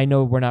faced. I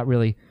know we're not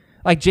really...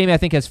 Like Jamie, I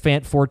think, has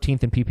Fant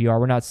 14th in PPR.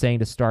 We're not saying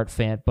to start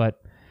Fant,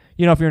 but...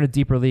 if you're in a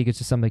deeper league, it's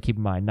just something to keep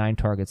in mind. 9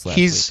 targets last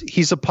week.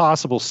 He's a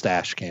possible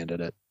stash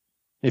candidate.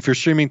 If you're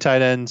streaming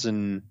tight ends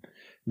and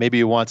maybe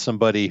you want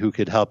somebody who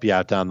could help you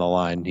out down the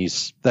line,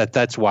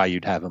 that's why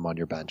you'd have him on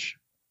your bench.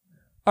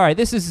 All right,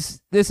 this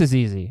is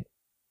easy.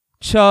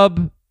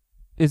 Chubb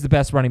is the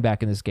best running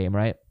back in this game,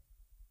 right?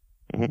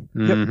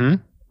 Mm-hmm. Yep.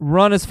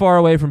 Run as far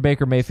away from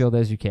Baker Mayfield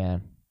as you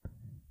can.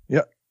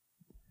 Yep.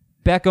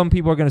 Beckham,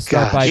 people are going to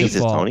start by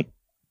Jesus, default. Tony.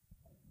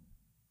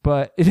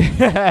 But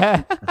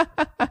it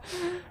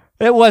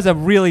was a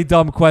really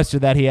dumb question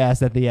that he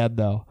asked at the end,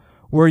 though.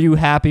 Were you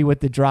happy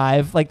with the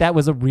drive? That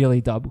was a really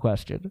dumb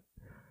question.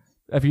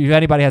 If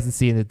anybody hasn't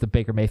seen it, the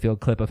Baker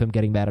Mayfield clip of him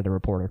getting mad at a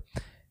reporter.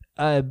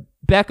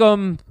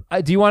 Beckham,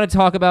 do you want to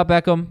talk about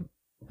Beckham?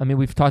 I mean,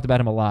 we've talked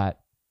about him a lot.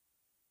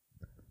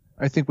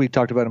 I think we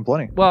talked about him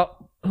plenty.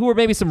 Well, who are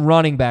maybe some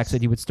running backs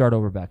that you would start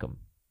over Beckham?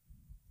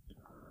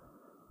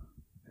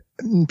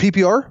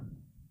 PPR?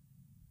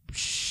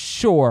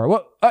 Sure.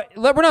 Well,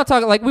 we're not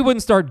talking we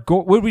wouldn't start.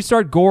 Would we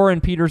start Gore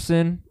and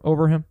Peterson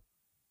over him?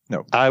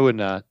 No, I would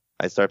not.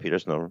 I'd start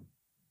Peterson over him.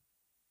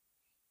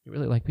 You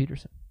really like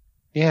Peterson?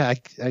 Yeah, I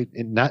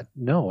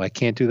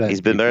can't do that.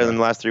 He's been better than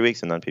the last 3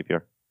 weeks in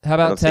non-PPR. How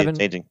about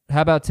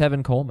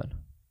Tevin? Coleman?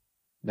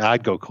 No,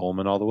 I'd go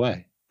Coleman all the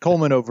way.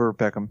 Coleman over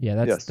Beckham.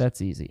 Yeah,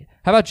 that's easy.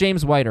 How about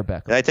James White or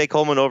Beckham? Did I take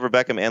Coleman over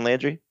Beckham and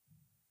Landry?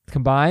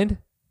 Combined?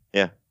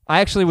 Yeah.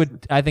 I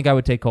think I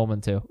would take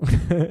Coleman too.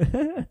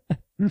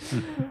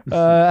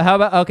 How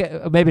about,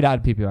 okay, maybe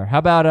not in PPR. How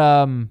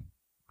about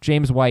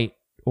James White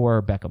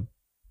or Beckham?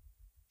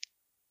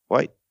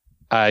 White.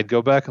 I'd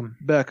go Beckham.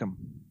 Beckham.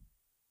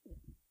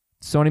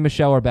 Sony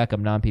Michel or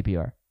Beckham,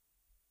 non-PPR?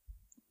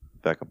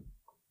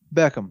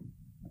 Beckham.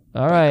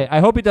 All right.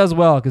 I hope he does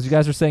well because you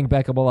guys are saying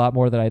Beckham a lot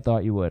more than I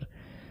thought you would.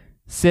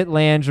 Sit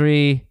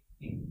Landry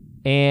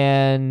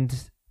and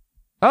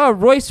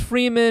Royce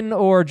Freeman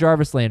or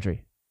Jarvis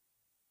Landry?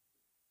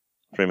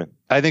 Freeman.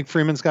 I think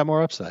Freeman's got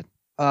more upside.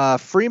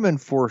 Freeman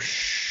for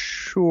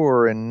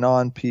sure in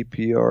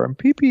non-PPR. In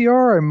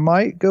PPR, I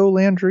might go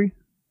Landry.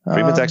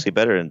 Freeman's actually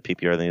better in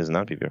PPR than he is in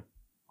non-PPR.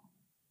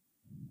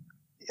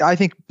 I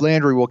think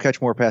Landry will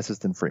catch more passes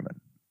than Freeman.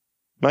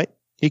 Might.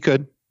 He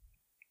could.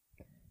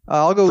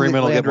 I'll go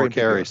Freeman will get Landry more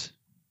carries.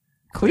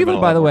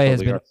 Cleveland, by the way,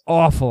 has been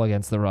awful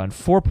against the run.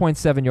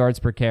 4.7 yards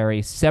per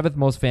carry, 7th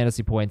most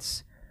fantasy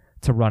points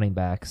to running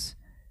backs.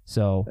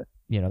 So,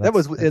 that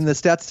was in the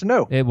stats to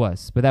know. It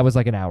was, but that was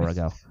like an hour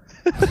ago.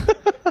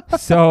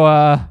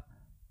 So,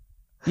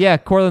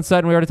 Cortland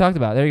Sutton, we already talked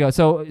about. There you go.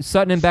 So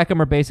Sutton and Beckham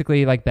are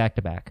basically like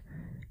back-to-back.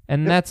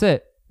 And that's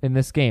it in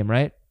this game,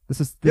 right?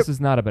 This is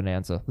not a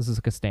bonanza. This is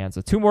a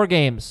Costanza. 2 more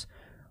games.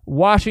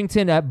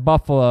 Washington at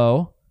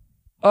Buffalo.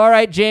 All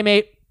right,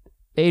 J-Mate.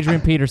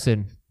 Adrian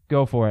Peterson.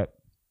 Go for it.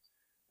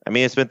 I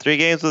mean, it's been 3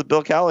 games with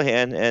Bill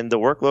Callahan, and the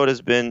workload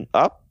has been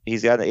up.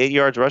 He's got 8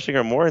 yards rushing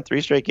or more in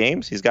 3 straight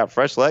games. He's got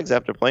fresh legs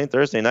after playing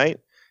Thursday night,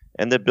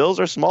 and the Bills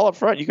are small up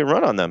front. You can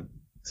run on them.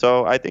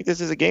 So I think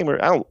this is a game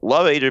where I don't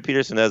love Adrian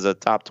Peterson as a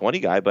top 20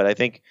 guy, but I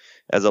think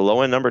as a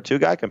low-end number 2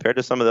 guy compared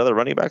to some of the other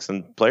running backs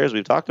and players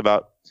we've talked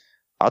about,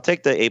 I'll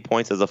take the 8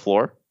 points as a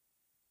floor.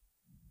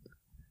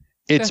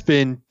 It's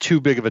been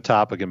too big of a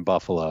topic in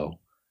Buffalo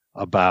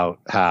about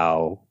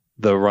how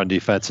the run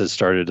defense has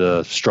started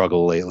to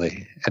struggle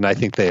lately, and I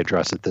think they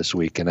address it this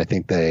week. And I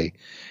think they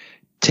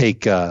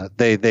take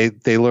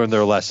they learn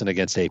their lesson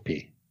against AP.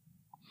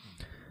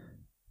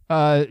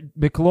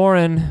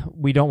 McLaurin,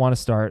 we don't want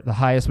to start. The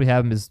highest we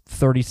have him is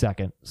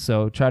 32nd,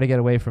 so try to get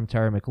away from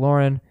Terry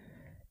McLaurin,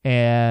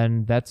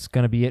 and that's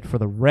going to be it for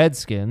the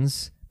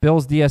Redskins.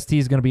 Bills DST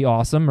is going to be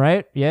awesome,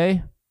 right?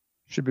 Yay.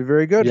 Should be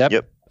very good.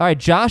 Yep. All right,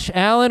 Josh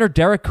Allen or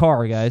Derek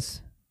Carr,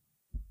 guys?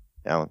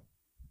 Allen.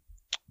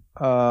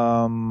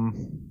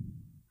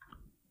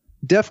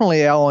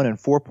 Definitely Allen in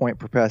 4-point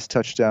per pass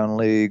touchdown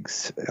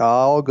leagues.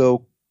 I'll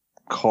go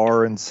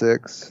Carr in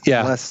 6.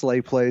 Yeah. Unless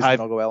Slay plays,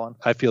 then I'll go Allen.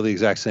 I feel the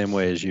exact same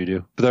way as you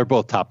do. But they're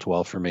both top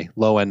 12 for me.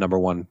 Low end number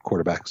 1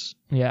 quarterbacks.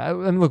 Yeah, I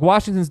mean, look,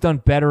 Washington's done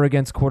better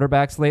against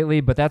quarterbacks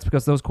lately, but that's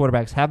because those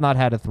quarterbacks have not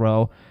had to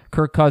throw.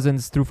 Kirk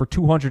Cousins threw for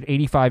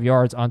 285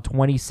 yards on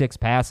 26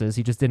 passes.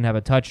 He just didn't have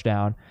a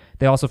touchdown.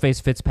 They also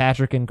faced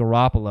Fitzpatrick and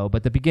Garoppolo,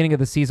 but the beginning of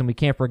the season, we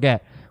can't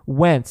forget,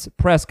 Wentz,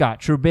 Prescott,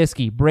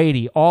 Trubisky,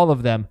 Brady, all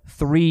of them,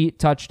 3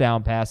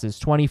 touchdown passes,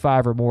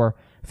 25 or more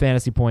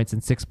fantasy points in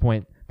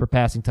 6-point per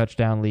passing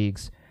touchdown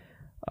leagues.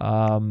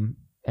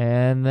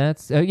 And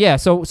that's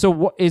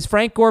So is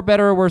Frank Gore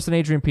better or worse than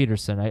Adrian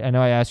Peterson? I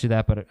know I asked you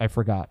that, but I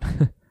forgot.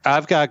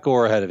 I've got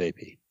Gore ahead of AP.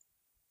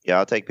 Yeah,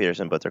 I'll take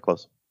Peterson, but they're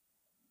close.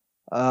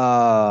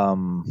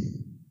 I'll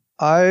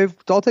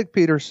take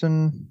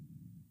Peterson.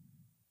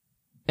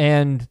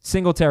 And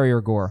Singletary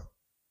or Gore?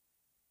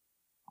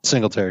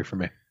 Singletary for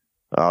me.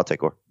 I'll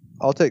take Gore.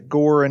 I'll take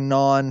Gore and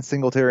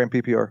non-Singletary and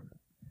PPR.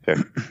 Fair.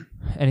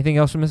 Anything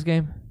else from this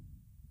game?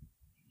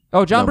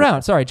 Oh, John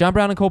Brown. Sorry, John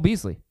Brown and Cole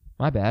Beasley.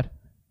 My bad.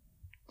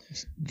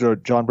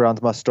 John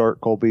Brown's must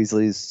start. Cole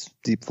Beasley's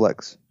deep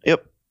flex.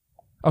 Yep.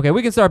 Okay,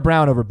 we can start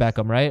Brown over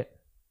Beckham, right?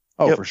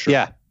 Oh, Yep. for sure.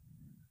 Yeah.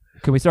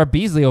 Can we start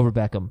Beasley over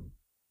Beckham?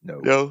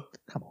 No.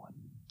 Come on.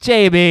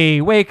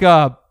 JB, wake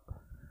up.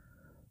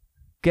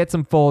 Get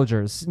some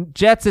Folgers.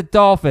 Jets at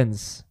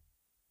Dolphins.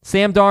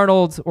 Sam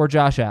Darnold or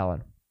Josh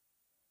Allen?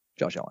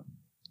 Josh Allen.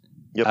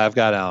 Yep. I've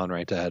got Allen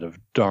right ahead of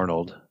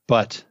Darnold,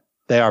 but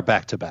they are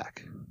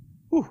back-to-back.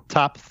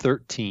 Top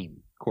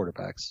 13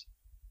 quarterbacks.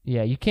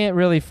 Yeah, you can't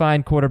really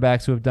find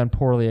quarterbacks who have done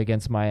poorly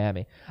against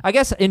Miami. I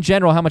guess, in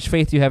general, how much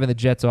faith do you have in the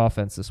Jets'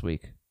 offense this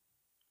week?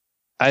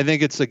 I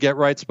think it's a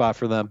get-right spot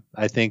for them.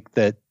 I think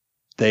that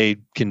they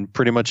can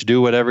pretty much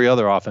do what every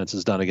other offense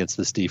has done against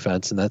this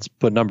defense, and that's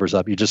put numbers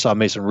up. You just saw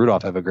Mason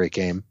Rudolph have a great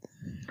game.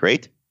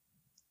 Great.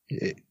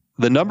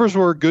 The numbers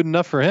were good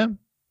enough for him.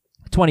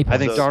 20 points. I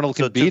think Darnold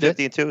can beat it.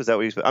 250 and 2? Is that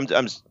what you expect? Is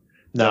that what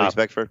No. you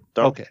expect for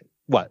Darnold? Okay.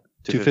 What?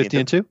 250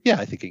 and 2? Yeah,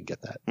 I think he can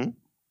get that. I don't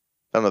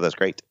know if that's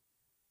great.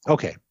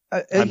 Okay.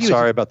 I'm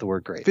sorry about the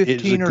word great.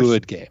 It's a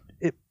good game.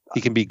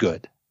 He can be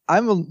good.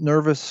 I'm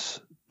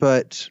nervous,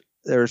 but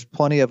there's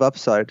plenty of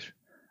upside.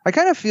 I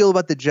kind of feel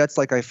about the Jets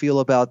like I feel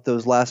about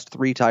those last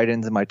 3 tight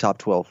ends in my top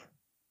 12.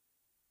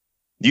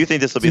 Do you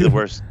think this will be the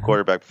worst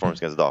quarterback performance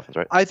against the Dolphins,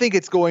 right? I think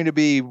it's going to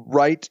be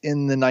right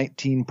in the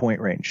 19-point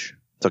range.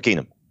 So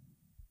Keenum.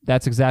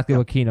 That's exactly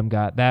what Keenum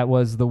got. That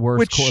was the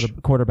worst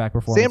quarterback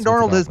performance. Sam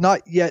Darnold has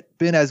not yet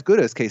been as good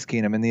as Case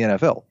Keenum in the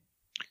NFL.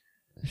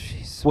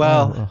 Jeez.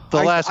 Well,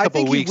 the last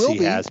couple of weeks he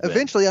has been.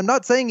 Eventually, I'm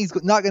not saying he's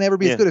not going to ever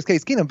be as good as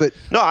Case Keenum, but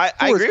no, I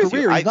agree with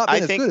you. He's not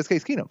been as good as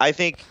Case Keenum. I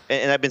think,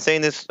 and I've been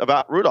saying this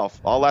about Rudolph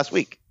all last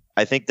week,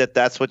 I think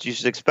that's what you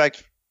should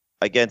expect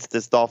against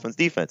this Dolphins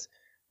defense.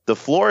 The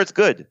floor is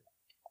good.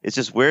 It's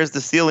just where's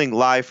the ceiling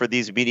lie for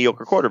these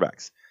mediocre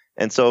quarterbacks?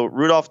 And so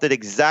Rudolph did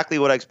exactly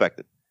what I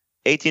expected.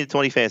 18 to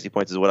 20 fantasy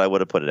points is what I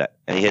would have put it at,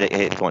 and he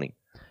hit 20.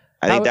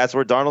 I think that's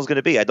where Darnold's going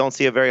to be. I don't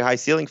see a very high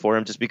ceiling for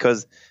him just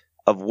because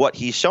of what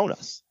he's shown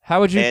us. How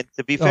would you? And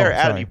to be fair,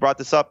 Adam, you brought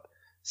this up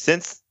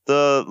since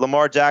the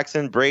Lamar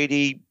Jackson,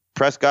 Brady,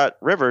 Prescott,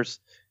 Rivers.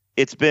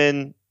 It's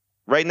been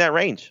right in that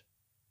range.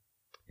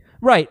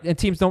 Right, and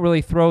teams don't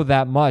really throw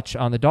that much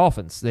on the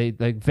Dolphins. They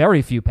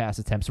very few pass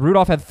attempts.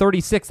 Rudolph had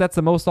 36. That's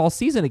the most all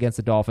season against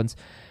the Dolphins.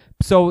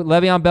 So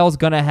Le'Veon Bell's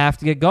going to have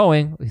to get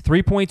going.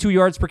 3.2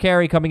 yards per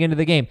carry coming into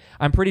the game.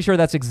 I'm pretty sure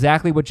that's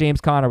exactly what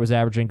James Conner was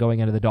averaging going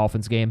into the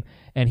Dolphins game,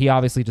 and he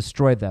obviously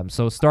destroyed them.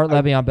 So start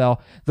Le'Veon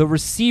Bell. The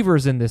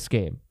receivers in this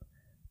game,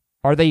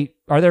 are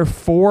there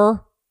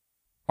 4?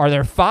 Are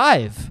there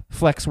 5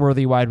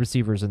 flex-worthy wide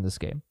receivers in this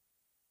game?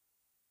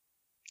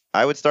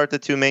 I would start the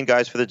 2 main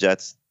guys for the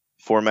Jets.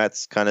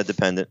 Format's kind of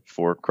dependent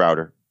for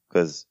Crowder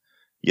because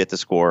you get to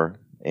score.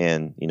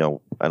 And,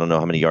 I don't know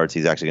how many yards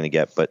he's actually going to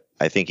get, but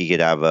I think he could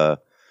have a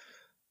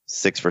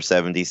 6 for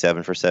 70,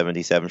 7 for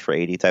 70, 7 for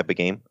 80 type of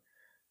game.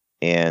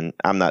 And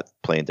I'm not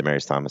playing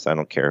Demaryius Thomas. I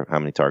don't care how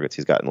many targets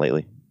he's gotten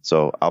lately.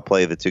 So I'll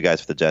play the 2 guys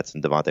for the Jets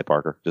and Devontae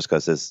Parker just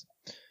because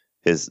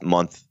his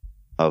month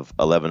of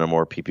 11 or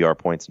more PPR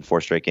points in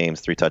 4 straight games,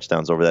 3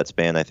 touchdowns over that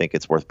span, I think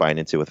it's worth buying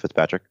into with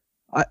Fitzpatrick.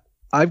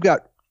 I've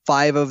got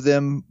 5 of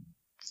them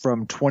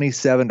from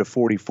 27 to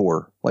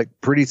 44, like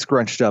pretty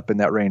scrunched up in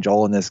that range,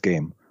 all in this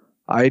game.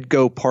 I'd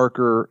go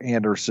Parker,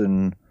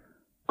 Anderson,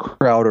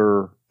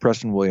 Crowder,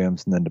 Preston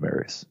Williams, and then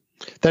Demaryius.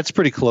 That's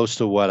pretty close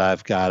to what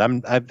I've got.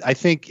 I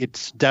think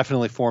it's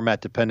definitely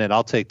format dependent.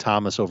 I'll take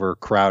Thomas over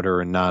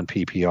Crowder and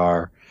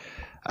non-PPR.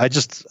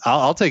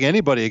 I'll take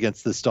anybody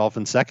against this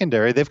Dolphins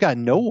secondary. They've got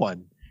no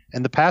one,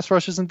 and the pass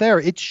rush isn't there.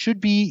 It should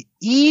be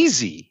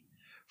easy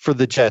for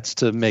the Jets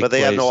to make. But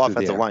they have no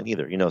offensive line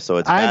either, so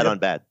it's bad on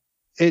bad.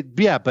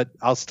 But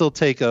I'll still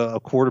take a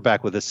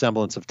quarterback with a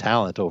semblance of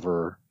talent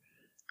over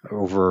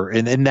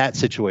in that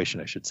situation,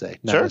 I should say,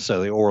 not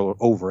necessarily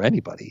over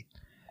anybody.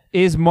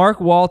 Is Mark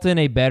Walton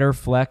a better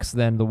flex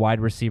than the wide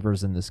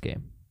receivers in this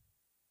game?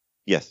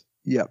 Yes.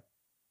 Yep.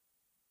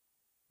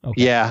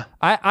 Okay. Yeah.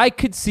 I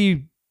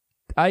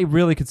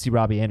really could see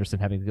Robbie Anderson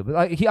having a good.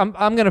 I'm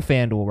going to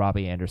FanDuel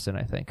Robbie Anderson.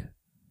 I think.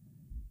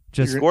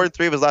 He scored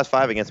 3 of his last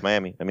 5 against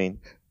Miami. I mean,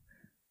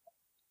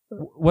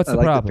 what's the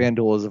problem?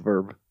 FanDuel is a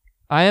verb.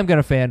 I am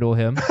going to FanDuel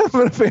him. I'm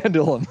going to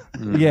FanDuel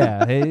him.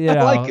 Yeah.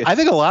 I like it. I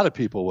think a lot of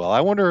people will.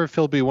 I wonder if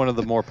he'll be one of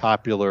the more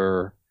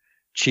popular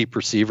cheap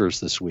receivers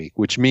this week,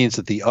 which means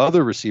that the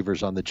other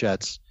receivers on the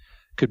Jets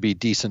could be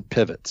decent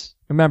pivots.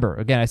 Remember,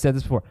 again, I said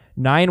this before,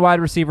 9 wide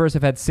receivers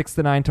have had 6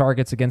 to 9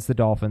 targets against the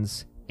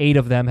Dolphins. 8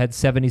 of them had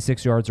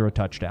 76 yards or a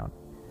touchdown.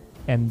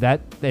 And that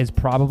is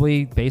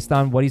probably, based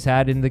on what he's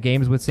had in the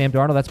games with Sam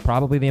Darnold, that's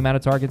probably the amount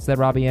of targets that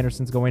Robbie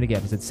Anderson's going to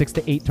get. He's had 6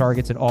 to 8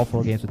 targets in all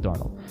 4 games with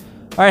Darnold.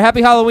 All right,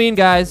 happy Halloween,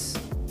 guys.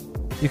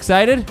 You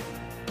excited?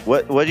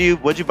 What'd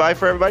you buy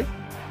for everybody?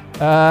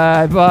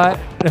 I bought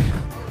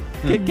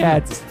Kit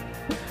Kats.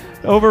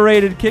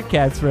 Overrated Kit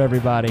Kats for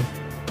everybody.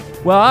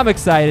 Well, I'm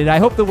excited. I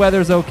hope the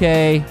weather's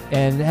okay,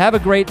 and have a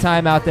great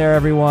time out there,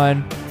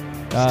 everyone.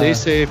 Stay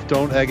safe.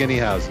 Don't egg any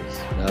houses.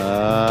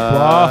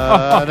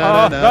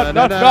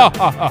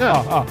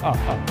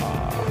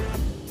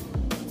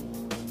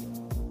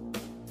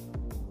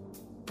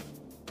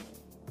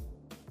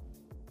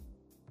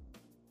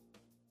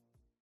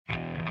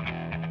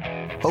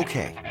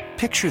 Okay,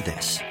 picture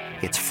this.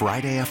 It's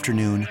Friday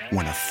afternoon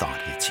when a thought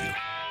hits you.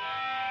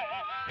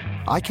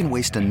 I can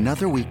waste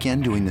another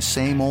weekend doing the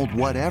same old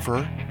whatever,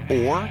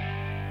 or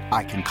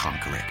I can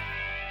conquer it.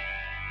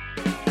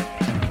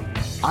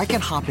 I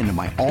can hop into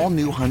my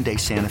all-new Hyundai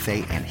Santa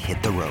Fe and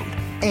hit the road.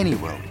 Any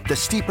road. The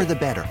steeper, the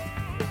better.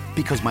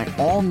 Because my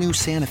all-new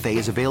Santa Fe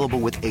is available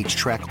with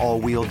H-Track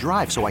all-wheel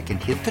drive, so I can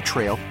hit the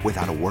trail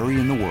without a worry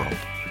in the world.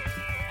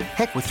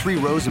 Heck, with 3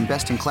 rows and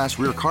best-in-class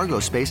rear cargo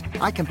space,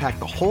 I can pack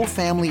the whole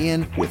family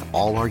in with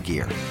all our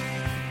gear.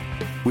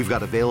 We've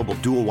got available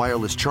dual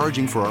wireless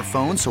charging for our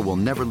phones, so we'll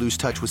never lose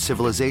touch with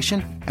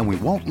civilization, and we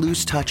won't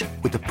lose touch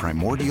with the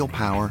primordial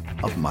power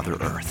of Mother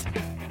Earth.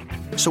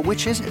 So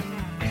which is it?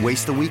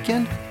 Waste the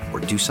weekend or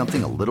do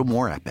something a little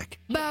more epic?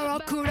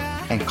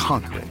 And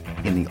conquer it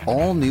in the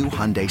all-new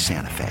Hyundai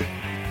Santa Fe.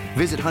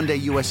 Visit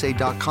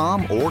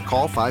HyundaiUSA.com or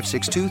call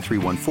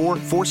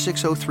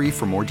 562-314-4603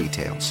 for more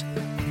details.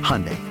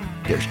 Hyundai,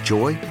 there's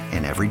joy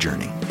in every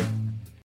journey.